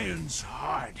lion's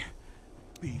heart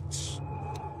beats.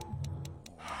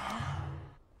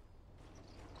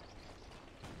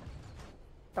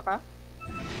 Taka.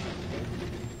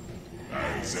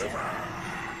 As ever.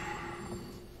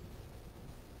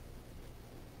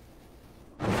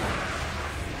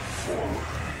 Forward.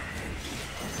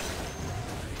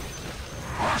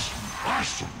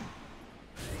 Awesome.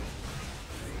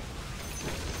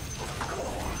 Of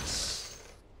course.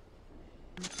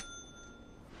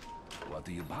 What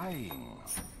are you buying?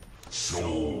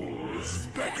 Souls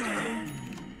beckon.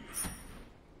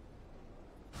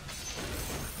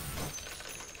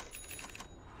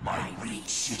 My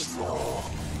reach is long.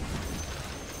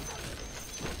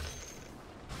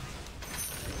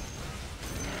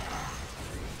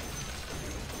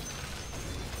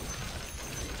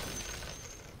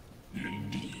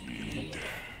 Indeed.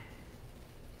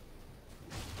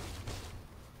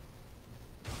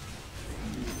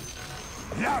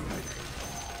 Yummy.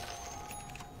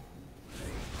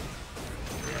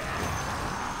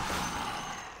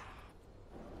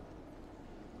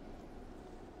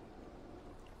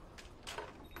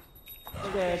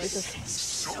 Okay, because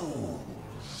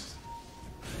Souls.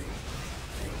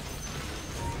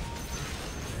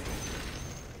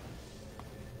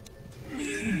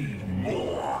 Need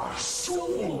more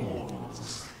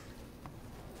souls.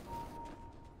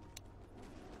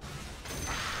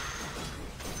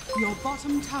 Your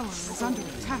bottom tower is under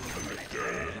attack.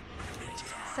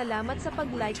 Salamat sa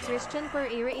pag-like Christian per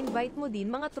i-invite mo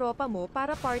din mga tropa mo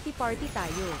para party-party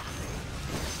tayo.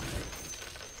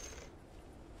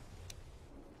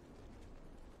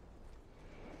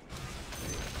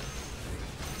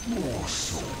 More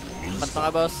souls. Pat na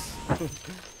nga, boss.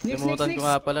 Limutan ko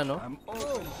nga pala, no?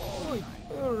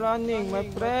 you're running, my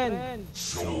friend.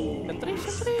 Sentry.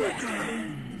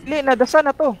 Li, nadasa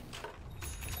na to.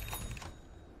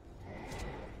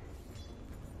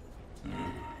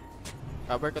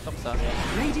 Cover ko to sa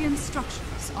Radiant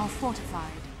structures are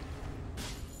fortified.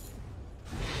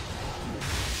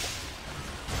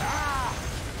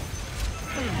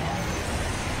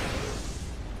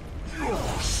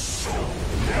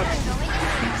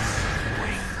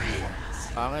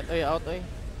 Pangit, oy, out, oy.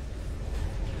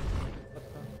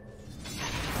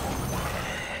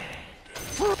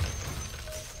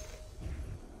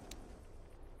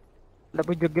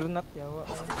 Labi juggernaut yawa.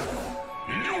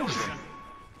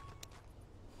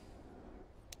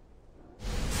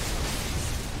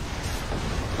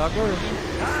 Dagger.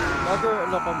 Dagger,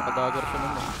 wala pa makadagger siya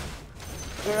nun.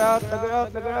 Dagger out, dagger out,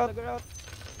 dagger out, dagger out.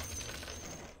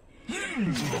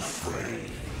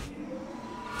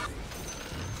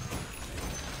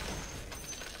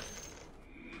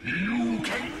 You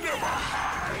can never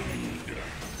hide.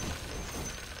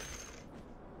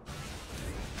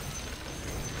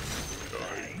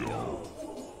 I know.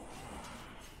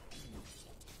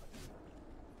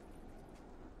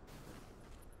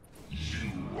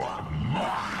 You are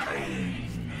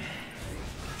mine.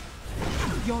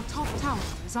 Your top tower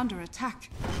is under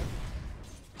attack.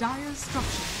 Dire's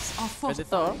structures are Pwede fortified.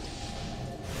 to, oh.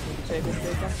 7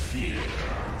 seconds.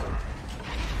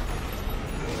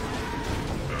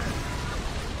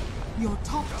 Your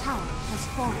top tower has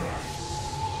fallen.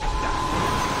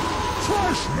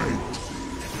 Trash mate.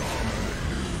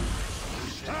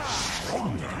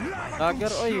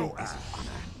 Dagger, oy.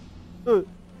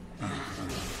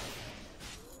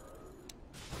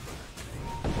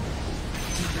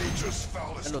 Nature's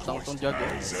foulest Ano, tang tong jug,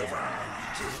 eh.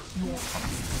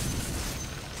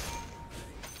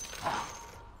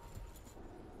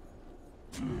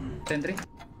 Sentry.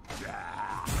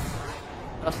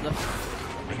 Last, last.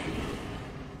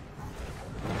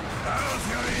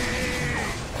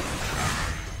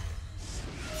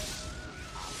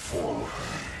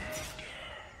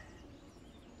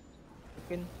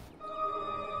 Pin.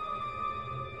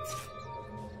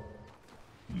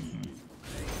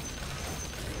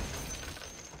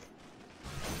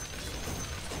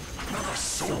 A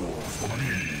soul for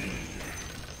me.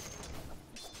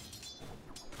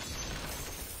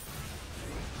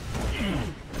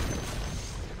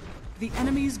 The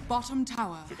enemy's bottom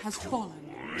tower has fallen.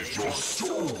 Is your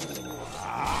soul.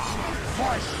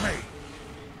 Fight me.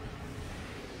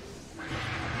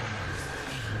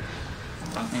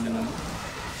 Tangin na naman.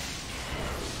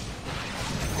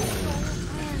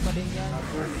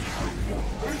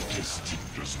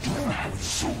 Distinguished dragon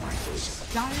souls.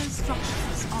 Dire's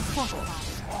structures are fortified.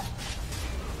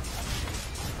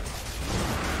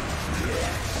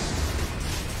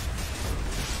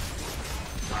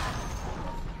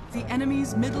 The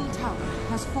enemy's middle tower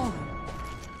has fallen.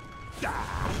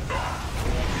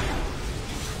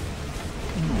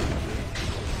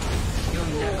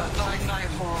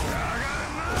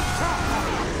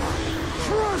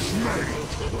 Trash mate.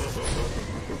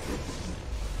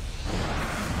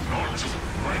 Not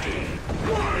ready.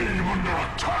 I'm under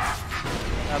attack.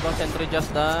 Habang sentry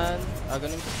just done.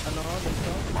 Ganun, ano,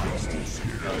 dito.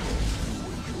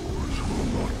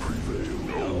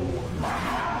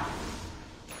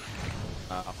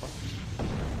 Ako.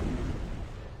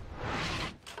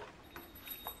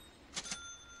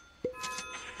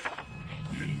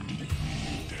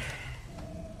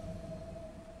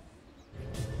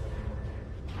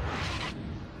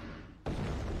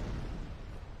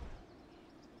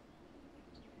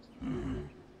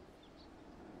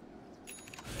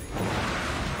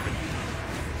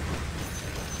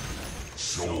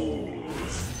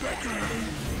 Souls beckon.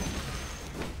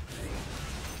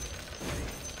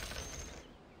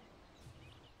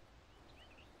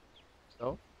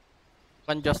 So,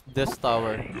 can just this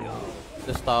tower.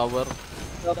 This tower.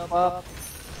 Up.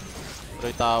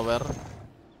 3 tower.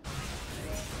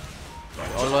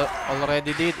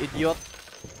 Already did, idiot.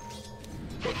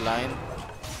 Blind.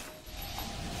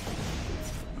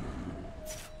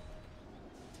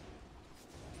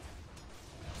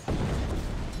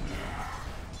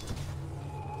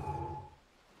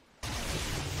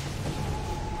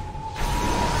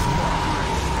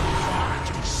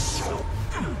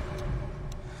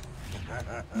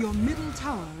 Your middle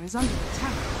tower is under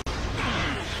attack.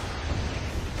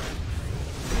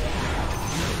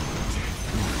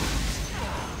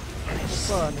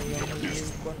 Paano yung magiging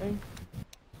kon eh?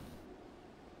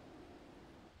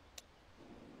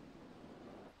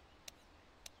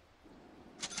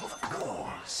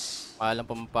 Palang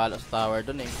pumapalo sa tower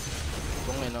dun eh.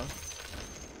 Kung no.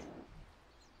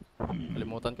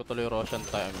 Kalimutan ko tuloy Roshan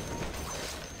time.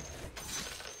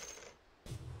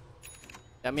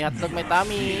 Yummy hotdog, may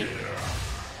tummy.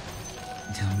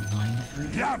 Don't mind her.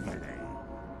 Gathering.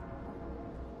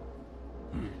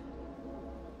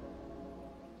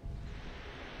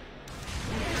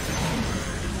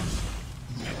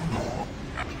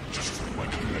 Just for my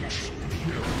connection.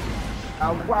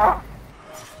 Awa!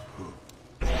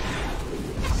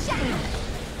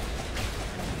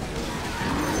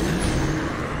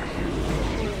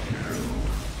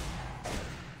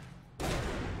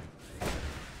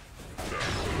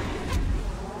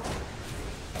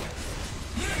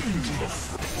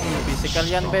 physical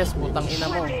yan, bes. Putang ina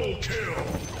mo.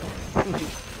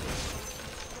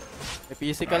 May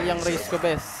physical yung race ko,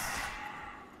 bes.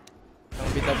 Ang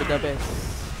bida-bida, bes.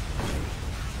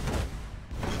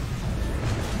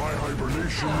 My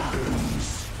hibernation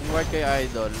ends. Inward kay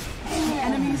Idol. The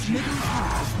enemy's middle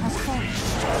tower has fallen.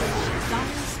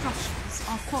 Dire structures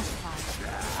are fortified.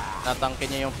 Natangke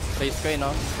niya yung race ko,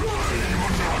 no?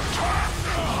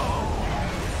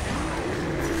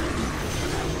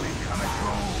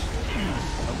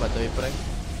 Ano ba ito, pre?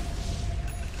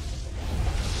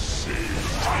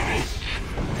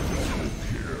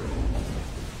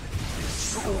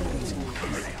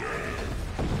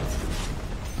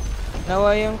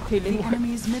 Nawa yung The killing mo.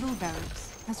 enemy's middle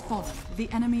barracks has fallen. The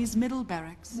enemy's middle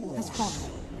barracks has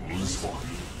fallen.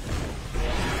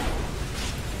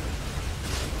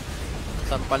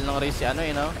 Sampal ng race si ano,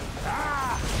 no?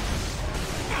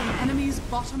 The enemy's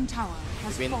bottom tower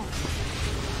has Win. fallen.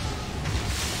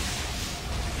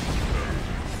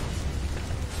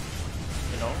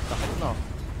 You know? Takot, no?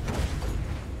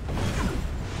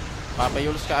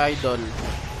 Papayuls ka, Idol.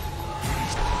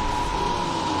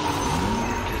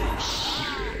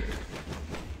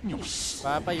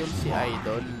 Papayul si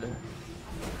Idol.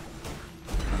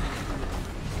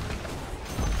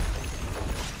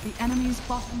 The enemy's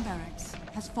bottom barracks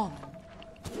has fallen.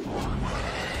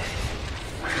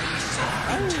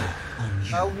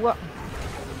 Awa.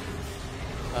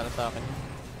 Sana sa akin.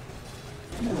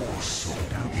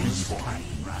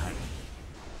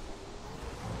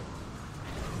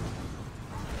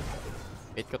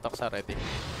 Wait ko taksa ready.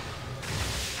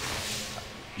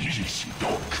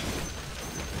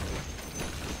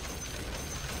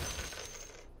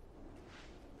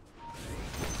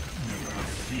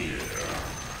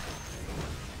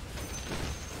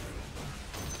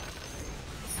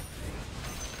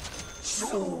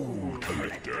 Soul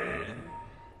Collector.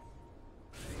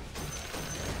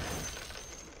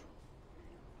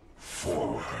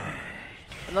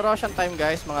 Ano Russian time,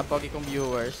 guys, mga pogi kong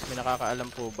viewers? May nakakaalam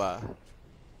po ba?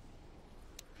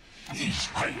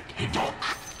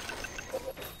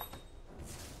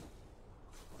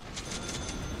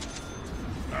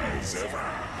 As ever.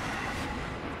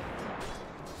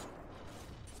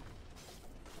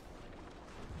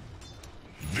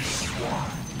 This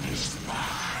one is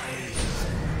mine.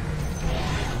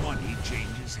 Money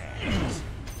changes hands.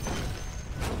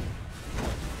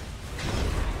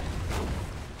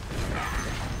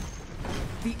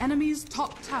 The enemy's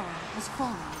top tower has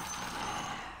fallen.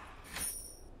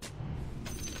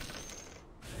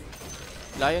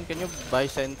 Lion, can you buy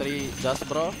sentry dust,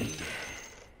 bro?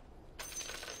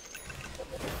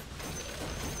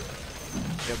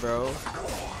 Yeah, bro.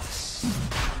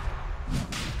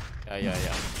 Yeah.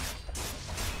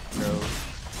 Bro.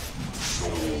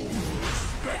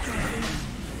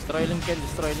 Destroy Lincoln.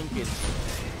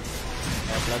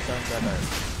 Blood Sound Gunner.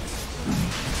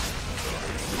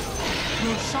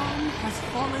 Roshan has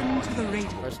fallen to the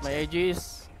radiant. Where's my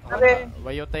Aegis? Sabi.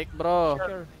 Why you take, bro?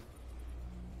 Sure.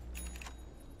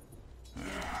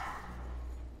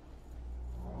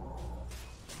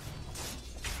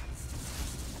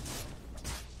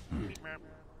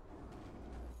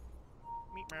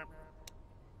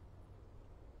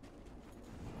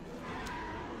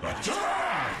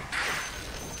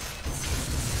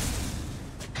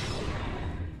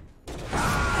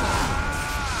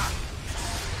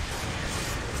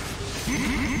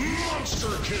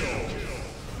 Monster kill.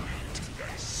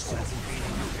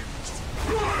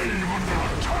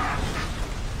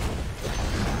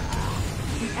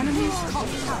 The enemy's top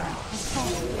tower has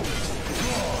fallen.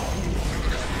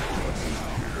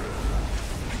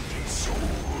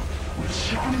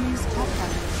 The enemy's top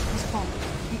barracks has fallen.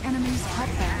 The enemy's top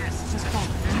barracks has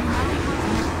fallen. You now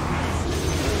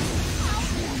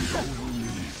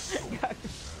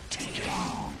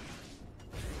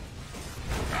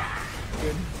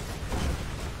Yun.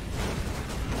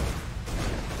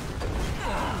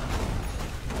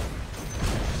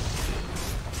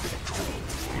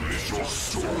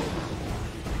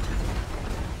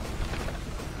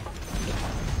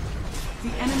 The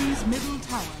enemy's middle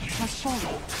tower has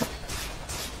fallen.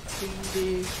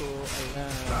 Hindi ko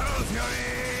alam.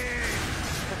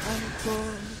 Saan ko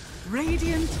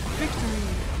Radiant victory.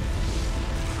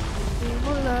 hindi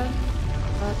mo lang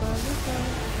babalikan.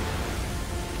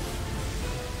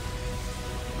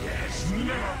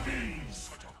 Never bees.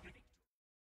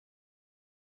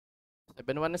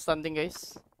 7-1 standing,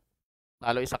 guys.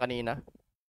 Talo isa kanina.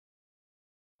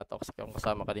 Toxic yung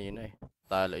kasama kanina eh.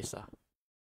 Talo isa.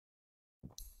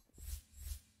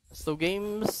 Last 2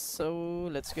 games. So,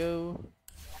 let's go.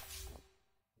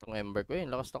 Itong Ember ko eh.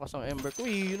 Lakas ng Ember ko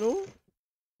eh, you know?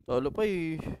 Talo pa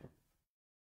eh.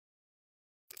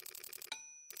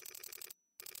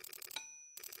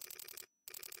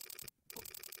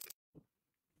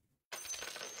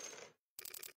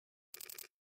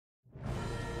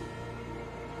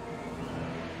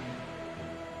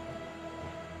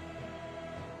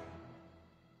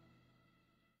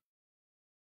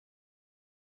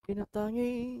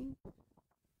 Tinatangi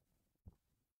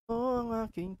mo ang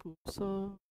aking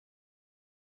puso.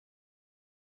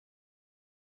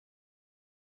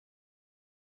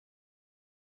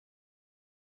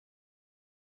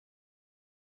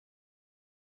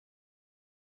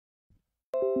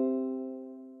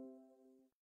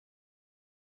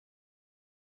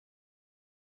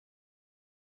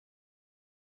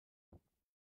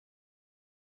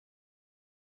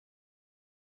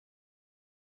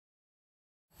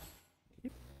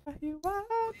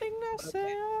 Pahiwating na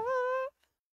sa'yo.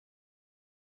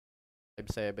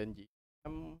 5-7G.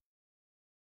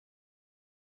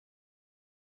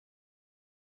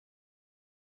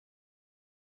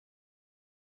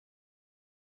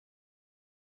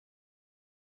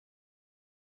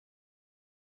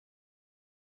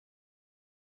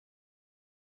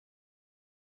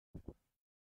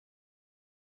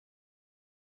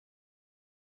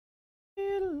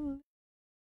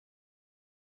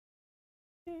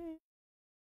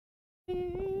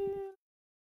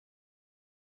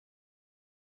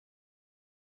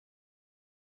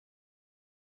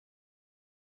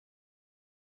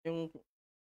 Yung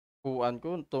kuan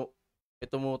ko,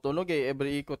 tumutunog eh,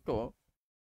 every ikot ko.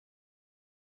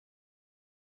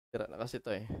 Tira na kasi to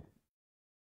eh.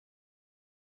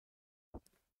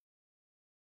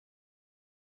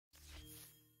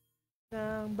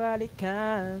 Nang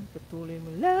balikan, patuloy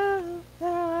mo lang.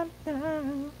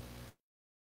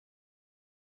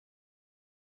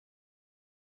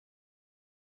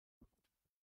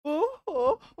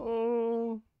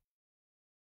 Oh.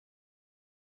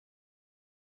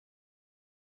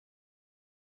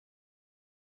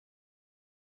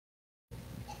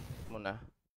 Muna.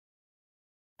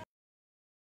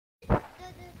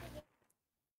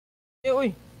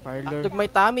 Uy! Parlor. Pag my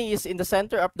tummy is in the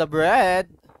center of the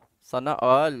bread. Sana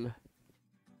all.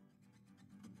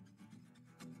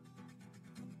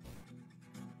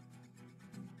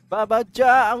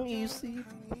 Babadya ang isip.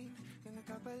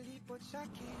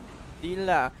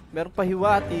 Tila, merong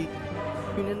pahiwatig.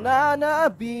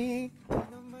 Pinananabik.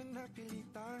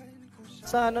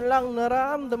 Sana lang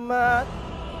naramdaman.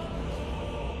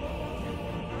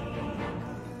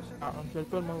 Ang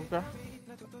cellphone mo ka.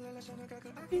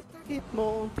 Hit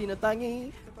mo,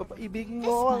 tinatangi. Papaibig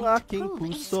mo ang aking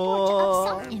puso.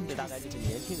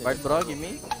 Bart bro, give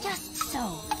me. Just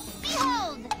so.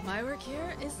 Behold! My work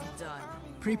here is done.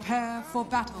 Prepare for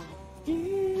battle.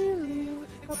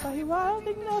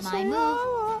 Papahiwatig na My sa'yo.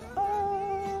 move.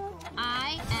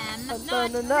 I am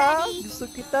Tanda not na, ready. gusto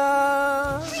kita.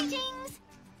 Greetings!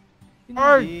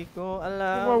 Hindi ko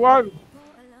alam.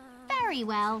 Very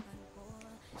well.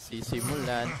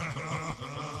 Sisimulan.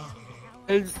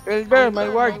 Elder, my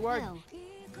word. Will.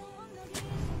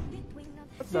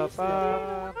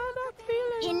 Dapat.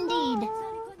 Indeed.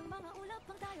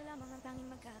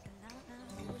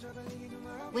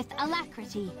 With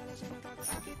alacrity.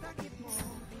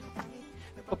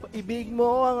 Papaibig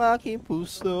mo ang aking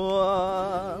puso.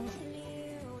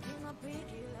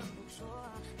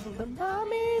 Ang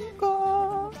damdamin ko.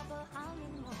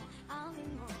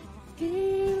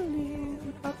 Kilig,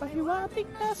 papahiwatig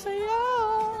na sa'yo.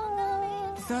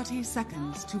 30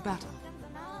 seconds to battle.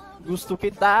 Gusto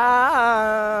kita.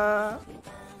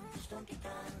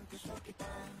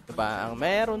 Diba ang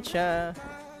meron siya?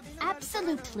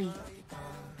 Absolutely.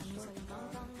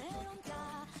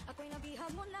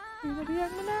 Pinabihan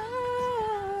mo na.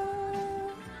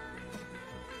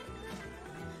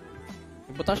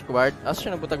 Nagbutang siya ward? Asa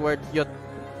siya nagbutang ward? Yot.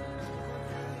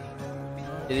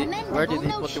 Where did he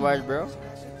put the ward, bro?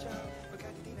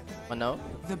 Ano?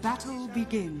 The battle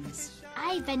begins.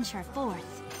 I venture forth.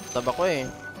 Taba ko eh.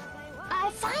 I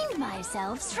find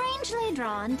myself strangely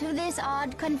drawn to this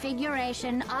odd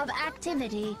configuration of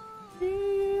activity.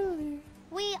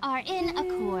 We are in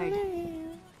accord.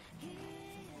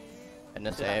 Ano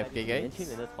sa AFK guys?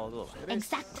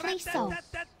 Exactly so.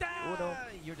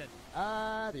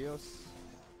 Adios.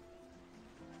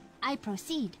 I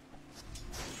proceed.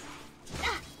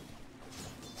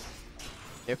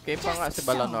 AFK pa nga si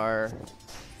Balanar.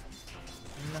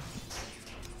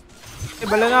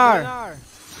 Balanar!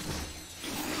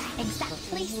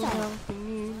 Exactly so.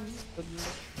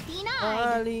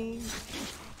 Denied.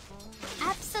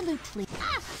 Absolutely.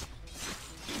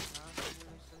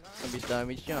 Nabis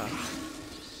damage niya.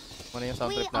 Ano yung We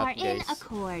soundtrack are natin in guys?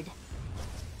 accord.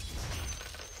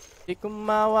 Di ko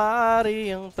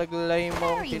mawari ang taglay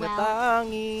mong Very well.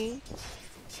 tinatangi.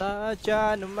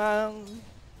 Sadya namang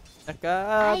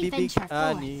nakabibig I venture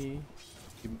ani.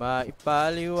 Di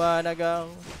maipaliwanag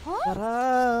ang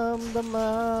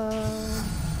naramdaman.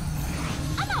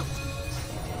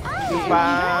 I am Diba?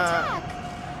 under attack.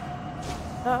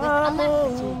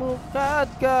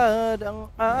 Namumukadkad ang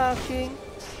aking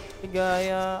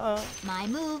ligaya. My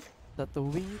move. Sa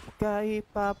tuwing kay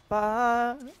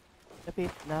Papa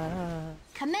lapit na.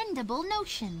 Commendable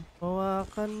notion.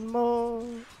 Hawakan mo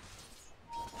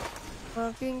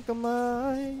aking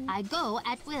kamay. I go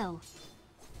at will.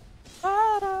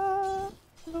 Para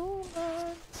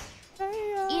luman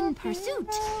kaya In pursuit.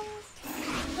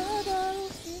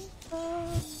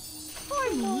 For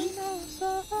me.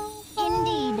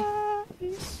 Indeed.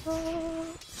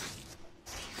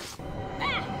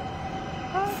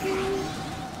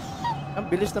 Ang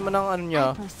bilis naman ng ano niya.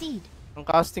 I proceed. Ang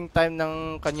casting time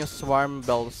ng kanyang swarm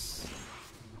bells.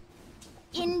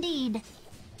 Indeed.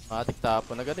 Matik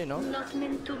tapo na ganun, no? Not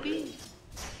meant to be.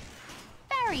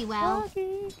 Very well.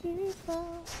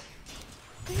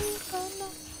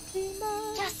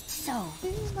 Just so.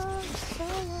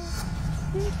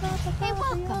 A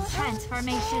welcome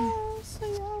transformation.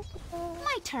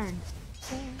 My turn.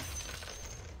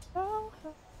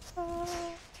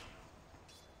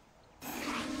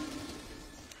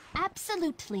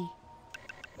 Absolutely.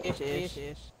 Yes.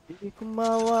 Di ko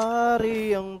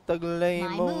mawari ang taglay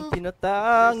My mong move.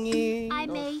 tinatangi. I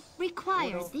may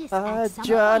require this at some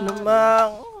Sadya point.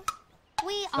 namang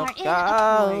We are in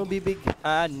accord.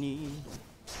 nakabibighani.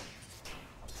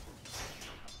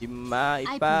 Di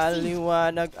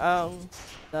maipaliwanag ang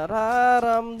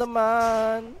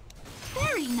nararamdaman.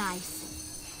 Very nice.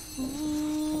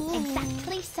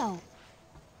 Exactly so.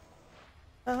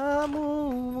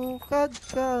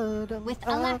 Namumukadkad ang With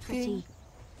aking alacrity.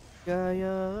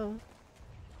 gaya.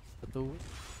 Patuloy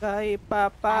kay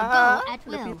Papa. I'll go at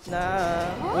will. Lapit na.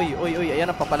 Uy. Ayan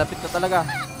ang papalapit na talaga.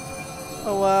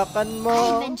 Hawakan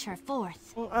mo I venture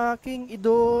forth. ang aking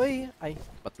idoy. Ay,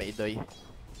 ba't may idoy?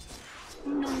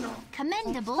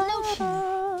 Commendable notion.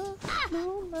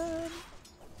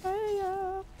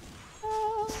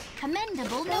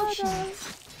 Commendable notion.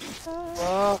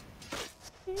 Wow.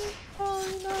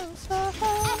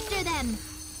 After them.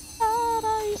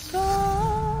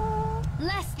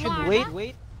 Less Should larva,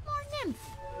 wait. more nymph.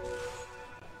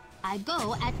 I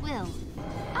go at will.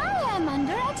 I am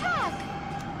under attack.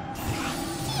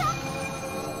 See ya.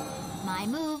 My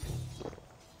move.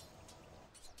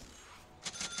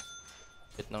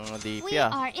 Bit ng DP We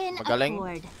are in Magaling.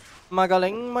 accord.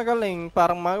 Magaling.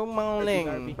 Parang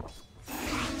magaling.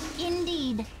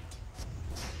 Indeed.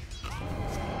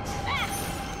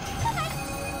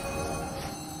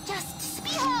 Just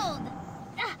behold.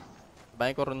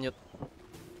 Bayan ko rin yun.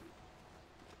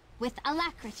 With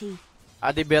alacrity.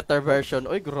 The better version.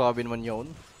 Uy, grabe naman yun.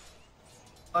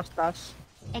 Tas.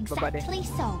 Exactly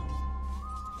so.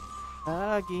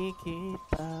 Lagi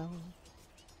kitang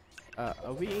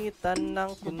aawitan ng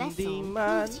The vessel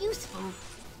kundiman. proves useful.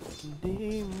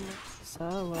 Hindi mo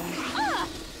asawa.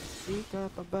 Di ka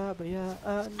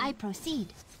pababayaan. I proceed.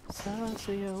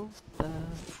 Sasayaw ta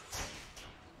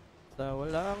sa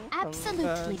walang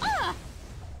Absolutely. hanggan.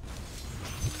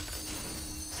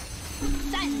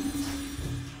 Silence.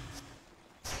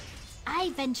 I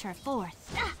venture forth.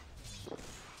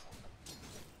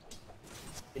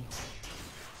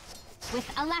 With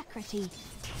alacrity.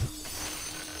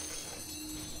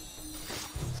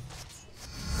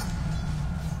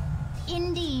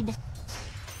 Indeed.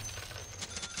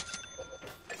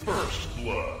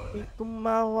 Di ko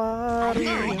mawari I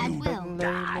know ang and will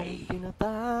taglay mong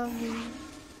tinatangi.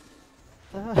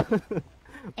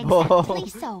 Exactly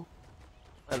so.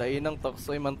 Alain ng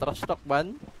toksoy man trash talk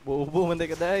ban. Buubo man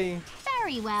ka day.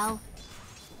 Very well.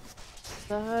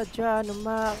 Sadya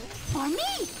namang For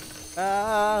me.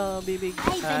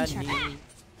 bibighani.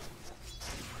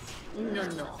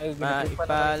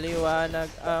 Maipaliwanag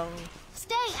ang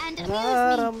Stay and amuse me.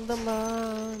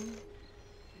 nararamdaman.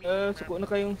 Suko na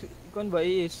kayong ikon ba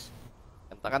is.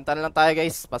 Kanta-kanta na lang tayo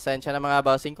guys. Pasensya na mga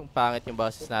bossing kung pangit yung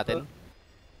bosses natin.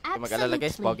 Kung mag-alala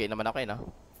guys, pogi naman ako no?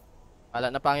 Wala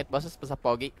na pangit bosses, basta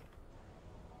pogi.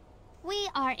 We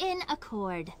are in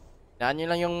accord. Naan nyo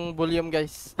lang yung volume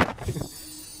guys.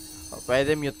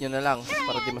 Pwede mute nyo na lang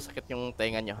para di masakit yung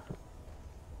tenga nyo.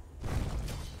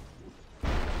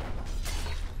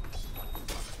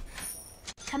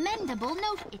 Commendable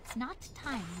note. It's not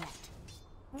time yet.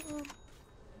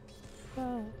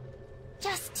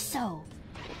 Just so.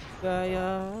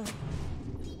 Kaya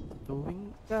tuwing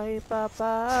kay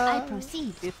Papa I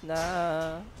proceed. na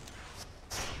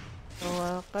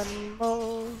hawakan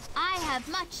mo I have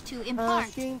much to impart.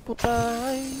 aking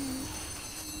putay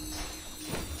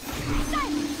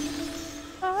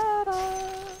para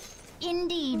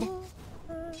Indeed.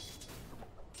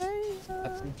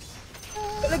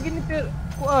 Lagi ni per I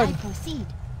kuan. proceed.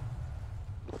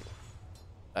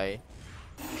 ay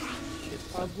shit.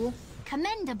 Bago.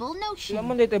 Commendable Sila notion.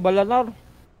 man dito balanar.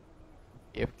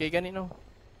 AFK ganino.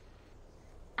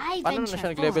 I Paano na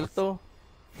siya nag-level venture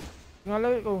 2?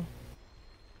 Ngalawin ko.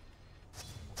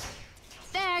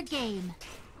 Fair game.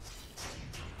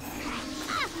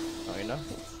 Okay na.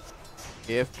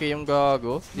 AFK yung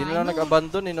gago. Di na lang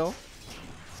nag-abandon no?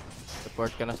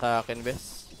 Report ka na sa akin,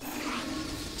 bes.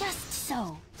 Just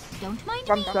so. Don't mind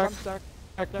Come me. start.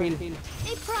 Kill.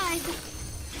 A prize.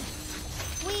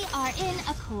 We are in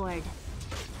accord.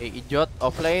 Hey, idiot.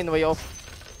 Offline. Way off.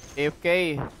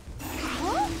 AFK.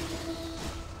 Huh?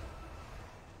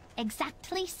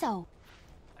 Exactly so.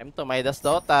 Time to Midas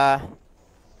Dota.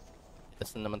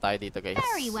 Midas na naman tayo dito, guys.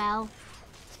 Very well.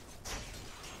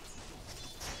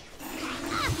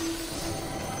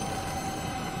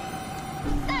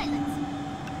 Silence.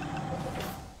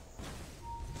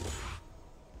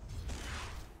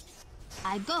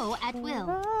 I go at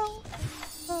will.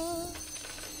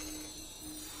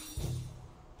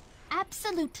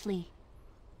 Absolutely.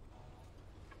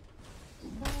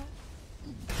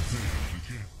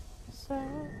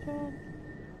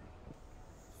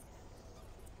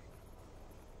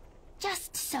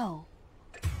 Just so.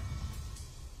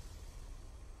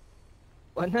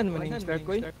 Wanan man yung start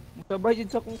ko eh. Musabay dyan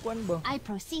sa kung kuan ba? I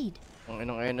proceed. Ang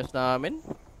inong enos namin.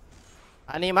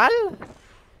 Animal?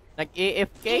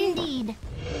 Nag-AFK? Indeed.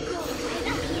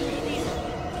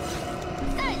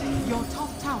 Your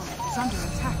top tower is under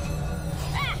attack.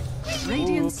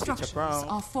 Radiant Ooh, structures wrong.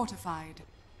 are fortified.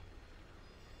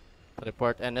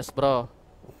 Report NS, bro.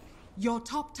 Your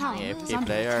top tower is AFK under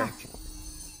player. attack.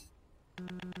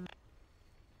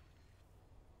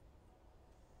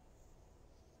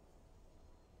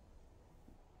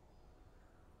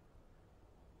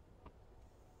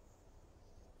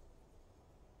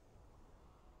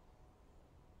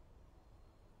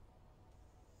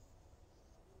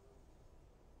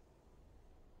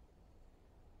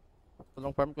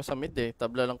 Tulong farm ko sa mid eh.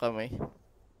 Tabla lang kami.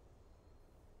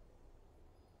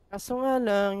 Kaso nga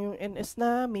lang, yung NS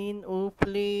namin,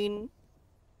 offlane.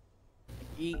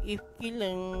 AFK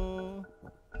lang.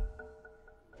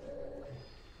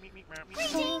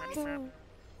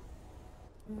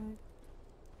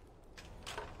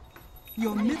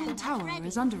 Your middle tower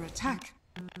is under attack.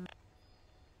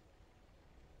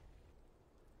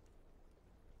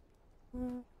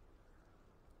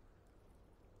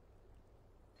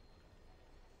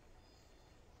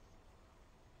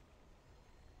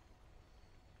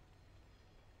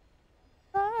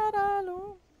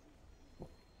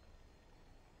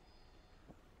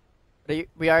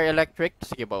 We are electric.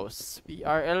 Sige, boss. We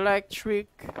are electric.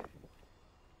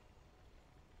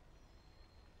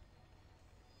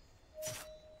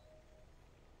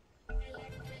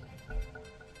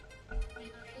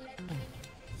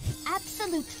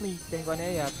 Absolutely. Tingin ko na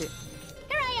yung yati.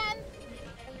 Here I am.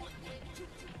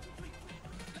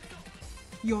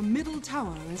 Your middle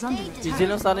tower is under Easy attack.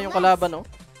 lang sana yung kalaban, no?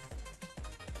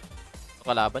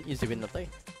 Kalaban, easy win na to eh.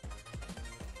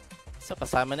 So,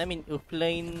 kasama namin,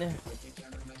 offline.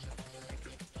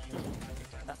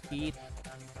 Bakit?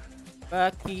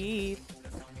 Bakit?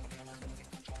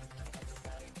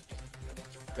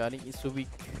 Galing is weak.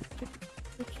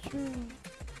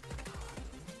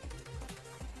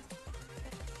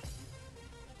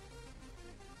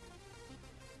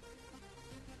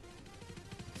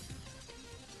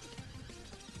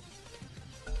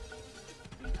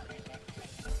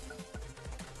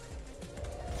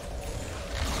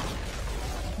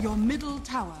 Your middle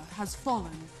tower has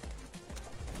fallen.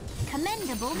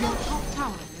 Commendable. Your top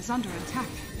tower is under attack.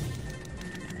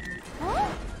 Huh?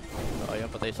 So, ayun,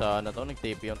 patay sa ano to.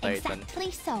 Nag-TP yung Titan.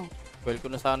 Exactly so. Well ko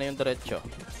na sana yung diretso.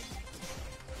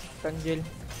 Kanjil.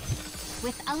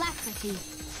 With alacrity.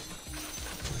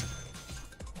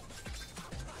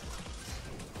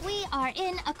 We are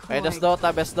in accord. Okay, best Dota,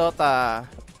 best Dota.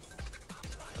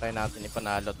 Try natin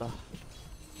ipanalo to.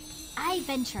 I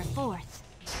venture forth.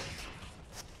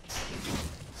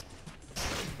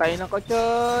 Tayo na ko,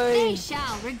 They Choy!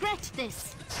 shall regret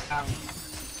this.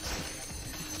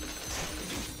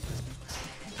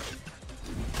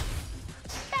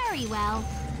 Very well.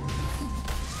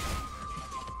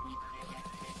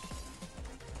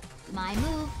 My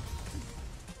move.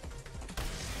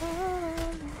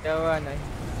 Yawan ay.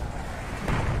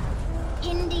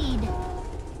 Indeed.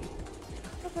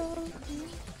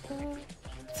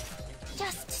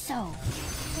 Just so.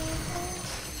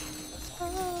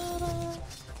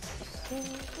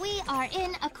 We are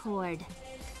in accord.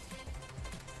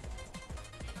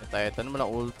 Titan mo lang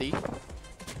ulti.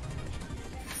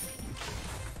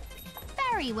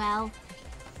 Very well.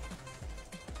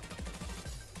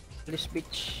 Please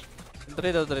pitch.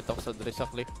 Dito ako sa Dre sa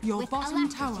cliff. Your With bottom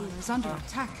alacrity. tower is under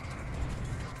attack.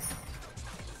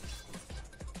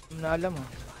 Hindi na alam ah.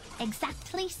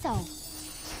 Exactly so.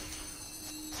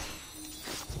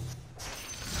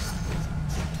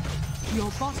 Your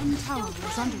bottom tower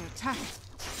is under attack.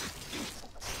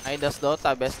 Ay, das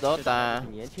Dota, best Dota.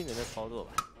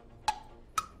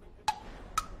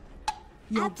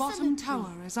 Your bottom Absolutely.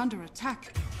 tower is under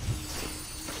attack.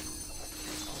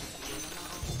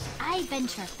 I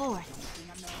venture forth.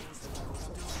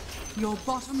 Your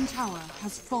bottom tower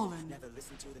has fallen.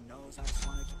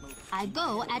 I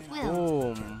go at will.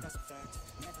 Boom.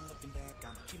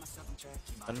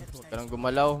 Ano? Huwag ka nang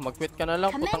gumalaw. Mag-quit ka na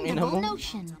lang, putang ina mo. Commendable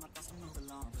notion.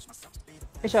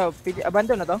 Eh siya,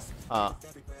 abandon na to? Ah,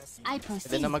 I pwede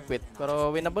proceed. na mag-quit.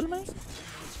 Pero winnable man.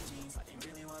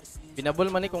 Winnable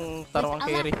man kung taro ang With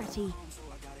carry. alacrity.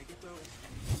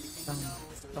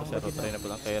 Kasi try na po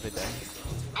ang carry dahil.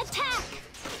 Attack!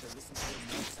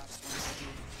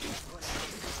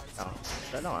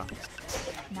 Wala lang ah.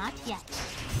 Not yet.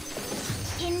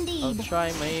 I'll Indeed.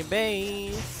 try my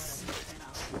base.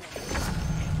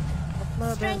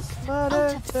 Strength out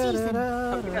of season.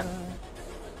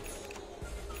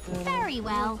 Very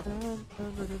well.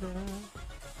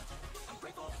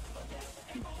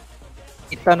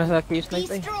 Kita na sa case night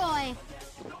ay. Destroy.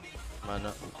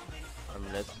 Mana.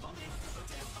 Armlet.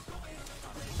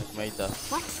 At may dust.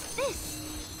 What's this?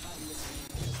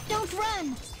 Don't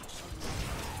run.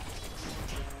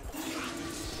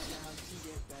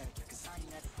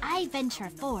 I venture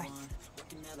forth.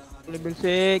 Level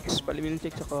 6, level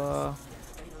 6 ako.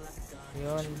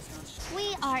 Ayun. We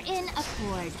are in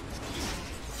accord.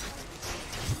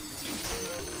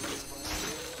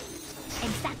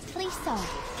 Exactly so.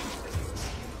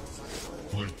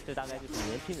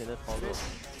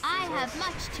 I have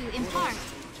much to impart.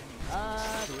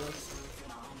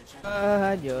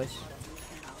 Diyos.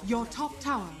 Your top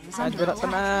tower is under Adbira attack.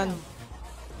 tanan.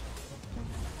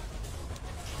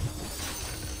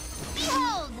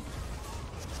 Behold!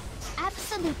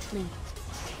 Absolutely.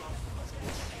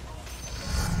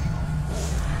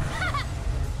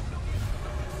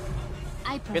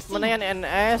 I Quit mo na proceed. yan,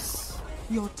 NS.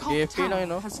 Your top DFP lang tower yun,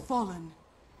 no? has fallen.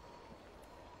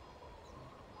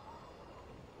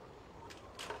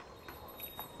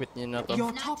 Quit nyo na to.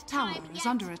 Your top tower is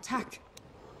under attack.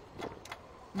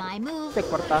 My move. Check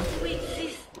kwarta.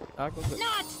 Ako.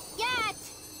 Not yet!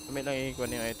 Kami lang ikuha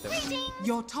yung item.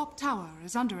 Your top tower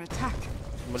is under attack.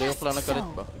 Maliok lang nagkalit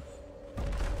pa.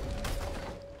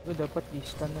 Dapat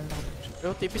lista na lang.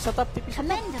 Yo, TP sa top, TP sa top.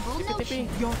 Commendable TP. notion.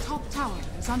 Your top tower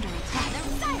is under attack.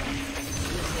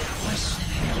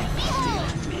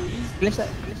 Bilis na.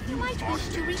 You might wish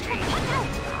to retreat. Look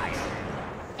out!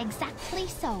 Exactly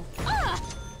so. Ah!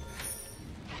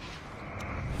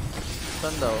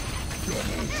 Saan daw?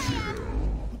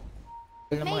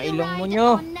 Ng mga May you ilong mo ride nyo.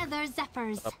 on nether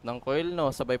zephyrs. Tap ng coil, no?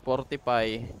 Sabay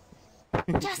 45.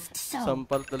 Just so.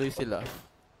 Sampal tuloy sila.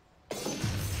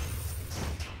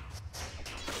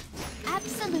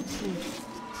 Absolutely.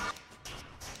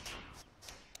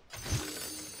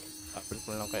 Apple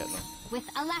ko lang kaya, no? With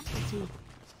alacrity.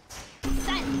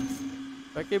 Silence.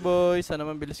 Okay, boy. Sana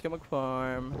mabilis ka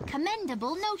mag-farm.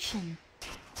 Commendable notion.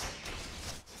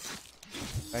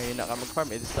 Ay, na ka mag-farm.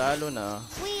 Eh, talo na.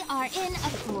 We are in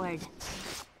accord.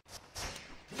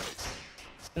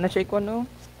 Na-check ko no?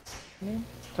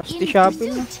 Trusty In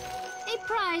shopping na. pursuit. A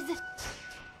prize.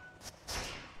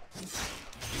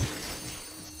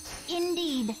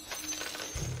 Indeed.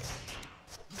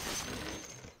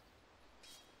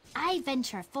 I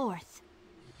venture forth.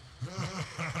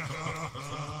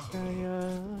 Kaya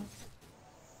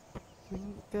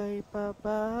kay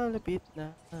papalapit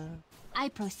na.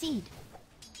 I proceed.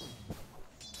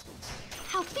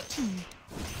 How fitting.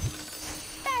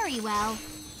 Very well.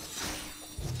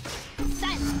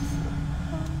 Silence.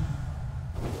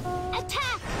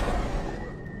 Attack!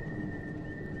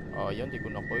 Oh, yun. Di ko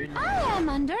na coil. I am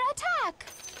under attack.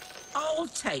 I'll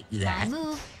take My that.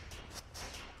 move.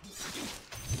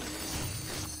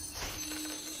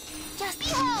 Just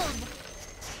behold.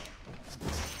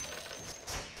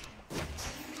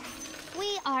 We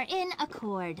are in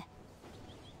accord.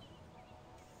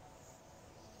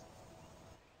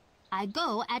 I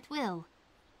go at will.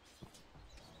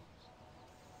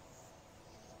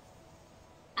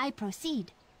 I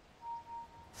proceed.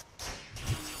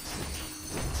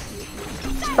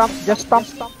 Stop, just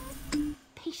stop.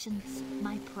 Patience,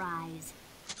 my prize.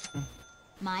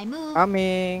 My move.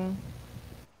 Coming.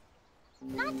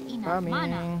 Not enough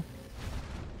mana. Coming.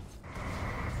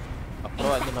 Apro,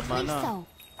 ano na Exactly mana? so.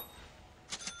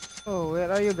 Oh, where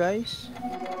are you guys?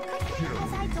 Quickly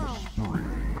as I go.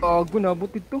 Gago na,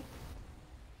 butit to.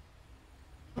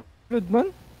 Good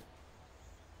man.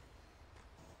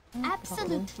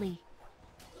 Absolutely.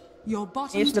 Your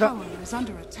bottom Yes, dra. tower is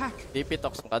under attack. DP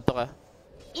Tox, makadto ka.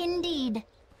 Indeed.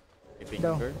 DP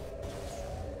Daw. girl.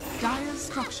 Dire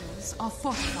structures are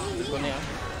fortified. Ito na yan.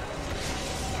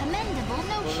 Commendable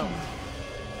notion.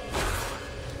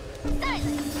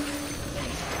 Silence.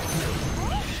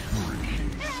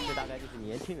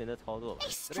 A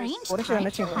strange Oras sila na time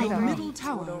to ching. Your hibernate. middle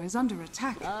tower is under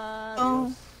attack.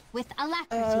 Oh. With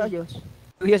alacrity. Adios.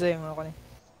 Yes, ayun ako ni.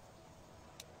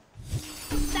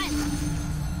 Silence.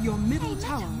 Your middle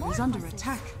tower is under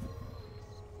attack.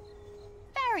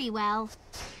 Very well.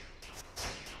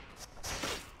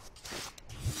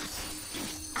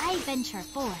 I venture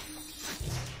forth.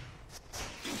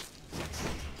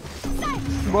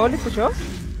 Silence. Balik ko siya?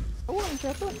 Oo, ano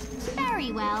siya to?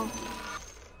 Very well.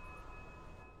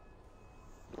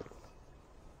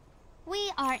 We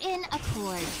are in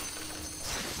accord.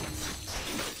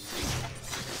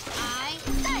 I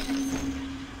silence.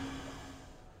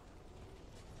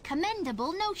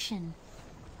 Commendable notion.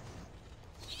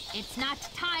 It's not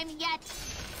time yet.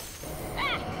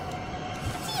 Ah!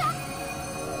 See ya.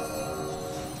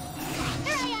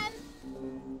 Here I am.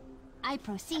 I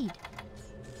proceed.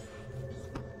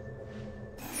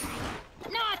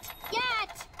 Not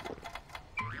yet.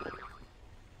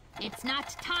 It's not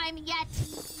time yet.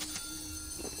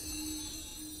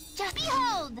 Just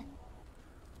behold.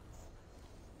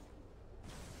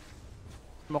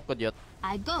 Smoke ko diyot.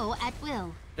 I go at will.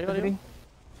 Sige.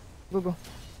 Go.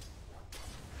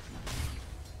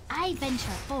 I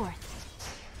venture forth.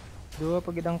 Dua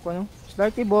pagidang ko ano.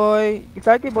 Starky boy,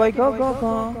 go.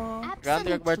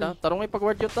 Gante kag ward na. Absolutely. Tarong may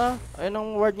pag-ward yun ta. Ayun ang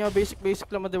ward niya, basic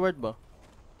lang madi-ward ba?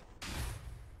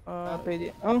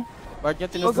 Pwede. Oh, Ward niya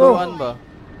tinuturuan ba?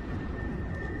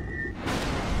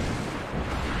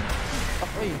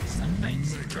 Ay,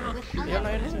 With yan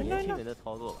alacrity. na.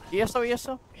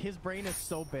 Iyasaw. His brain is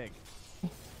so big.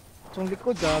 itong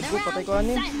likod, gago, patay ko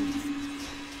anin.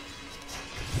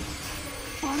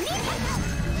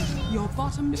 Your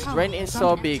bottom His tower brain is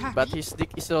so under big, attack. but his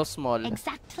dick is so small.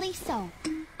 Exactly so.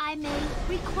 I may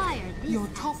require this Your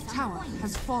at top some tower point.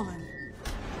 has fallen.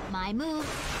 My move.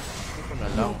 Ito na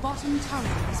lang. Your bottom tower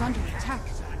is under attack.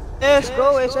 Yes,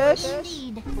 go, SS.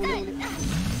 Indeed. Na.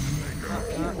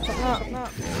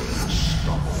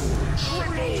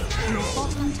 Your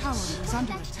bottom tower is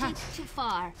under That attack. takes too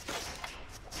far.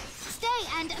 Stay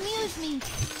and amuse me.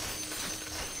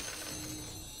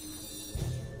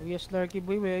 Yes, Larky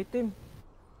boy, may item.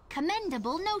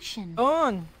 Commendable notion.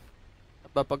 On.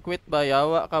 Pag-quit ba,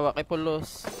 yawa ka, wakay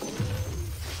pulos.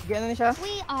 Gyan na siya.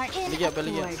 We are in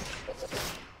Baligya. accord.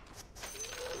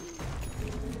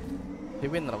 Di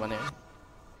win naman eh.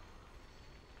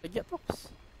 Ligya,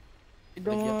 Tox.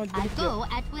 Idong I go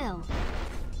at will.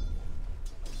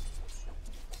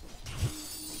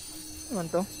 naman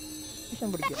to.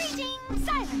 Isang burger. Greeting.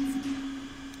 Silence.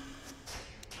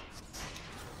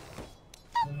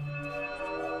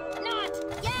 Not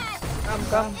yet.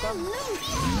 Come.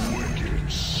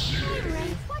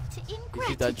 Irate, what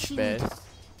Easy dodge ingratitude. best.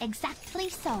 Exactly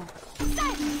so.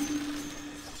 Silence.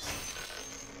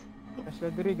 Nasa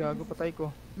diri, gago, patay ko.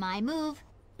 My move.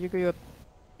 Yukuyot.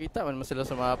 Kita man sila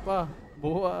sa mapa.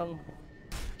 Buwang.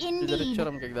 Indeed. Diretso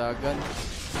ram kay dagan.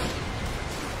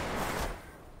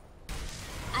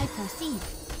 I proceed.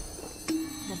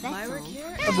 The vessel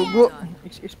Abugo.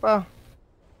 Is pa.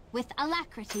 with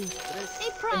alacrity. A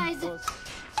prize.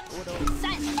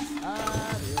 Silence.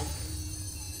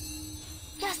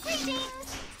 Just greetings.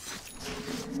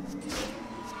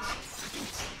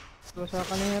 So sa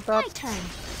kanina top. My turn.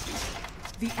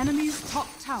 The enemy's top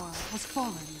tower has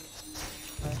fallen.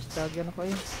 Nice, tagyan ako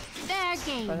eh. Fair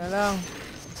game. Sana lang.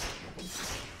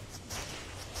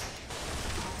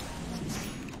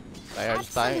 Tired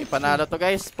tayo. Ipanalo to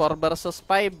guys. 4 versus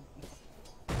 5.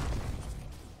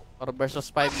 4 versus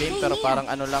 5 game pero parang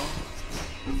ano lang.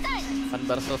 1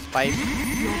 versus 5.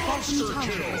 Your bottom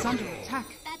tower is under attack.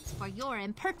 That's for your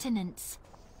impertinence.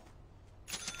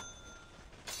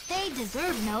 They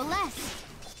deserve no less.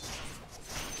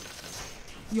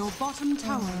 Your bottom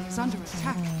tower is under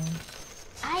attack.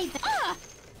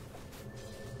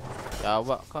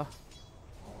 Yawa ka.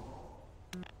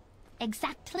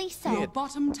 Exactly Your so.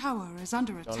 bottom tower is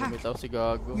under Ikaw attack. lumitaw si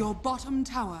Gago. Your bottom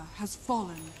tower has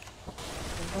fallen.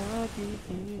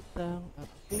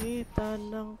 Apitan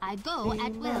ng I go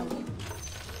at will.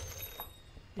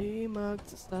 di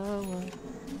magsasawa.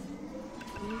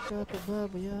 Di ka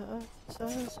pababayaan sa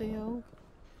sayaw.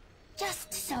 Just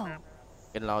so.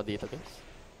 Yan lang ako dito guys.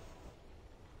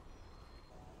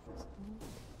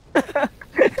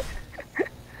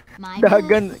 My move.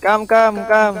 Dagan. Come.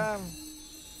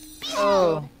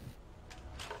 Oh.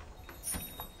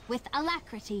 With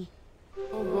alacrity.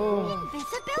 Oh, go.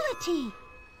 Invisibility.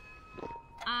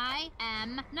 I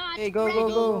am not Hey, go, ready. go,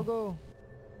 go, go.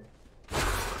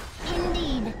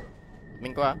 Indeed.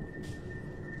 Ming ko ah.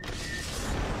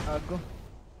 Go.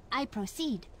 I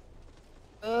proceed.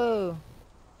 Oh.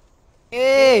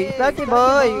 Hey, lucky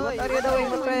boy. What are you doing,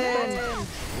 my friend?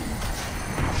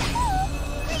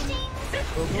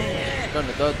 Go, go.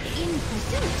 Na-dodge. In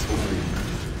pursuit.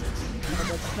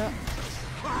 Nakadodge na.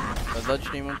 Na-dodge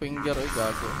na yung finger. Ay,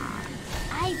 gago.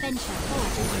 I venture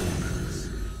forth.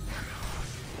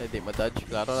 Ay, di ma-dodge.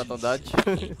 Klaro na itong dodge.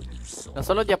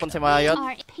 Nasulod yapon si You Mayot.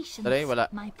 are patience, Dali, wala.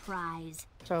 my prize.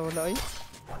 Sa wala eh.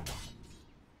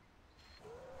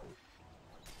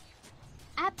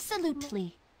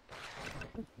 Absolutely.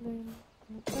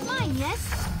 Mine, yes?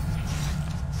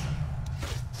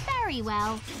 Very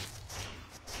well.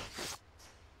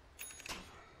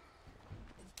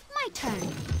 My turn.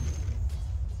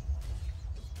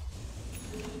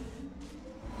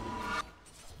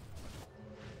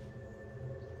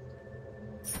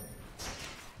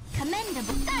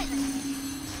 Commendable silence.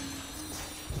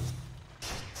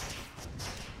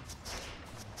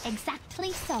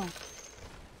 Exactly so.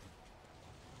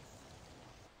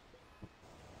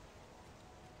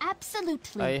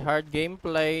 Absolutely. Ay, hard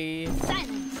gameplay.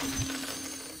 Silence.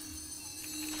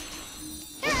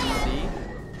 See?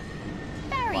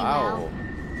 Very Wow. well.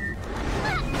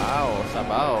 Wow,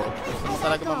 sabaw. Gusto mo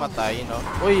talaga mamatay, no?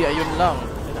 Uy, ayun lang.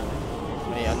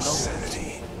 May ano?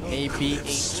 May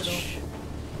BH.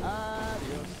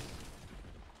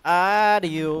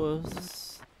 Adios.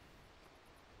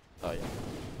 Oh, yan.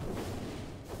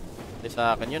 Hindi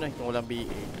sa akin yun eh, kung walang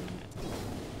BH.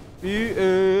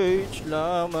 BH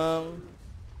lamang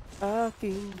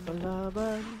aking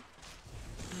kalaban.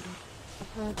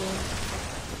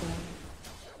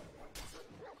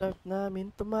 Utak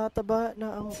namin tumataba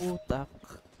na ang utak.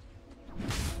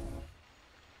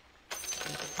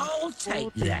 I'll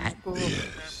take that.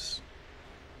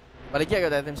 Baligyan ka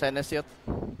natin sa NSYot.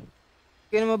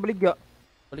 Kaya na mabaligya.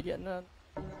 Baligyan na.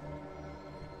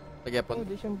 Baligyan po. Oh,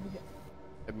 di siya mabaligya.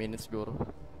 5 minutes siguro.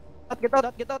 Get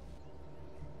out, get out.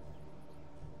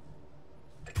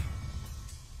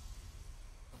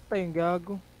 Tayong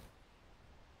gago.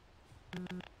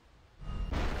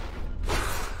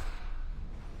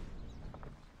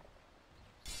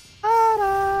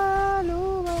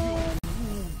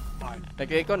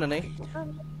 Nag-echo na eh.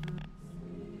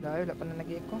 Dahil wala pa na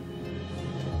nag-echo.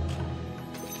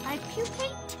 I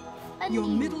pupate Your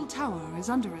anew middle tower is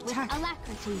under with attack.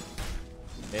 alacrity.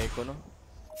 Echo no.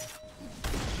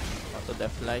 Auto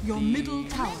def light. Your middle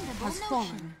tower has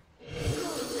fallen.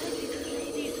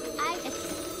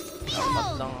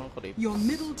 Behold, lang ang creep. Your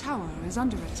middle tower is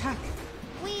under attack.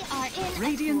 we are in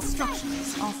Radiant a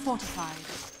structures are fortified.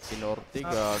 Sinorte,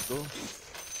 gago.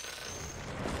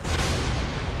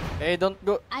 Hey, don't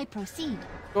go. I proceed.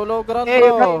 Go low ground, Hey,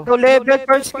 you bro. got to level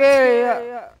first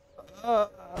kaya.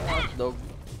 Dog.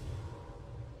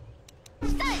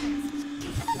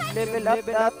 Silence. Level up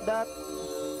that.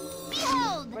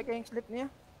 Behold, May kayong slip niya.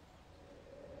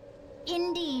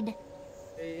 indeed.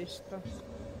 Eh, ito.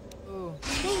 Oh.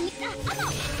 They need not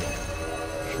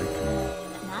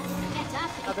get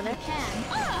up if Apa you ni? can.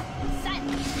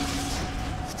 Silence.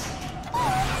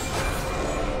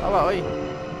 Awa, oy.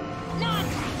 Not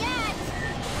yet.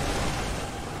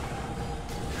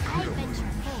 I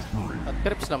venture forth. At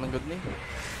creeps naman good ni.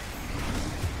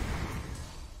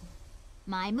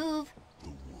 My move.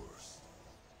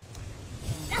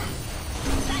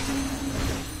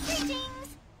 Greetings.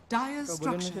 Dire Kabulan na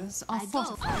structures are I go.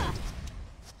 fortified.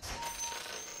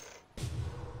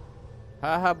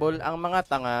 Hahabol ang mga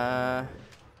tanga.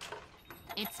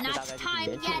 It's not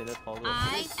time yet.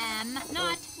 I am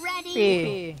not ready. Hey.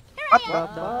 Here I What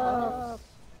am. the?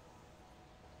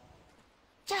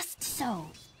 Just so.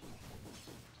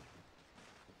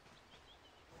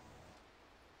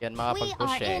 Yan mga We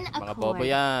pag-push are eh. in Mga accord. bobo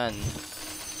yan.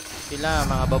 Sila,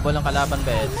 mga bobo lang kalaban,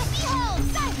 bes. Behold,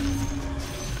 silence.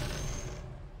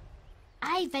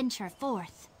 I venture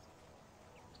forth.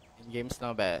 In games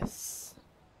na, bes.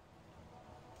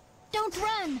 Don't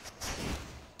run.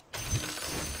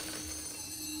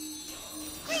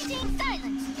 Greeting,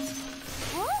 silence.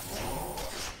 Huh?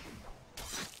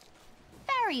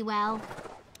 Very well.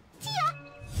 Tia.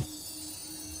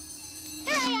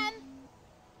 Here I am.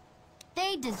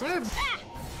 They deserve that.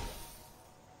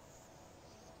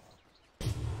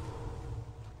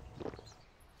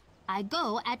 I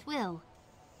go at will.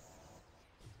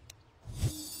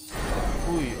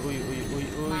 Uy.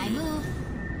 My move.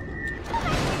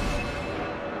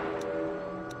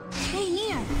 Stay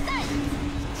near. Silence.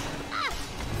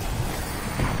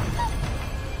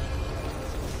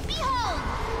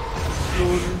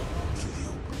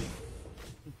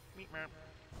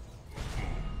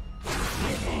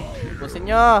 Bilisan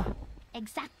nyo.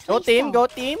 Exactly Go team, so. go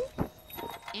team.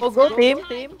 Oh, It's go not team.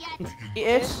 time yet.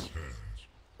 ES.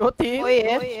 Go team.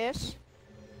 OES.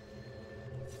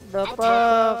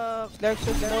 Dapat. Dark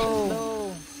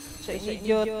slow. Sa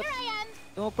idiot. Here I am.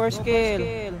 No first skill.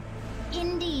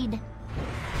 Indeed.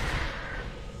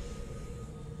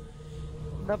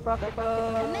 Dapat kita.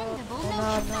 Commendable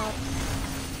notion.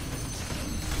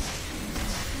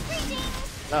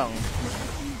 Greetings. Lang.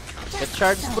 Get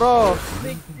charged, bro.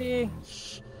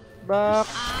 Back.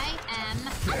 I am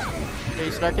Okay,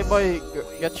 Snarky boy,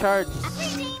 get charged.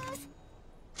 greetings.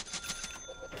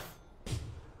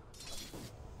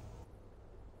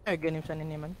 Ay, ganim sa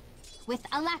niniman. With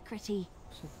alacrity.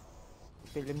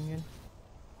 Film yun.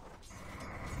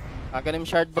 Kaganim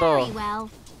shard, bro. Very well.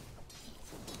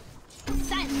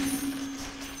 Silence.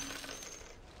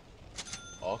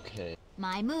 Okay.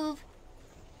 My move.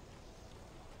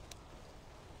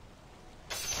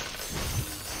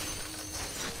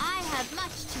 I have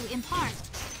much to impart.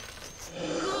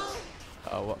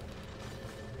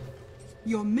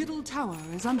 Your middle tower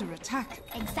is under attack.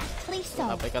 Exactly so.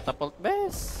 Sabay catapult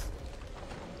best.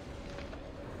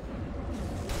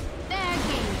 Fair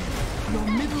game. Your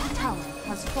middle tower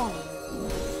has fallen.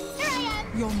 Here I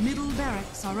am. Your middle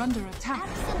barracks are under attack.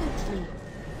 Absolutely.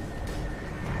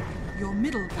 Your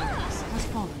middle barracks has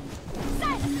fallen.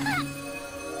 Silence.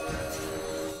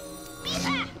 Be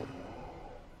back.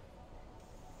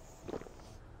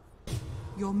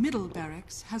 Your middle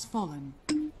barracks has fallen.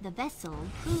 The vessel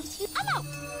proves you. I'm out.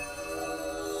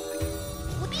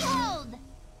 Behold.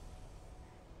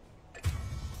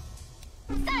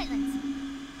 Silence.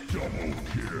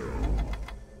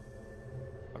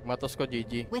 Pag matos ko,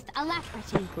 GG. With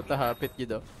alacrity. Puta hapit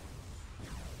yun daw.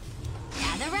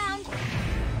 Gather round.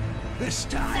 This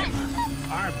time,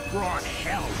 I've brought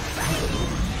hell back.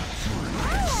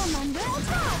 I am under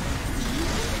attack.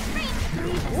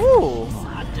 Ooh!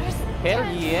 Hell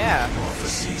yeah!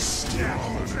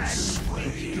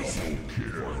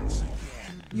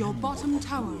 Your bottom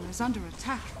tower is under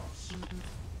attack.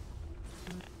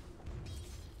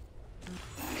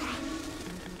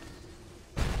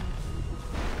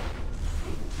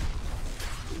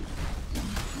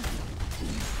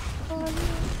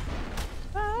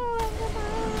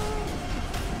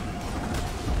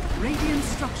 Radiant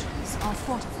structures are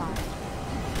fortified.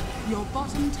 Your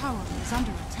bottom tower is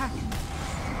under attack.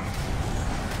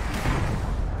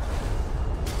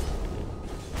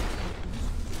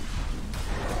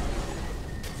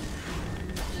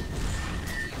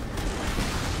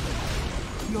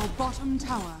 Your bottom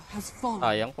tower has fallen.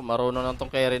 Sayang, kung marunong lang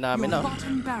tong carry namin, Your no?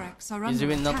 bottom barracks are Easy under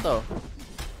win lang attack. to.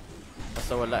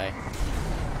 Basta wala eh.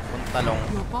 Kung talong.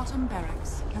 Your bottom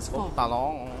barracks has Kung fallen.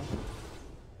 talong.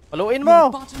 Paluin Your mo!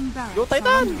 bottom barracks Go, are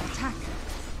Titan! under attack.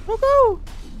 Go, go!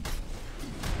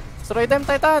 Destroy them,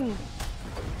 Titan!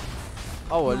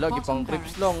 Oh, wala. Your Gipang bottom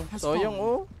creeps barracks lang. has Sayang, fallen.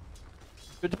 oh.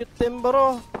 Good hit them,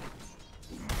 bro.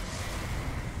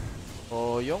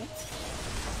 Oh, yung.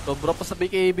 Sobra pa sa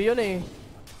BKB yun eh.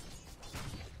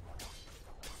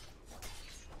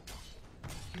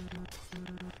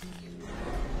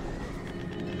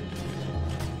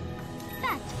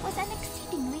 That was an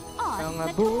exceedingly odd Mga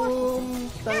metamorphosis. boom,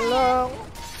 talong.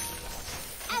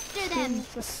 After them.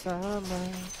 Kasama.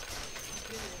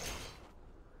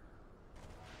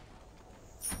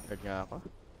 Guard nga ako.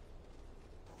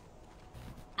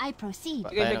 I proceed.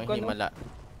 Patay ng himala.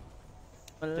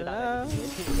 Wala.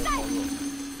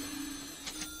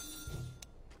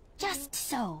 Just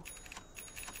so.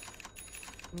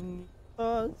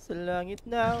 Oh, sa langit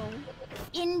na.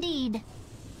 Indeed.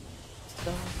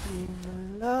 Sa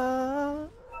himala.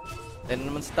 Then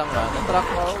naman sa tanga. Na-track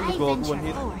mo. I Go, venture one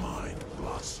hit.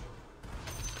 forth.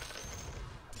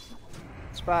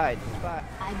 Spy.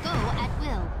 I go at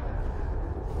will.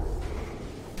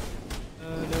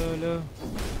 No.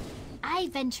 I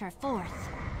venture forth.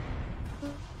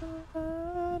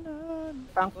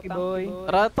 Tanky boy.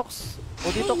 Ratox. O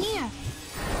dito. Stay near.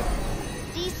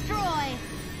 Destroy.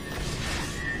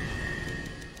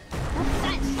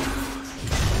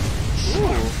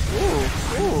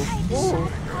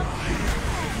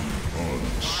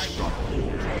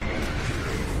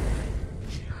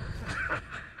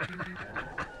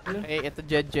 Eh, ito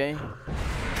JJ.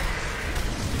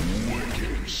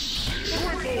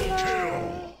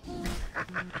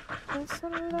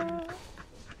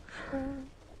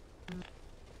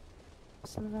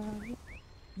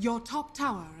 Your top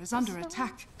tower is under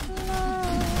attack.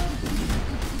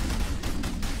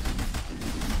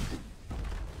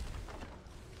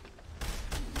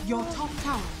 Your top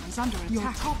tower is under attack.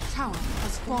 Your top tower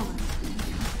has fallen.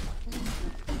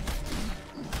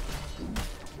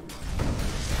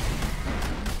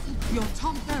 Your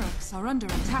top barracks are under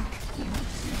attack.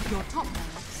 Your top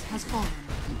barracks has fallen.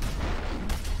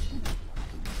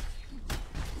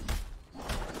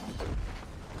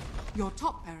 Your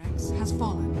top barracks has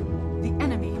fallen. The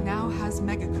enemy now has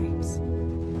mega creeps.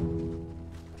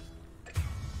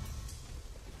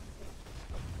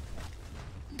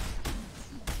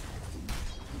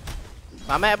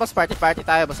 Mamaya boss, party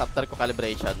tayo boss after ko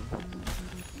calibration.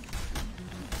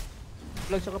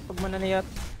 Vlog sa kapag mananayat.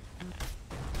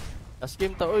 Last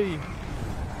game to, uy.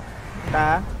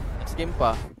 Ta? Last game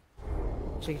pa.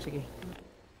 Sige, sige.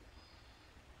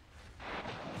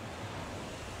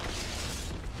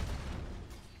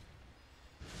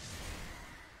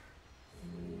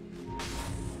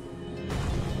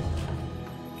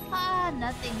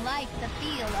 Nothing like the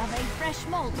feel of a fresh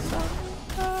molt.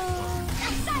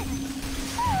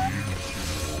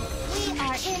 We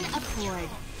are in accord.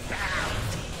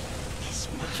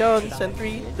 Sean,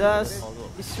 Sentry, Das,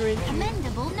 Syringe.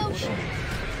 Commendable notion.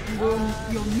 Your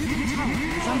middle tower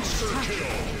is under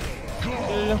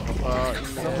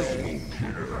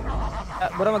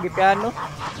attack. Bro, mag-piano.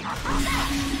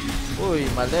 Uy,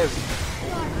 malev.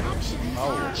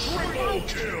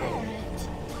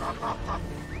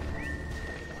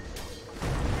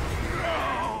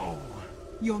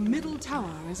 Your middle tower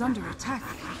is under attack.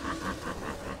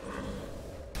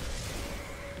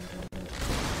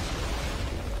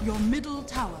 Your middle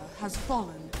tower has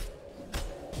fallen.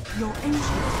 Your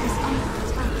ancient is under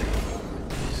attack.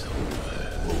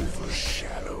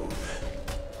 Overshadowed.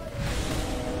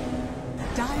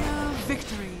 Dire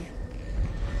victory.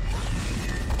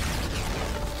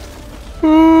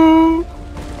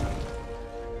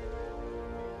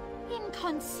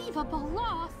 Inconceivable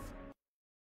loss.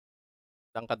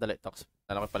 Lang kadali, Tox.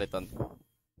 Alam ko paliton.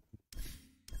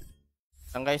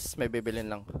 Lang guys, may bibilin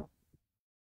lang.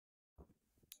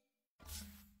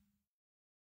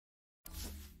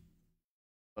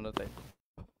 Ano tayo?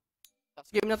 Tox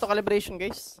game na to calibration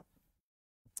guys.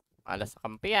 Alas sa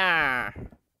kampi ah.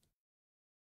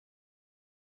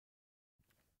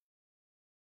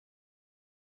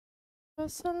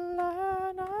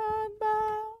 Kasalanan ba?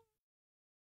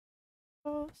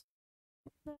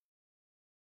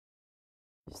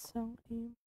 Isang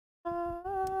iba.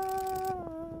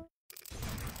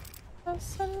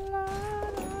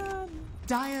 Kasalanan.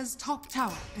 Dire's top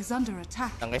tower is under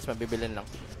attack. Lang guys, mabibilin lang.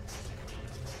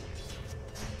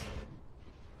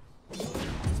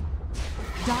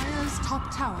 Dire's top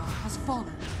tower has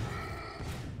fallen.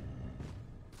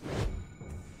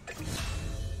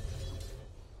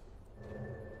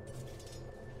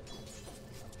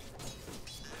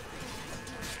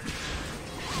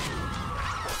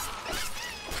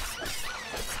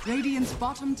 Radiant's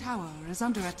bottom tower is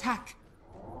under attack.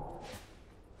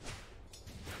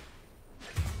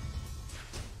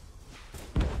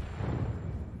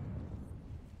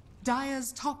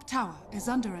 Dire's top tower is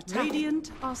under attack. Radiant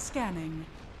are scanning.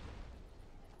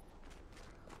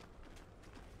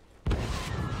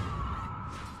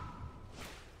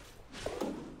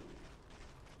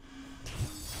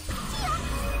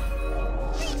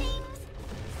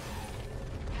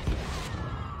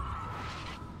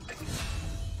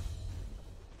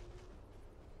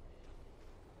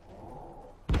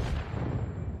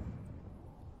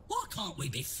 Why can't we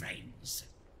be friends?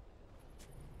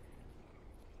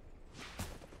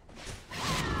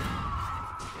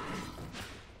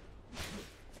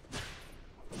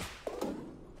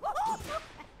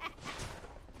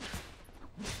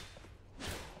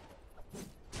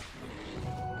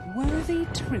 Worthy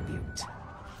tribute.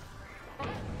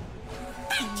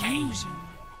 Illusion.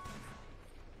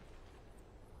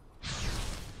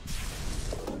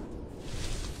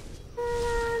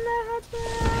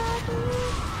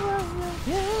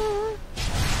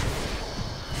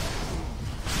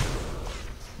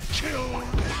 Kill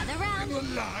Gather round.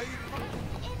 alive.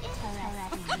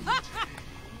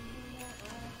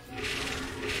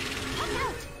 Look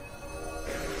out.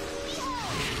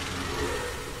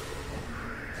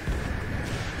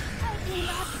 I do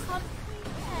not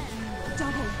comprehend.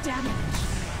 Double damage.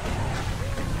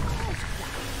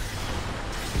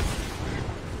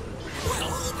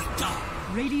 Well done.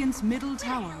 Radiant's middle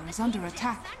tower is under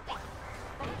attack.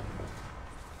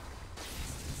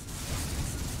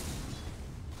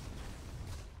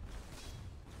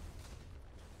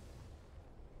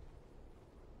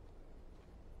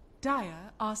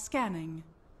 Dire are scanning.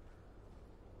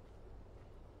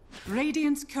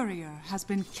 Radiant's courier has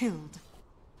been killed.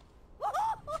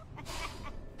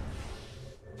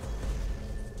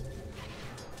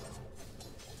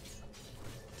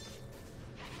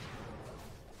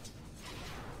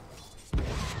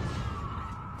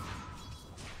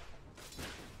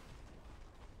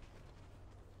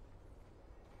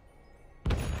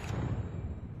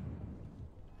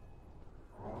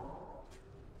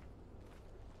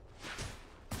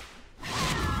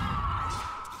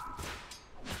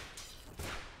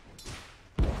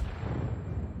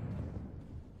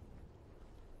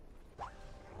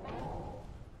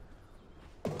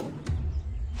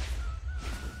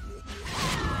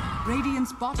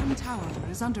 Radiant's bottom tower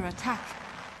is under attack.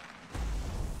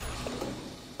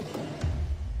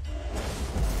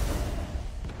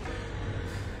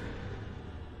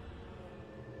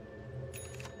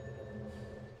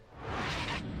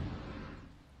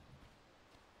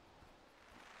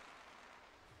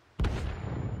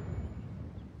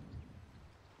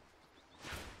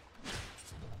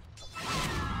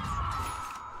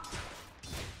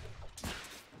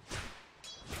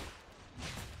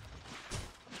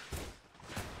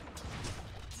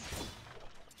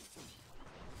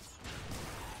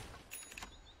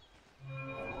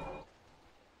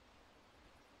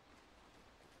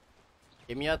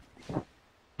 Game yat.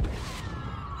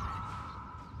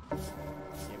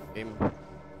 Game.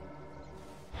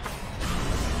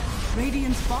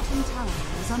 Radiant's bottom tower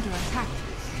is under attack.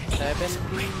 7.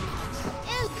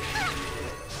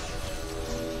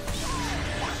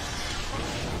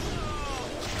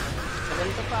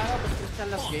 Ganito pa ako, basta sa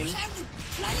last game.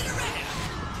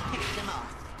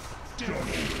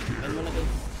 Yan mo na doon.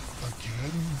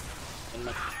 Yan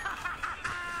mo.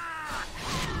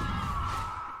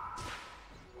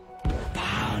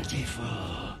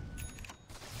 Bountiful.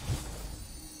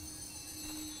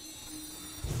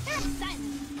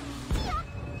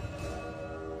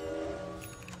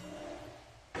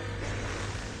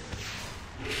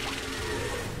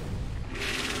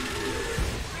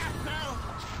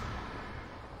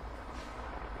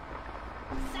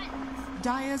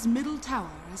 Dire's middle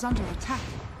tower is under attack.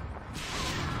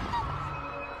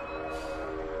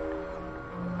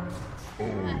 You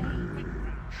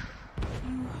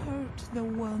hurt the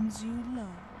ones you love.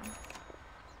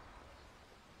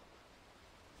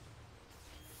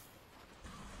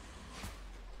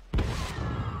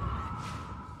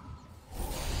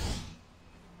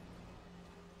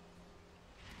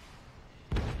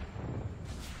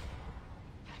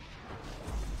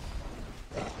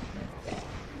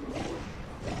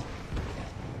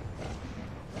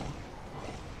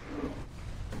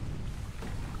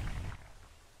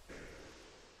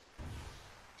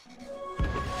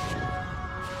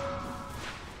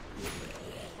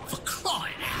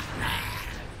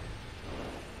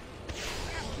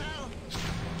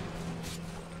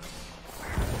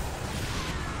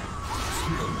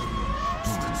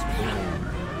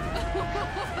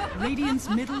 Radiant's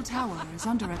middle tower is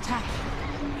under attack.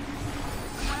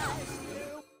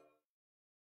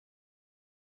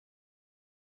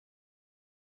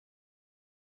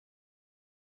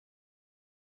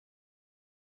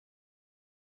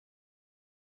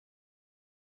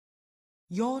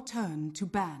 Your turn to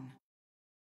ban.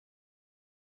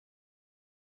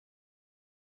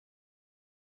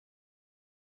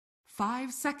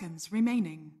 Five seconds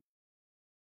remaining.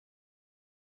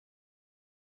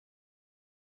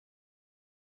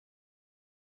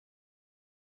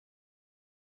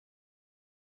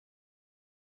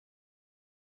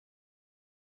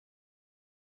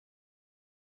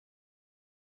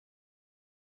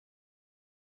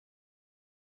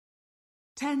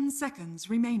 Ten seconds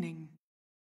remaining.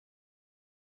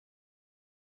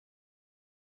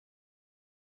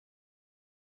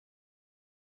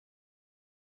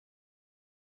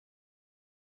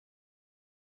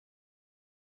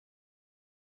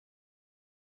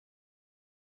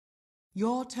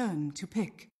 Your turn to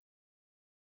pick.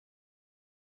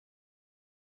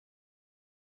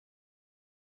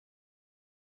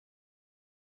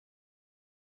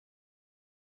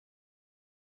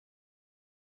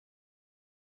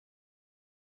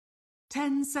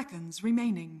 10 seconds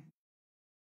remaining.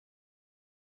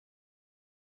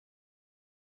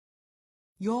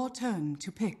 Your turn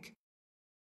to pick.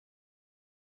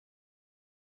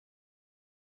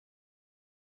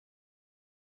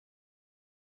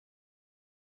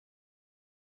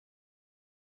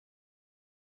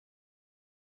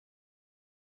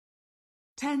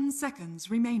 Ten seconds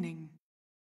remaining.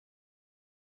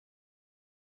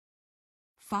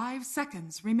 5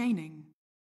 seconds remaining.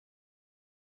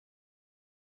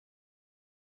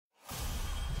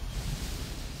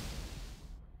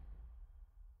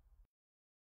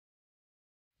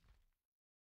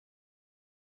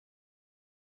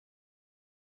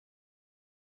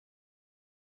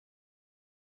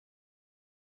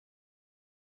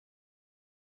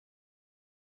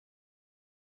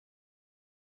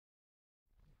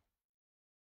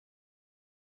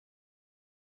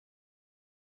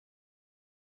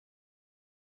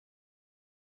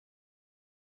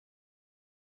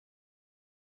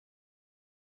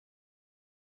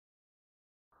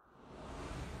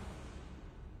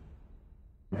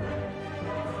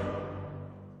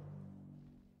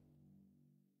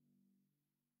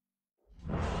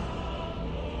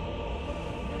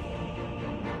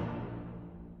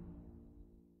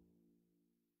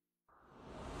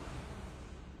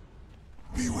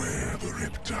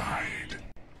 died.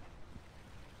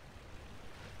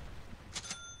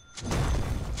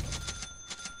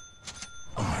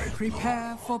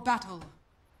 Prepare for battle.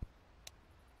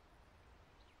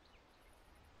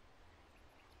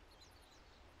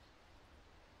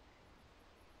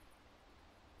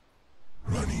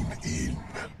 Running in.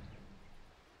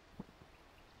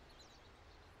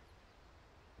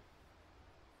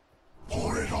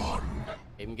 Pour it on.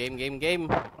 Game.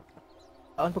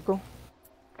 Taon pag ko.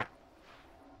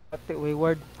 Ate,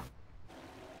 wayward.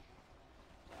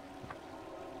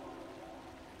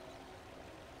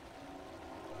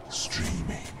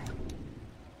 Streaming.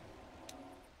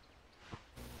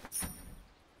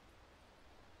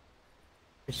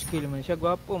 Skill man siya.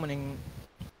 Gwapo man yung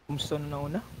tombstone na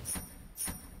una.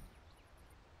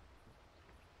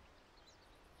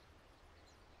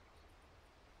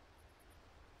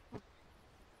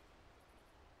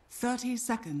 Thirty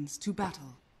seconds to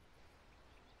battle.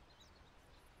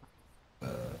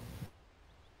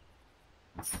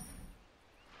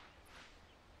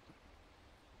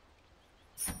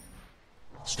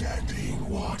 Standing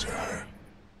water.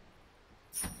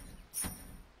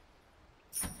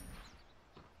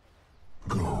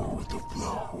 Go with the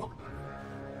flow.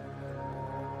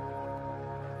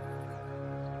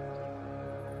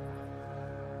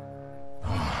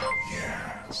 Ah,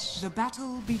 yes. The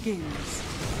battle begins.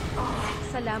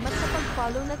 Salamat sa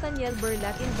pag-follow Nathaniel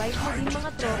Burlack. Invite mo din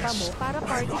mga tropa mo para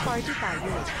party-party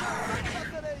tayo.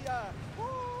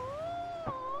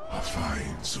 A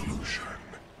fine solution.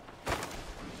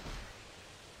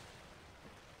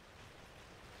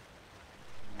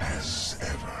 As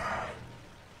ever.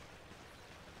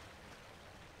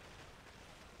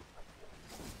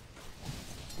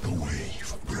 The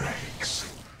wave breaks.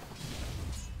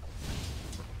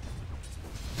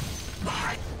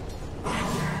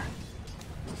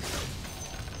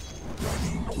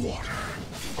 Running water.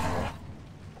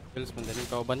 Noodles, mandaling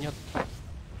kauban yun.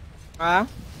 Ah?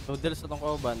 Noodles na tong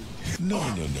kauban. No.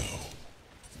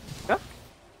 Ha?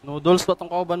 Noodles pa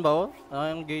tong kauban ba, oh?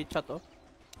 Yung gay chat, oh.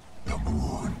 The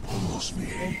moon pulls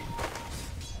me.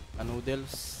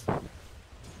 Noodles.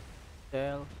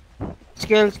 Tell.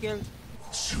 Skill.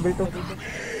 Bilto.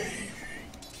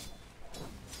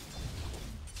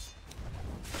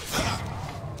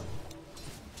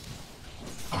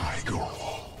 I go.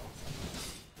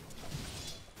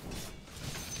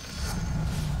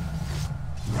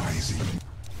 Rising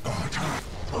attack.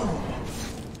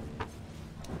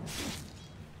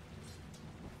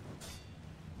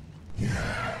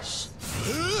 Yes.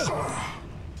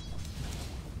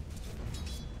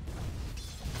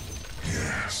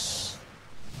 Yes.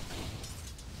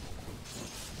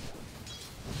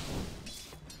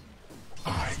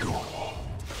 I go.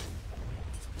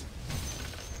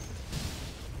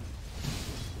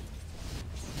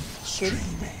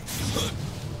 Streaming.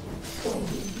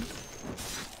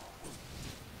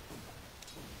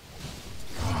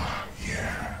 Ah,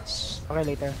 yes. Okay,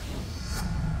 later.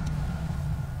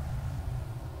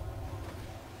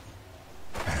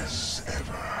 As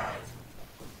ever.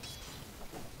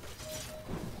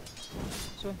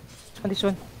 This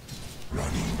one.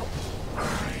 Running.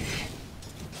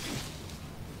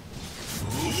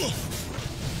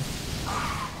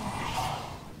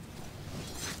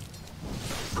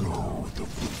 Go with the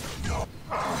no.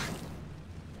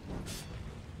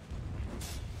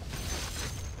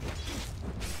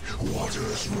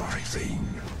 Water's rising.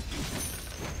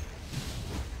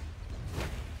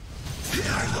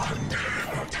 Island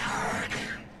attack.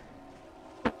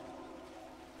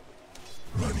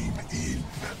 Running in.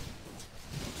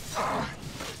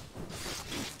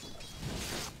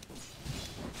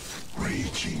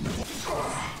 Raging.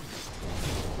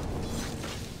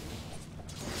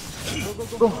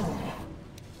 Go.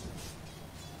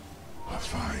 A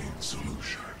fine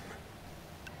solution.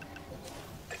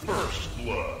 First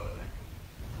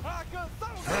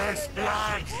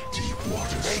blood! Deep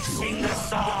water They still sing the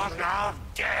song of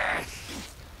death!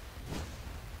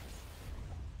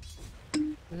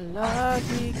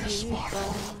 Lagi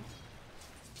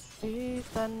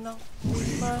kita ng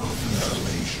wave of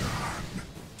annihilation.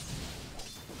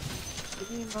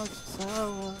 di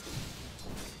magsasawa.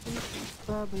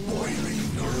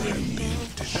 Boiling rain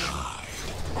to shine.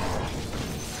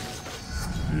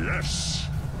 Yes.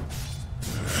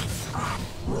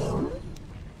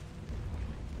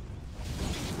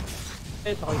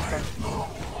 Ito ko isa.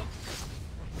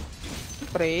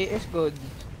 Pre is good.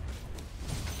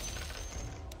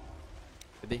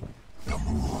 Ready? The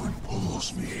moon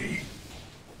pulls me.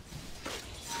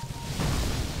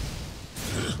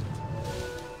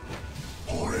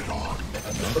 Pour it on.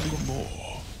 Another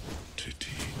more to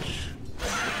teach.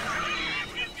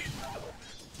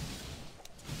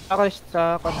 Ako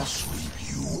sa ako na. I'll sweep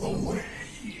you away.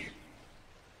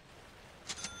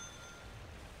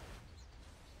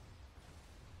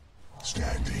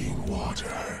 Standing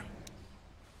water.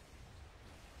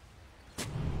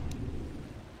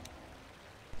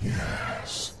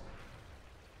 Yes.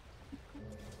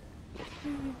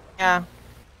 Yeah.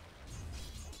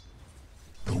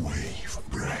 The wave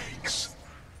breaks.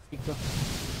 Ito.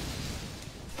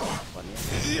 Running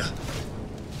in.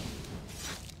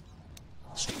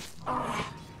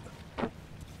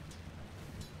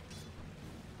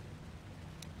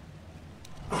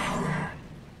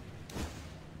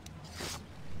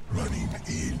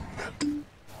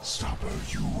 Stopper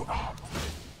you up.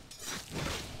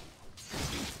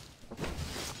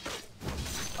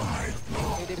 I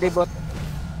know. Debot.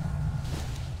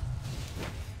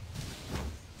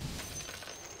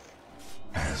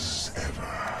 As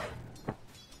ever.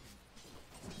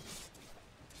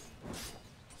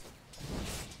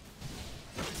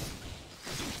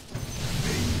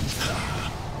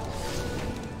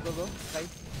 Go, go.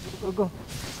 Right. Go, go.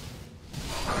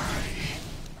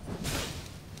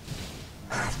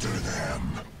 After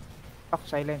them. Fuck,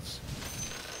 silence.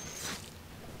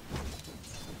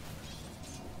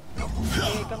 The moon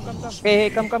Hey, come, come, come. Hey,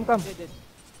 come, come, come.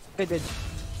 Dead, dead.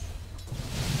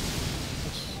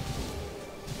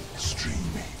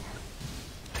 streaming.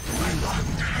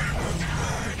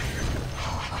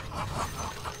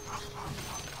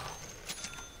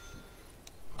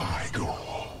 I go.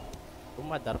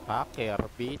 Motherfucker,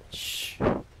 bitch.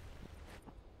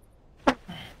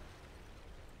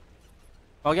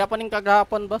 Huwag yapanin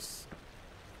kagahapon, boss.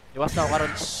 Iwas na ako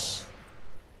karon.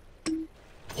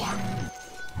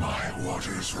 My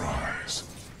waters rise.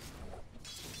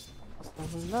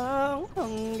 Walang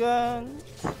hanggan.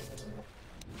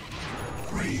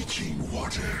 Raging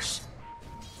waters.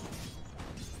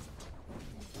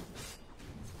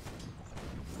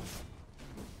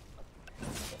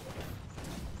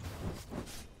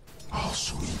 I'll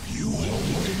sweep you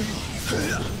away.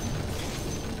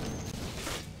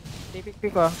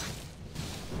 Pick ko.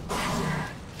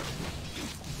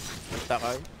 Kita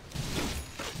kayo.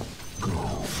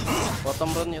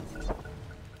 Bottom run yun.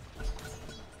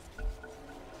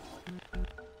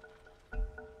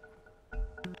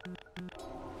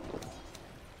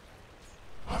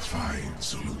 A fine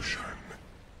solution.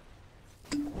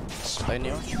 Patay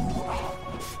niyo.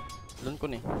 Ilan ko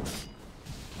ni.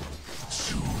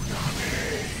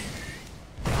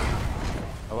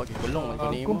 Tawag ikulong man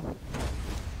kunin mo.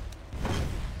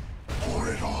 Pour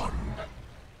it on.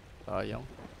 Sayang.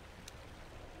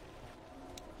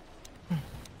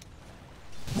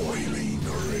 Boiling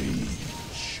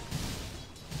rage.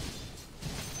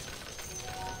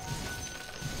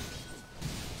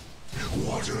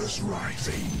 Waters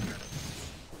rising.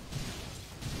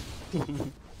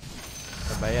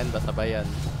 Sabayan ba sabayan?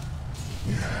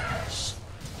 Yes.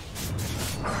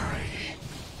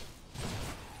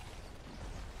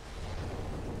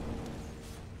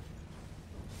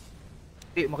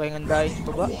 Di, makaingandahin sa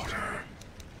baba.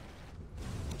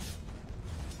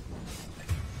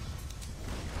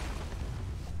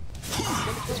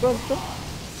 Let's go, let's go.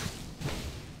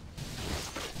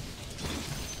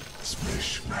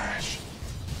 Splish smash.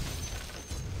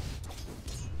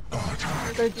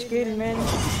 Third skill, man.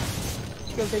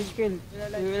 Third skill.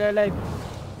 We will alive.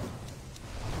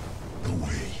 The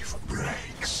wave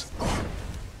breaks.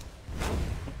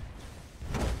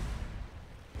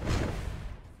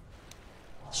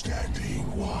 Standing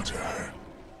water.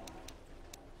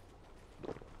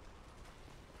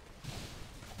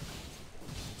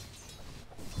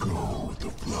 Go with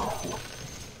the flow.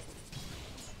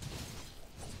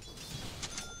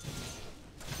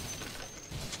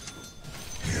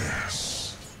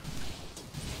 Yes.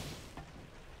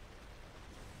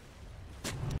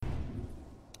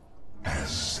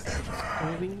 As ever.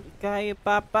 Tuwing ika'y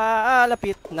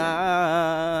papalapit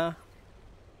na,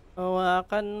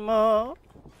 hawakan mo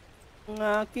ang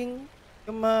aking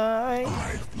kamay.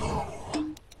 I flow.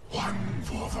 One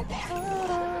for the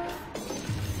bottle.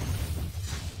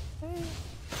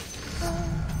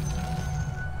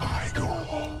 I go.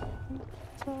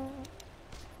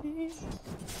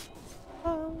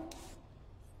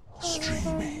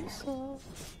 Streaming.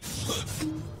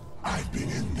 I've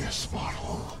been in this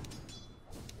bottle.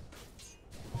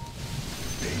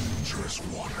 Dangerous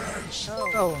waters.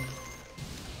 Go.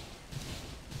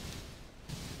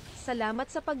 Salamat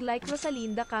sa pag-like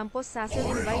Rosalinda Campos Sassel.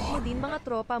 Invite mo din mga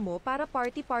tropa mo para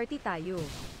party-party tayo.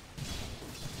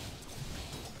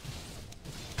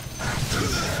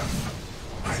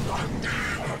 I'm under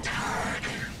attack.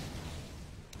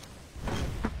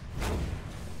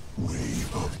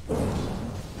 Wave of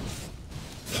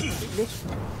Bilis.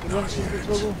 Go,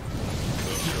 go, go.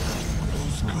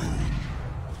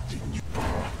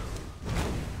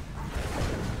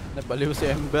 Nabaliw si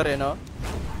Ember eh, no?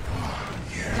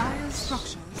 Dire's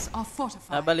structures are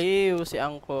fortified. Nabaliw si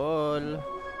Uncle.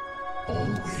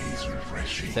 Always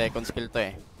refreshing. Second skill to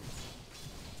eh.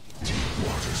 Deep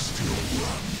water still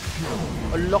run.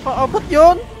 Ala ka, abot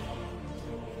yun!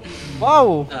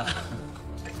 Wow!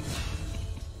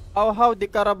 How di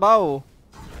Carabao?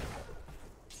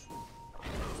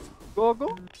 Gogo?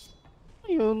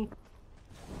 Ayun.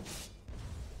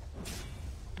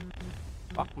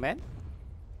 Fuck, man.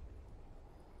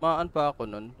 Maan pa ako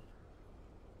nun.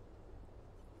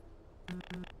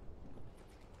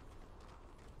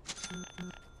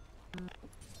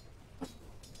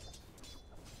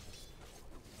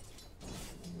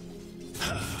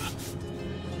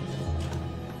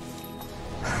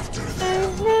 After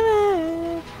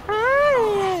that,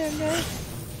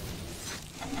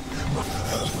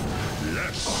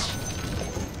 less.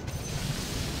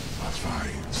 A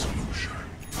fine solution.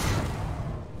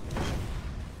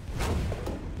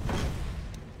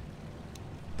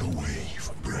 The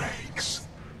wave breaks.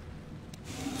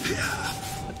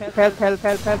 Help, help,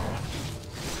 help, help.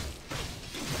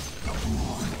 The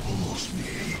moon pulls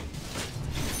me.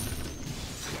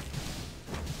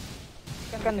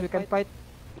 We can fight.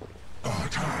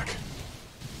 Attack.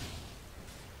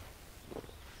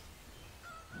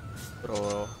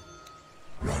 Bro.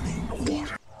 Running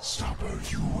water. Stopper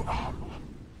you up.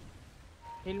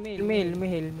 Heal me, heal me, heal me,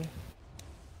 heal me.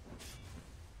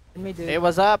 Heal me, dude. Hey,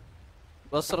 what's up?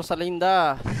 Boss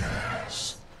Rosalinda.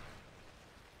 Yes.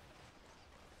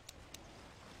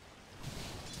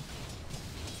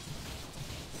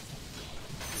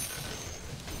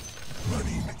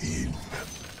 Running in.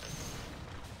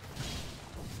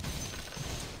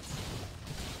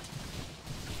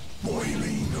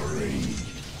 Boiling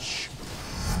rage.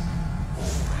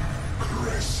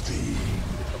 Cresting.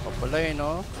 Ito pa pala eh,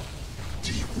 no?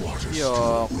 Deep water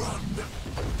Yuck. still run.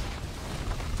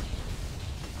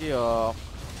 Yok.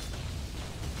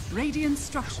 Radiant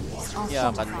structures are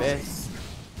Yakan, fortified. bes.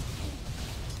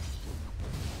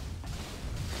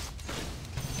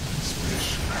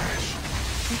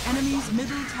 The enemy's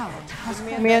middle tower has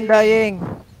fallen. Me and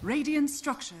dying. Radiant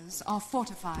structures are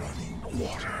fortified.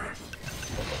 Water.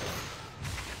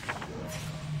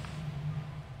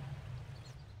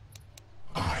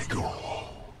 I go.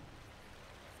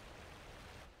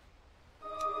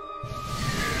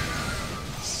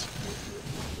 Yes.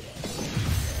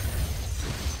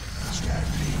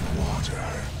 Standing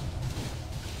water.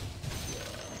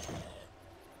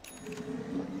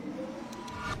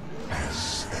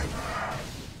 As ever.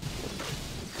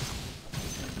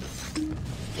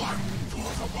 One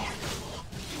for the bottle.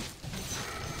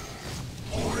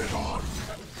 Pour it on.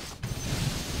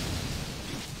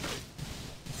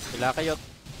 Sila kayo.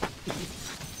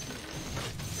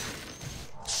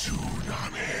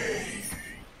 Tsunami.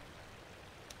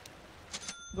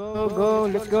 Go, go,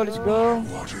 let's go, let's go.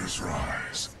 Waters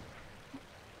rise.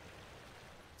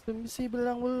 Sumisibil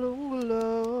ang ulong-ulo.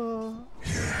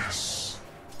 Yes.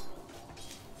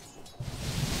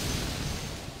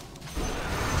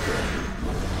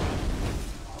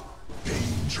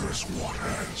 Dangerous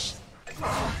waters.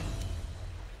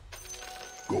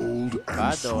 Gold and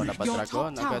Bado, sweet Your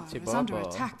napadragon top agad tower si is under Bobo.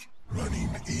 attack. running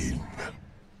in.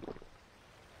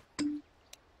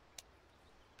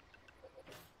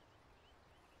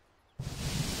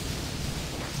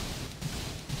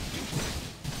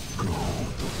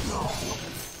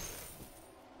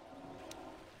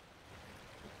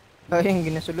 Ayun,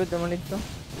 ginasulod naman ito.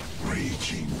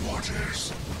 Raging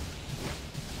waters.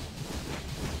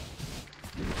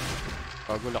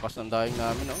 Bago lakas ng daing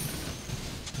namin, oh.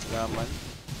 Yaman.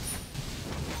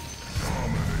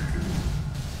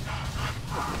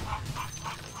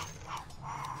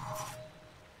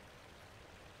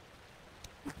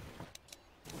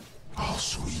 I'll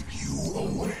sweep you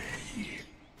away.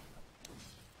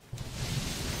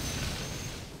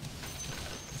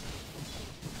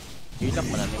 Hilak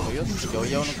man mo yun.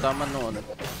 Yaw-yaw ng tama noon.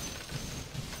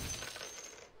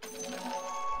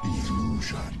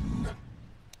 Illusion.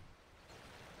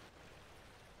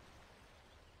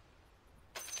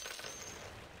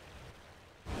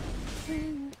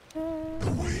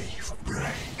 The wave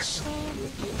breaks.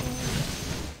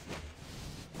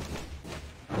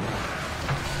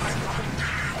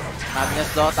 Madness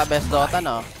Dota, best Dota,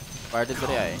 no? Parted ko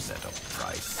rin, eh.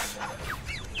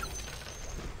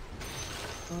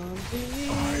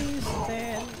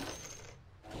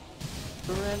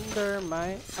 Surrender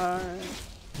my heart.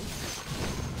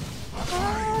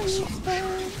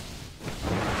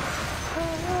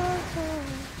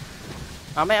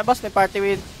 Mamaya boss, may party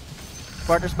with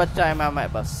quarters batch tayo mamaya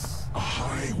boss. A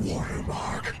high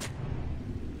watermark.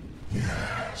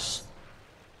 Yes.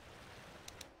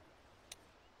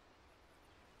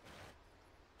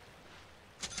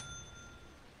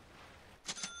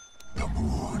 The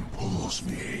moon pulls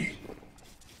me.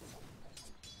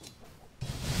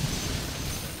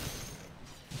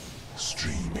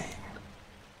 Streaming.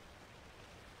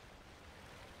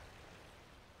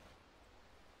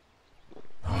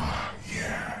 Ah,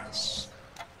 yes.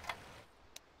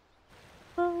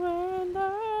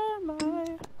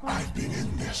 I've been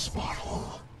in this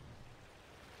bottle.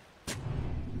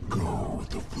 Go with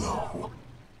the flow.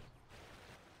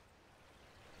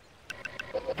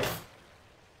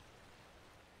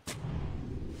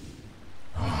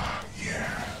 Ah,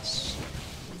 yes.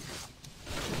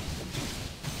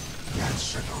 That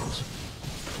settles.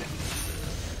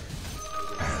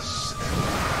 As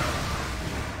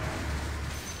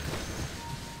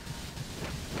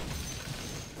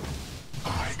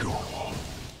I go.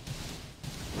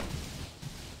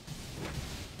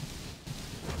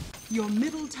 Your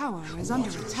middle tower is under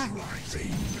attack.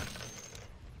 Rising.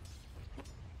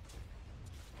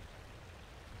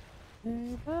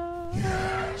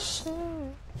 Yes.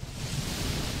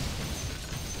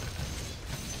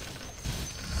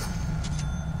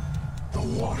 The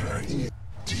water,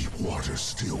 deep water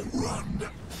still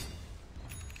run.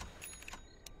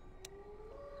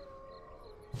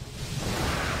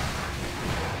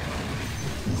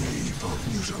 Wave of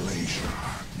mutilation.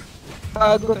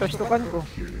 Gago, trastukan ko.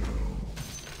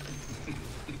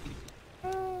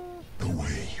 The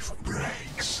wave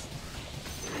breaks.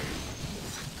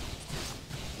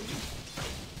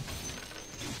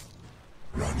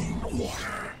 Running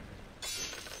water.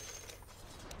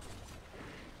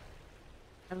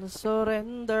 I'll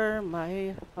surrender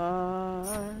my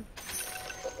heart.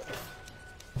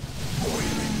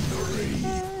 Boiling the rain.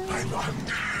 I'm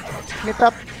under attack. Meet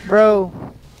up, bro.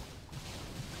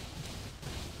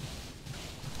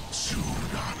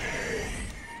 Tsunami.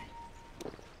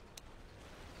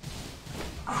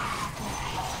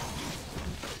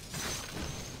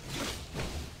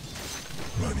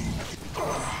 Running.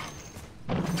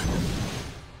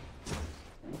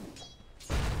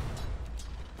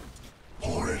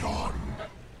 Pour it on.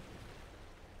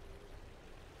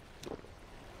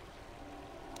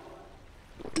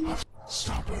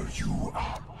 Stopper you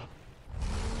up.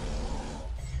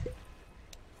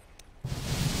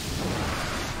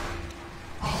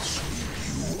 I'll sweep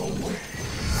you away.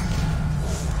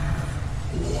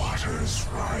 Water's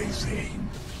rising.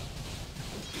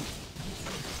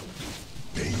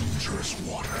 Dangerous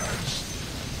waters.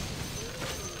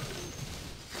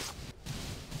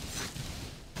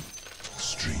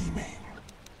 Streaming.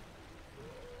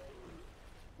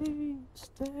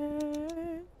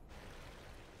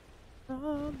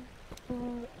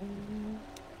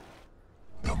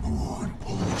 The moon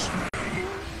pulls me.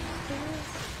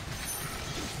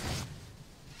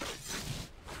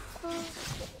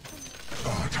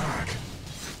 Attack.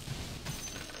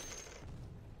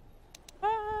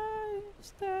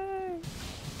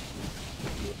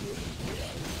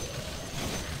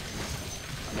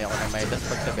 May ako na may dash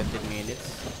pag 17 minutes.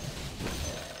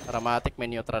 Dramatic, may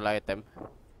neutral item.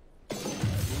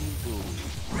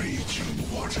 Raging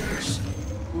waters.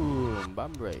 Boom,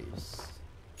 bomb race.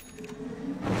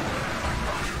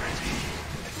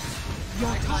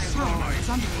 Your top tower is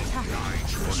under attack.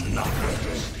 Dangerous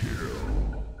waters.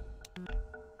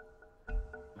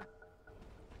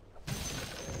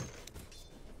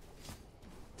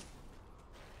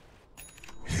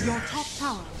 Your top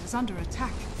tower is under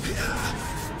attack.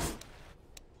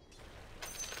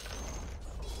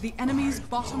 The enemy's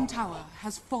bottom tower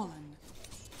has fallen.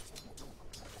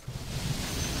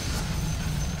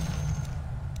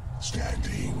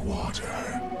 Standing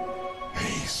water.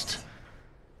 Haste.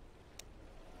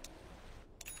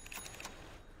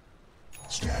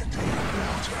 Standing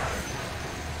water.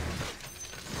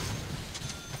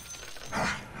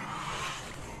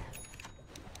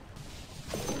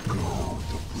 Go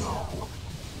the blow.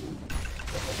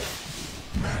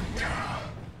 Manta.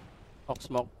 Hawk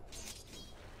smoke.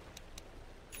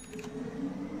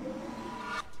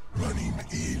 Running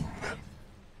in.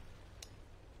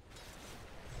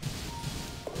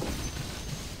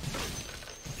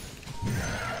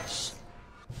 Yes.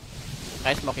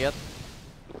 Nice smoke yet.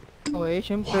 Okay,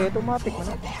 syempre, automatic mo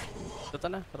na. Ito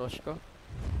na, rush ko.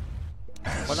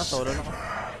 Ako na, solo na ko.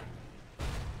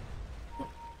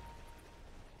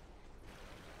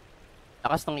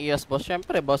 Lakas ng EOS boss.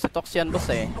 Syempre boss, tox yan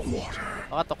boss eh.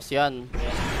 Baka tox yan.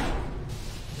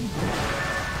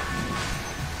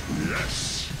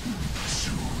 Yes.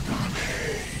 Tsunami.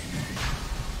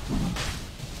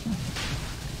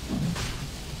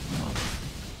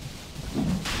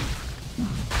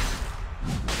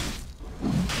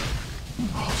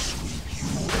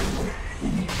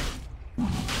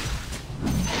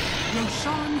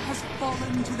 Roshan has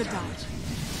fallen to the dark.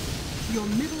 Your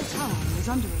middle tower is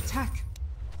under attack.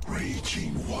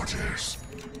 Raging waters.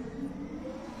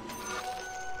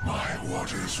 My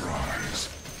waters rise.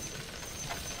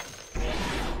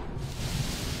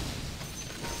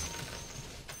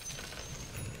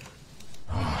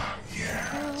 Ah,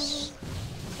 yes.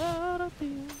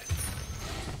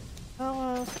 You're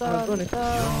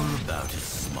about as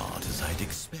smart as I'd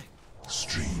expect.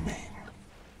 Streaming.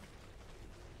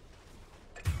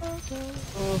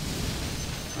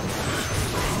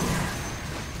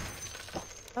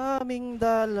 Aming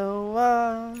dalawa.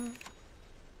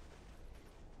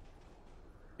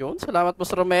 Yun, salamat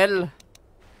Boss Romel.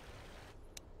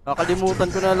 Nakalimutan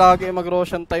ko na lagi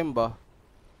mag-Roshan time ba.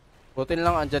 Butin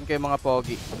lang, andyan kayo mga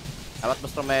pogi. Salamat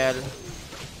Boss Romel.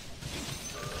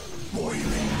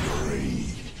 Boiling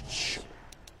rage.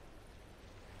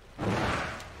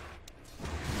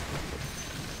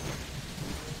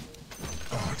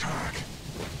 Attack.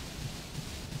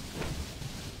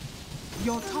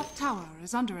 Your top tower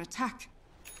is under attack.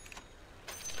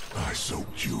 I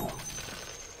soak you.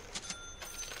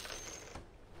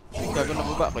 Gago na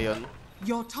baba ko yun.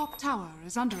 Your top tower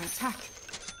is under attack.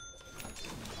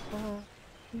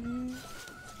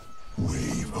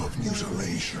 Wave of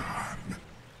mutilation.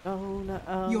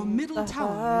 Your middle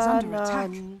tower is under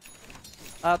attack.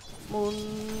 At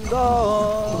mundo.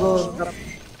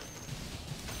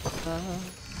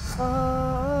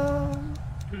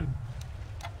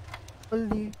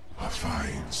 A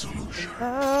fine solution.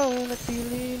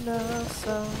 Natili na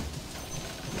sa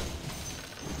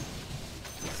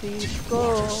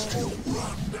siko. Waters still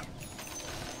run.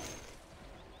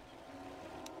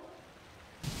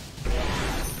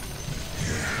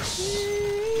 Yes.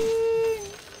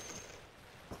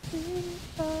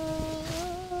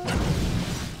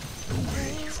 The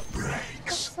wave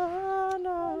breaks.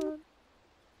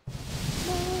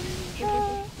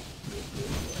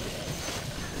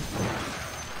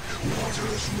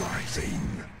 Waters rising.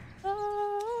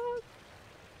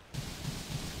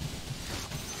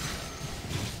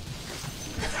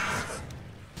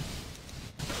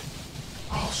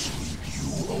 I'll sweep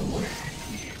you away.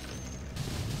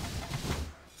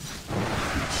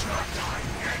 It's not time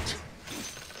yet.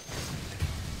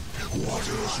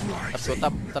 Waters Tapos rising.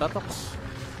 tap, tara toks.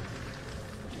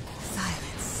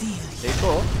 Silence seal.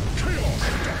 Dito.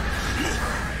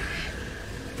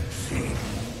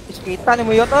 Iskita ni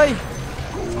mo yun, oy!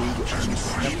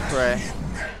 Siyempre.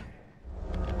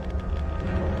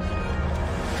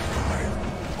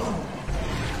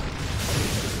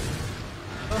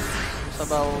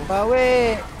 Sabaw.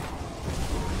 Bawi!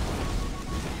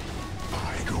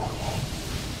 I go.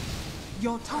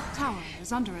 Your top tower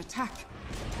is under attack.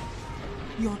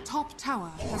 Your top tower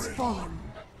has fallen.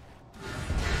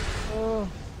 Oh,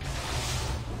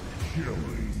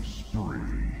 Killing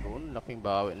spree. Doon, laking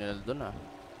bawi nila doon ah.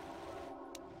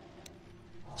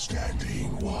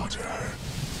 Standing water.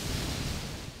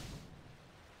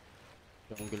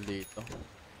 Jungle dito.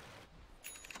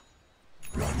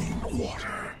 Running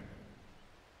water.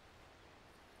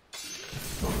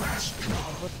 The last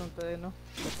drop. abot lang tayo, no?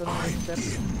 Ito na I'm winter.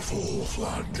 in full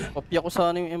flood. Kopya ko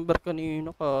sana yung Ember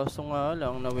kanino, kaso nga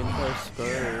lang na Winter's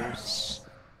Curse.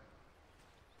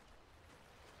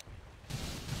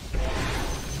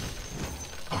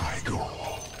 I go.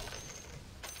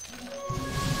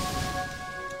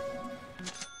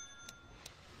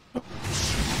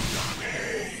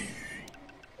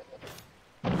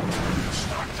 It's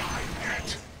not time yet.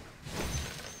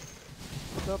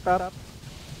 So, tap.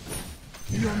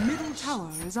 Your middle tower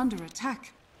is under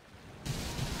attack.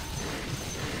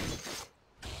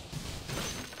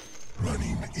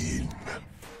 Running in.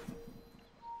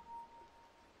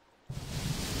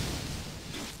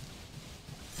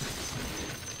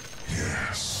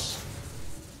 Yes.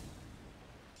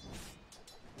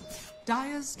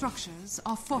 Dire's structures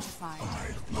are fortified.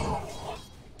 I blow.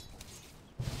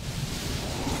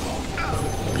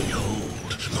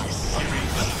 Behold, the fury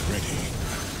ready.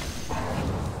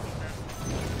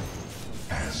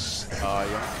 As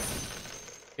Sayang.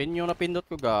 Yun yung napindot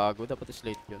ko, gago. Dapat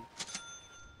slate yun.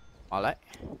 Malay.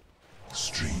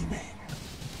 streaming.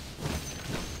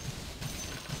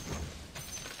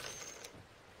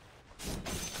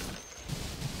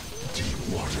 Deep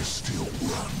waters still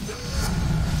run.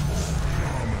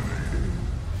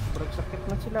 Parang sakit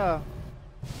na sila.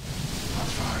 A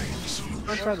fine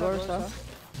solution. Gorsa.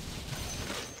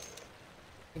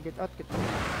 Get out, get out.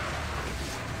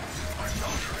 I'm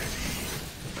not ready.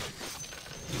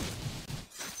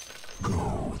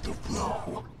 Go with the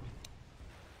flow.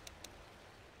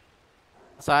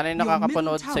 Sana yung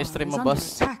nakakapanood sa stream mo,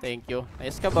 boss. Thank you.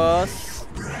 Nice ka, boss.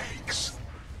 Break.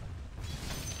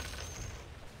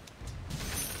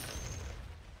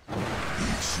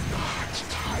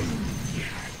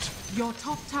 Your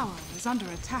top tower is under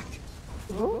attack.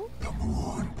 The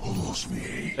moon pulls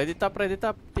me. Ready top.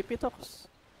 Tipitox.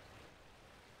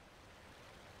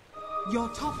 Your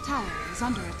top tower is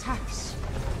under attack.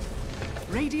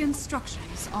 Radiant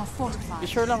structures are fortified.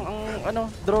 Sure lang ang ano,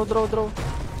 draw.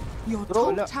 Your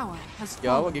Draw. top tower has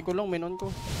Yawag, fallen. ikulong minon ko.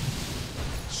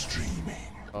 Streaming.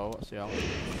 Oo, siyang.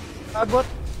 Abot.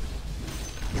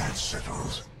 That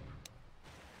settles.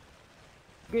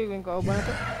 Okay, kung kauban na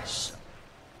to.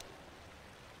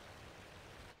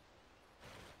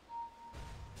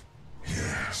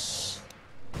 Yes.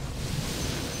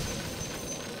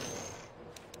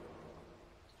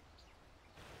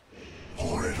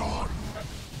 Pour it on.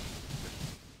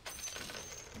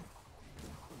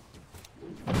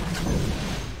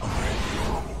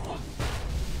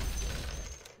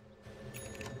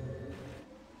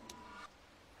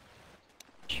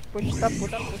 Push stop.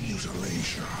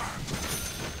 Mutilation.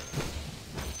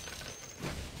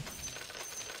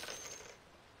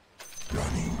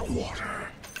 Running water.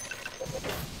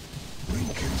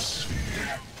 Lincoln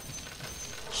sphere.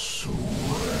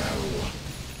 Swell.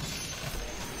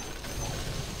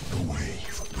 The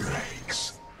wave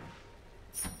breaks.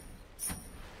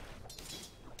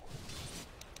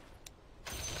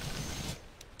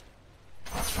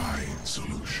 A fine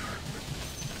solution.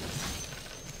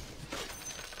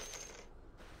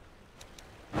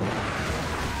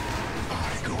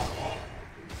 I go.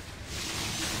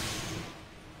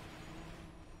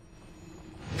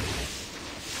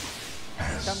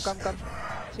 Come.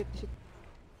 Sit.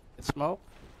 Smoke.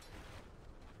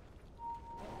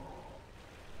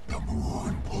 The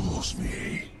moon pulls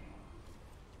me.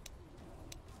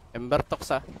 Ember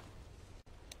Tox ah.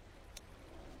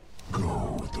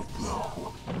 Go with the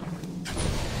flow.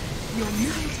 Your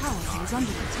middle tower is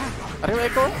under attack. Ariyo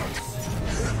Echo?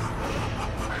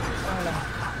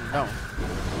 No.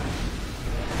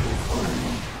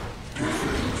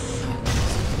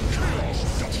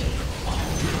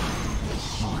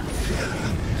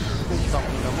 Putang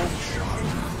ina mo.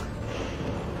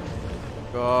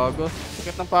 Gago.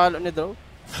 Sakit ng palo ni Draw.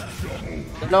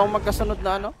 Dalawang magkasunod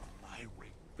na ano?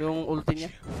 Yung ulti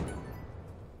niya.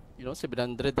 You know,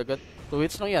 700 agad. 2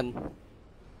 hits lang yan.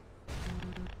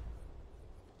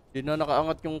 Di na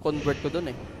nakaangat yung convert ko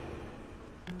dun eh.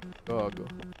 Gago.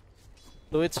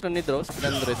 2 hits lang ni Draw,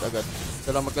 700 agad.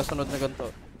 Dalawang magkasunod na ganito.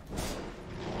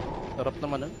 Sarap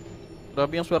naman eh.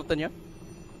 Grabe yung swerte niya.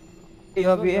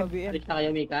 BM. Balik na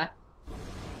kayo, Mika?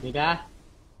 Mika?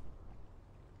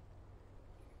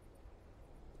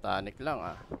 Tanik lang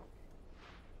ah.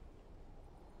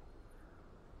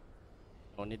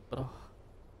 No need bro.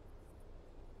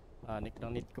 Tanik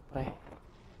lang need ko pre.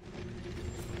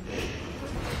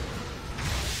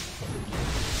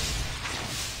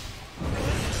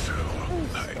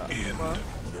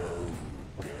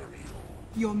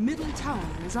 Your middle tower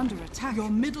is under attack.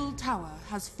 Your middle tower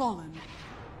has fallen.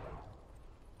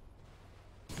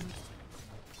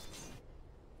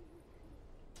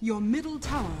 Your middle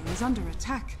tower is under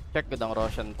attack. Check ko ang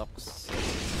Roshan Tox.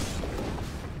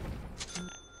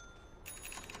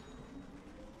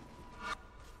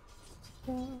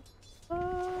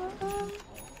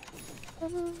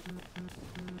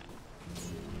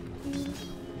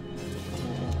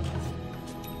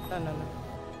 No.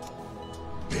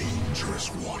 Dangerous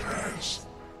waters.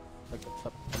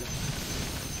 Nag-stop.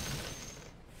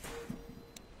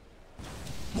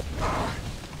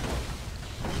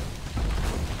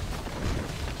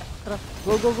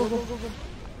 Go.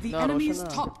 The No, enemy's Roshan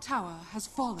na. top tower has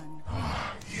fallen.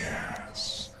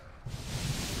 Yes.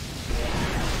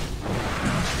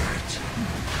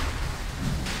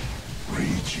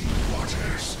 Raging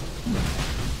waters.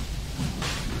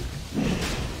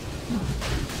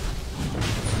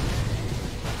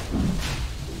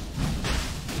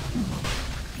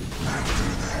 After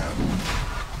them.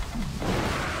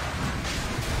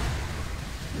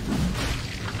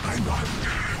 I'm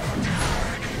under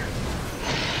attack.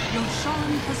 Your Shan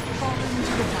has fallen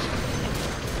to the back.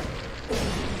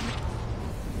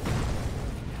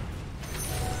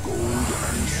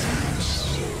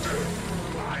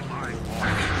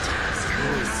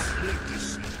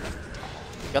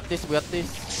 Got this.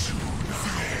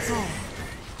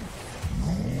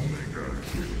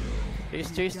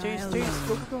 Chase.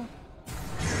 Go. Go.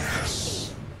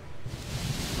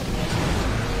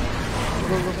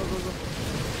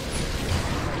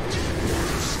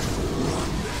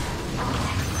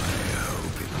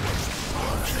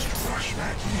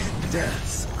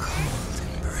 Death's cold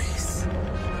embrace.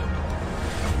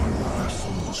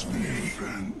 Fools me,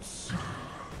 friends.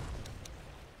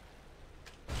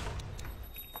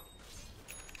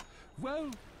 Well,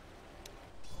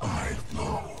 I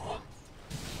flow.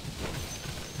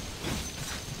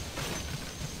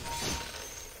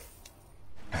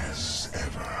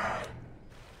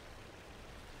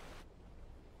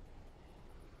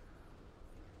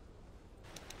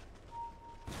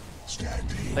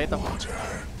 Ito.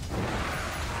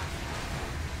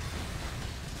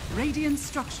 Radiant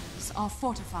structures are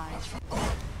fortified.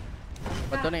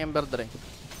 Ba't doon yung Ember Drain?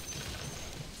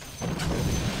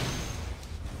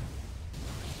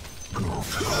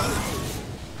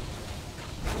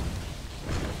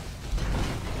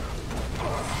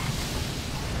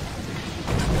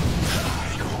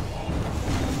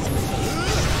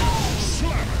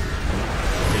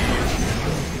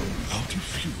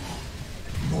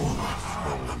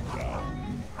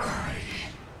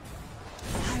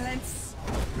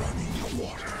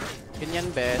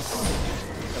 Ganyan, best.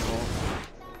 Ito mo.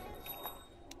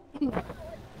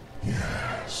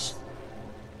 Yes.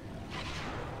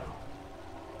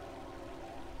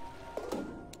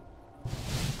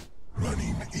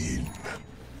 Running in.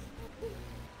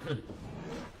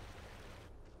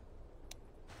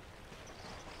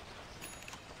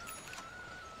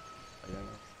 Ayan.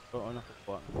 Oo,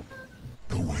 nakukuha.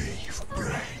 The wave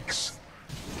breaks.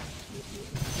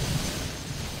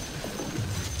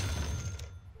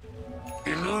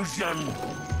 Illusion!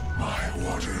 My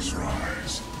waters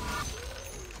rise.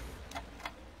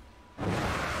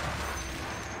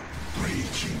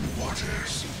 Raging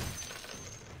waters.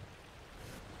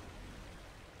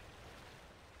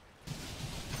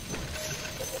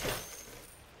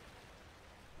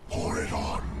 Pour it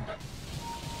on.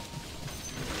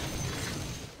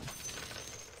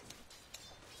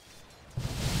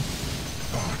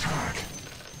 Attack.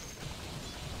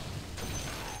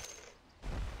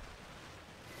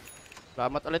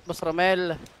 Salamat ulit, Boss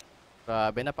Romel.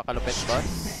 Grabe, napakalupit,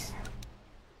 boss.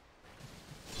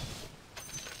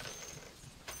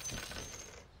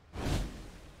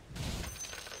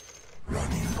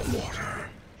 Running water.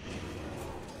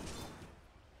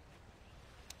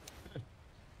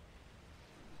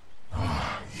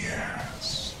 Ah,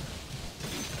 yes.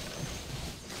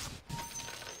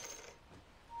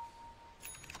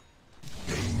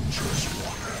 Dangerous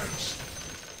waters.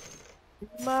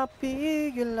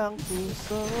 Mapigil ang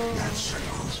puso. That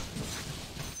settles.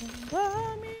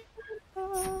 Dami.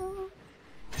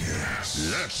 Yes.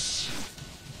 Yes.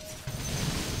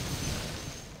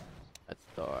 Let's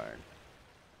turn.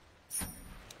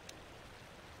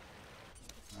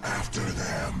 After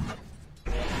them.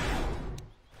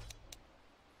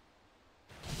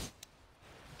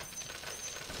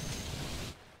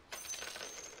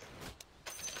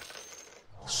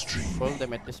 Stream. Pull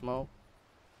them at the smoke.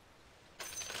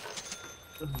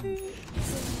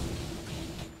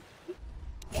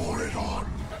 Pour it on.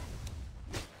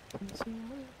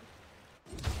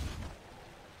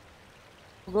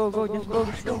 Go, go, just go,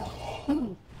 just go.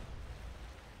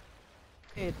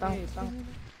 Tang.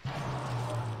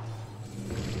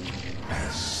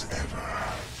 As ever.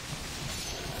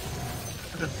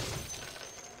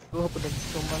 Go, put it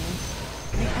so money.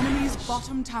 The enemy's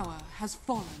bottom tower has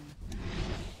fallen.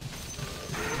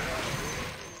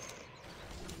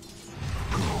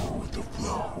 Go with the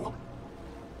flow.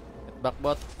 Back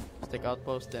bot. Stick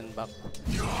outpost, then back.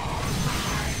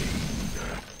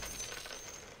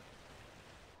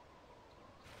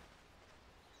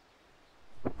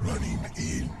 Running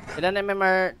in. Ilan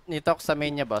MMR ni Tox sa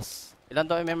main niya, boss? Ilan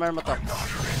daw MMR mo, Tox?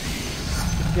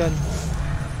 Yan.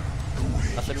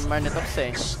 Kasi MMR ni Tox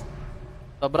eh.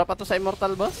 Sobra pa to sa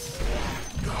Immortal, boss?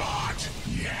 Not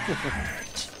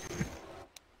yet.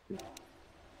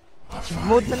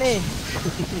 Mood na eh.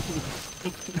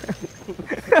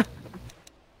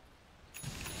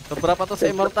 Sobra pa to sa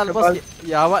Immortal, boss.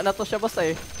 Yawa na to siya, boss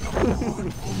eh.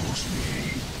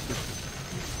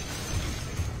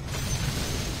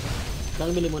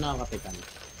 Saan bili mo na ako, Kapitan?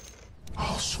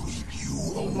 I'll sweep you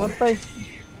away. Mortay.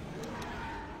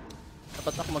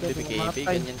 Dapat ako magbibigay.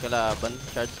 Ganyan kalaban.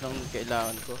 Charge lang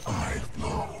kailangan ko. I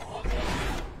flow.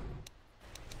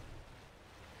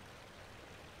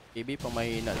 KB,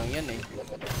 pamahina lang yan eh.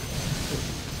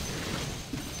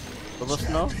 Babos,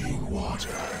 no?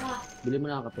 Water. Bili mo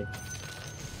na ako, Kape.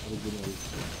 Original.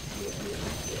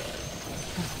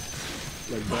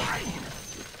 Like that.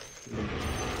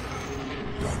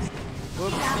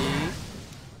 Oopsie.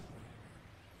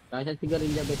 Kaya siya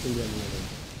sigarilya ba siya niya?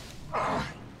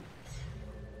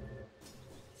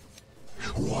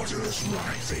 Waters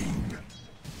rising.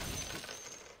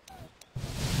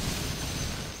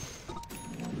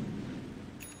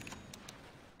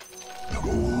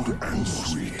 Cold and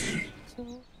sweet.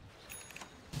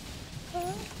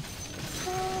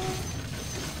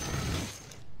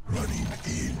 Running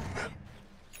in.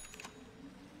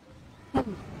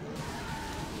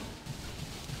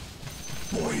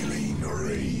 Boiling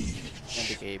rage. Yan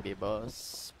di KB,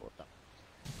 boss. Puta.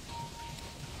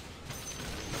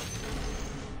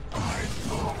 I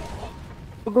flow.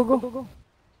 Go, go, go, go.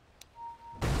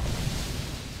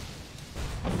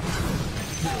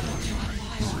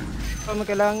 May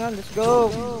kailangan, let's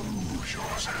go.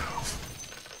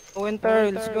 Winter,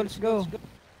 let's go, let's go.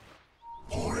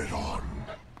 Pour it on.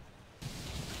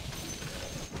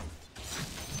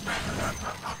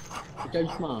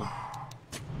 Charge mo.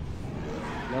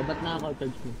 Lobat na ako,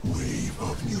 charge mo. Wave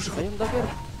of music. Ayun, dagger.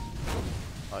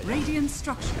 Radiant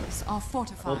structures are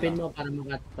fortified. Open mo para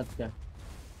makatapat ka.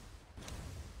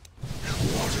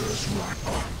 Waters run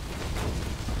on.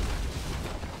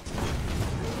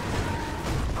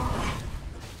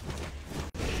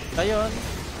 Ayun.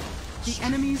 The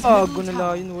enemy's Ah, middle gunala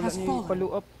tower yun. Wala has niya yung fallen. follow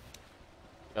up.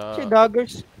 Ah, Si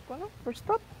daggers. Ano? First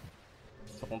stop.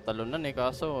 gusto kong talunan eh,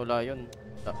 kaso wala yun.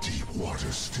 Deep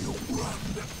waters still run.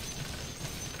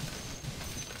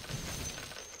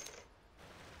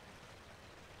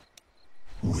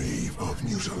 Wave of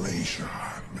mutilation.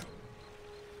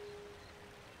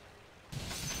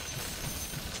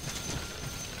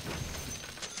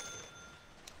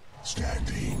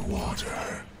 Standing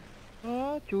water.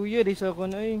 Ah, chuya. Di sa ako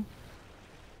na eh.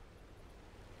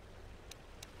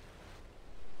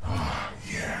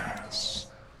 Yes.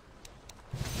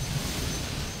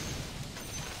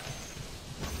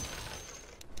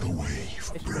 The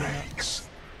wave breaks.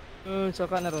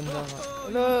 Saka na ronda ka.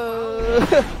 Hello.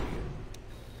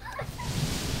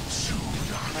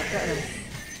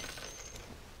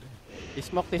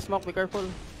 Smoke, be careful.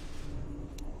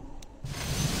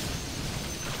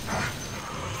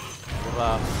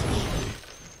 Burak.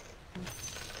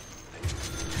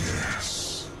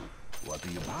 Yes. What do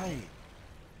you buy?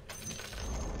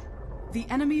 The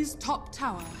enemy's top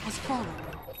tower has fallen.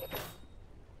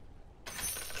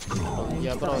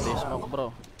 Yeah bro, they smoke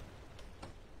bro.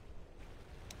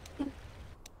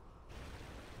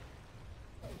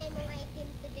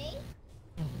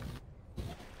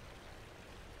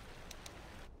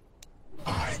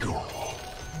 I go.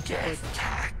 Death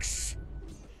tax.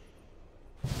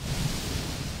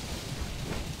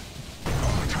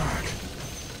 Attack.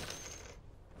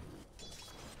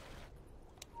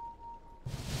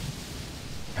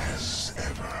 As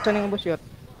ever. Saan yung boss yun?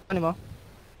 Ano mo?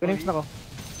 Games na ko.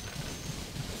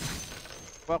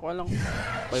 Kuha ko lang.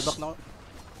 Buyback na ako.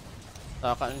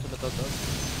 Takaan sa bato to.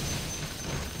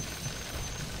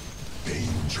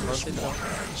 Dangerous Rotate lang.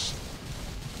 waters.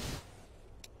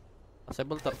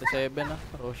 Possible 37 na.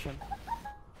 Roshan.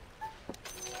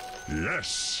 Yes.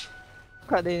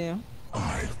 Kada yun yun.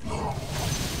 I flow.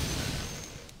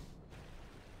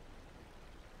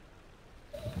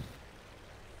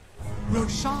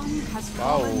 Roshan has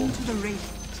fallen to the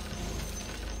radiant.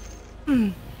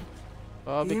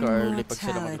 Sabi ka early pag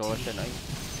sila mag-Roshan ay.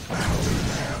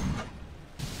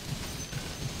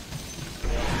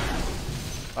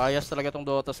 Ayos talaga tong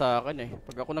Dota sa akin eh.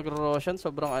 Pag ako nag-Roshan,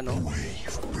 sobrang ano.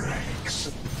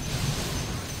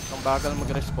 Ang bagal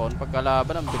mag-respawn.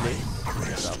 Pagkalaban ang bilis.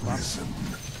 Wala pa.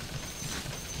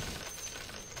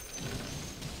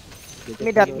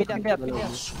 Midat.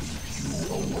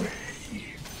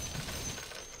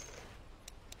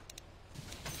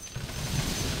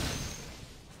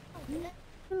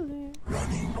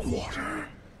 Running water.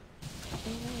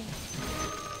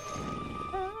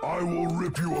 I will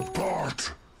rip you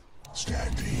apart.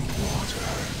 Standing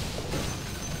water.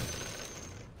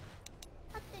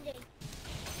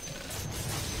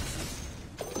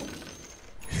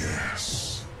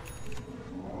 Yes.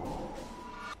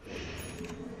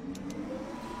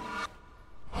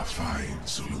 A fine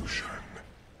solution.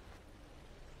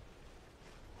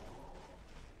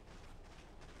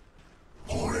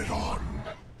 Pour it on.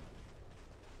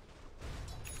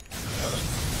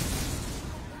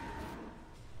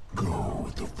 Go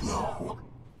with the flow.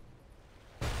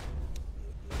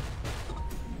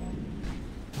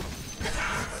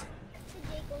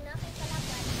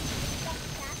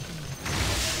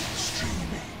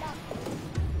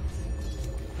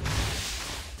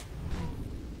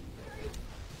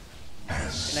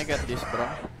 Can I get this bro?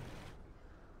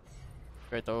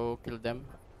 Try to kill them.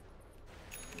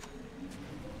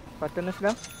 Patunas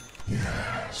lang.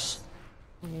 Yes.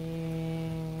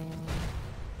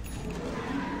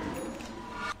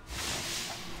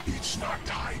 It's not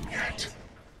time yet.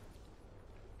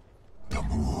 The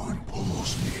moon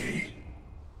pulls me.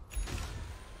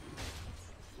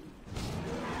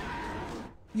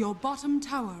 Your bottom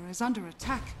tower is under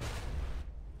attack.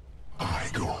 I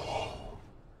go.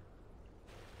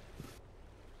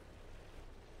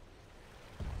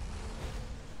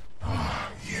 Ah,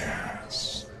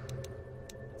 yes.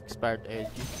 Expired edge.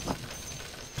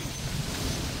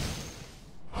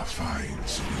 A fine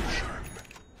solution.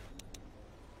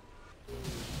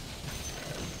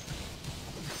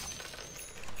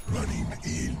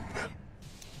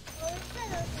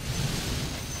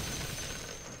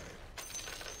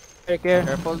 Care.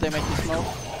 Careful, they might be smoke.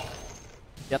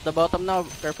 Get the bottom now.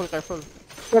 Careful, careful.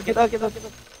 Get out.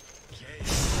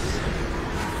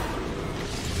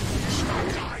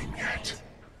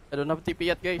 I don't have TP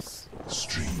yet, guys.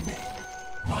 Streaming,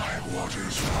 my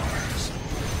waters rise.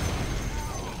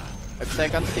 5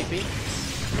 seconds TP.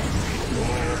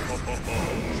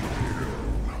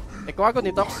 Kuha ko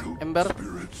ni Tox, Ember.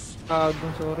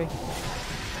 Sorry.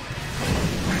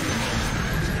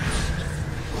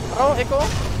 Oh, Echo.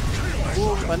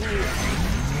 Boom, pani.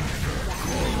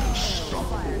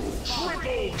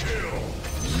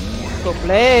 Go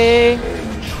play.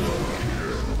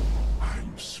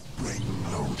 I'm spring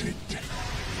loaded.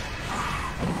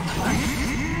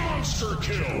 Monster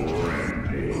kill.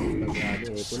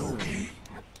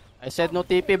 I said no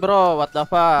TP, bro. What the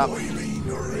fuck?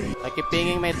 I keep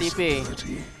pinging my TP.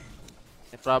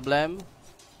 Any problem?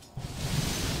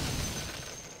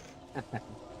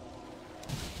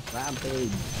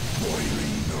 Rampage.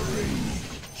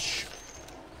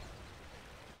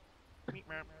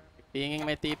 Pinging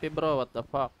my TP, bro. What the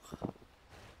fuck?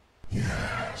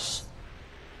 Yes.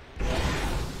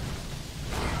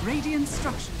 Radiant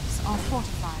structures are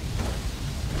fortified.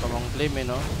 Kamang flame,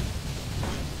 no?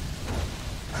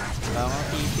 Kamang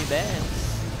TP best.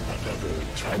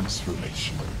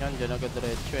 Transformation. Yan, dyan agad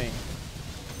diretso eh.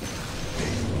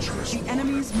 The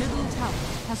enemy's middle tower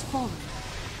has fallen.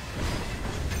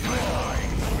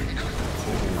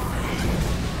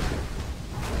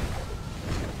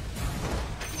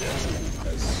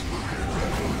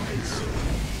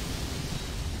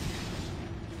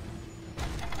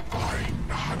 I'm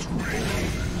not ready.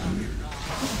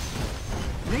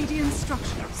 Radiant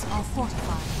structures are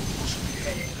fortified.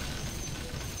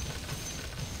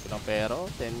 Kulang pero,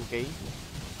 10k.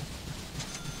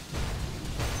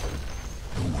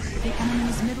 The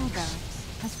enemy's middle barracks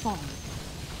has fallen.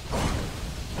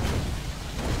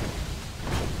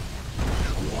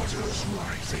 Waters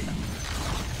rising.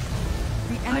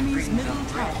 The enemy's middle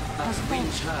tower has fallen.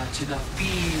 To the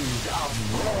field of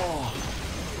war.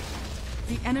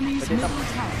 The enemy's middle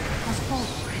tower has fallen.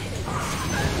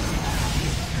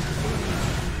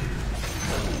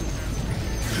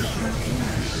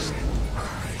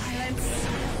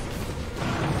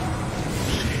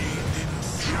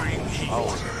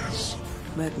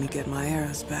 Let me get my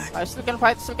arrows back. I still can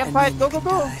fight, Go, go,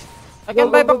 go! I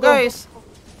can buy up, guys!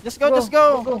 Just go, just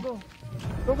go!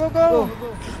 Go, go, go!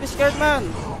 Be scared, man!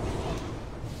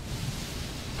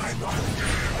 Draw.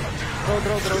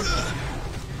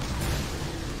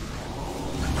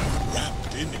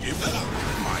 Wrapped in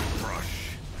my brush.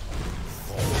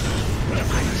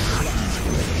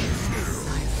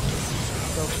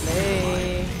 Go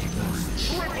play.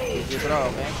 You draw,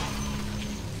 okay?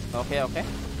 Okay.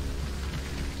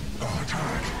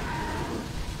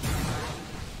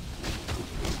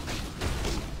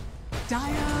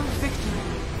 Dire victory.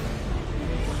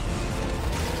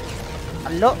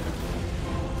 Alo.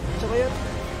 Gusto ko yun.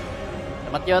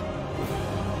 Tamat yun.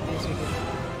 Sige.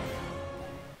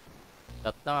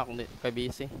 Chat na nga kung di ka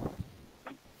busy.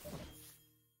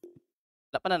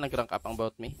 Wala pa na nag-rank up ang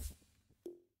about me.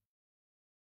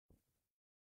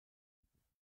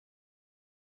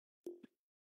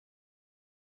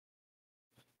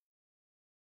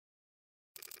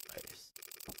 Nice.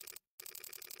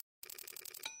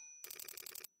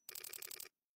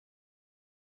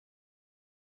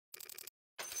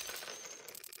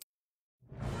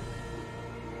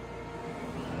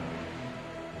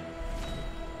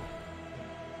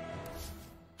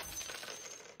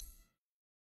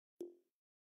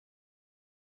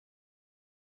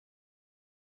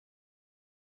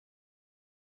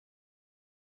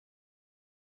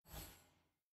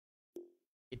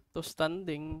 Ito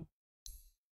standing.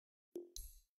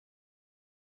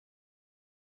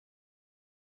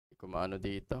 Kumano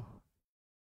dito.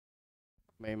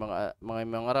 May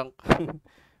mga rank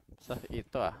sa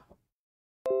ito ah.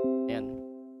 Ayan.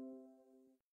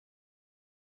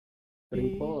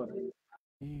 3-4.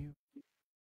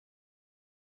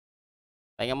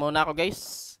 Pahinga muna ako,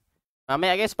 guys.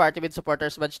 Mamaya, guys, party with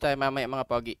supporters badge tayo mamaya, mga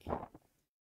pogi.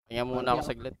 Pahinga muna ako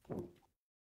saglit.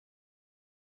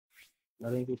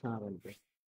 Laruin ko sa akin.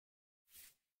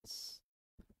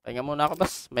 Pahinga muna ako,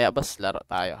 boss. Maya, boss, laro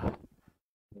tayo.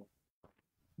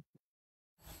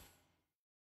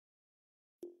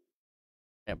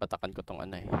 Batakan ko tong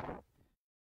ano eh.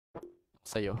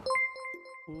 Sa'yo.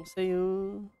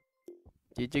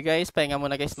 GG guys. Pahinga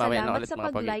muna guys. Mamaya na ulit mga pogi.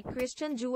 Salamat sa pag-like, Christian Ju.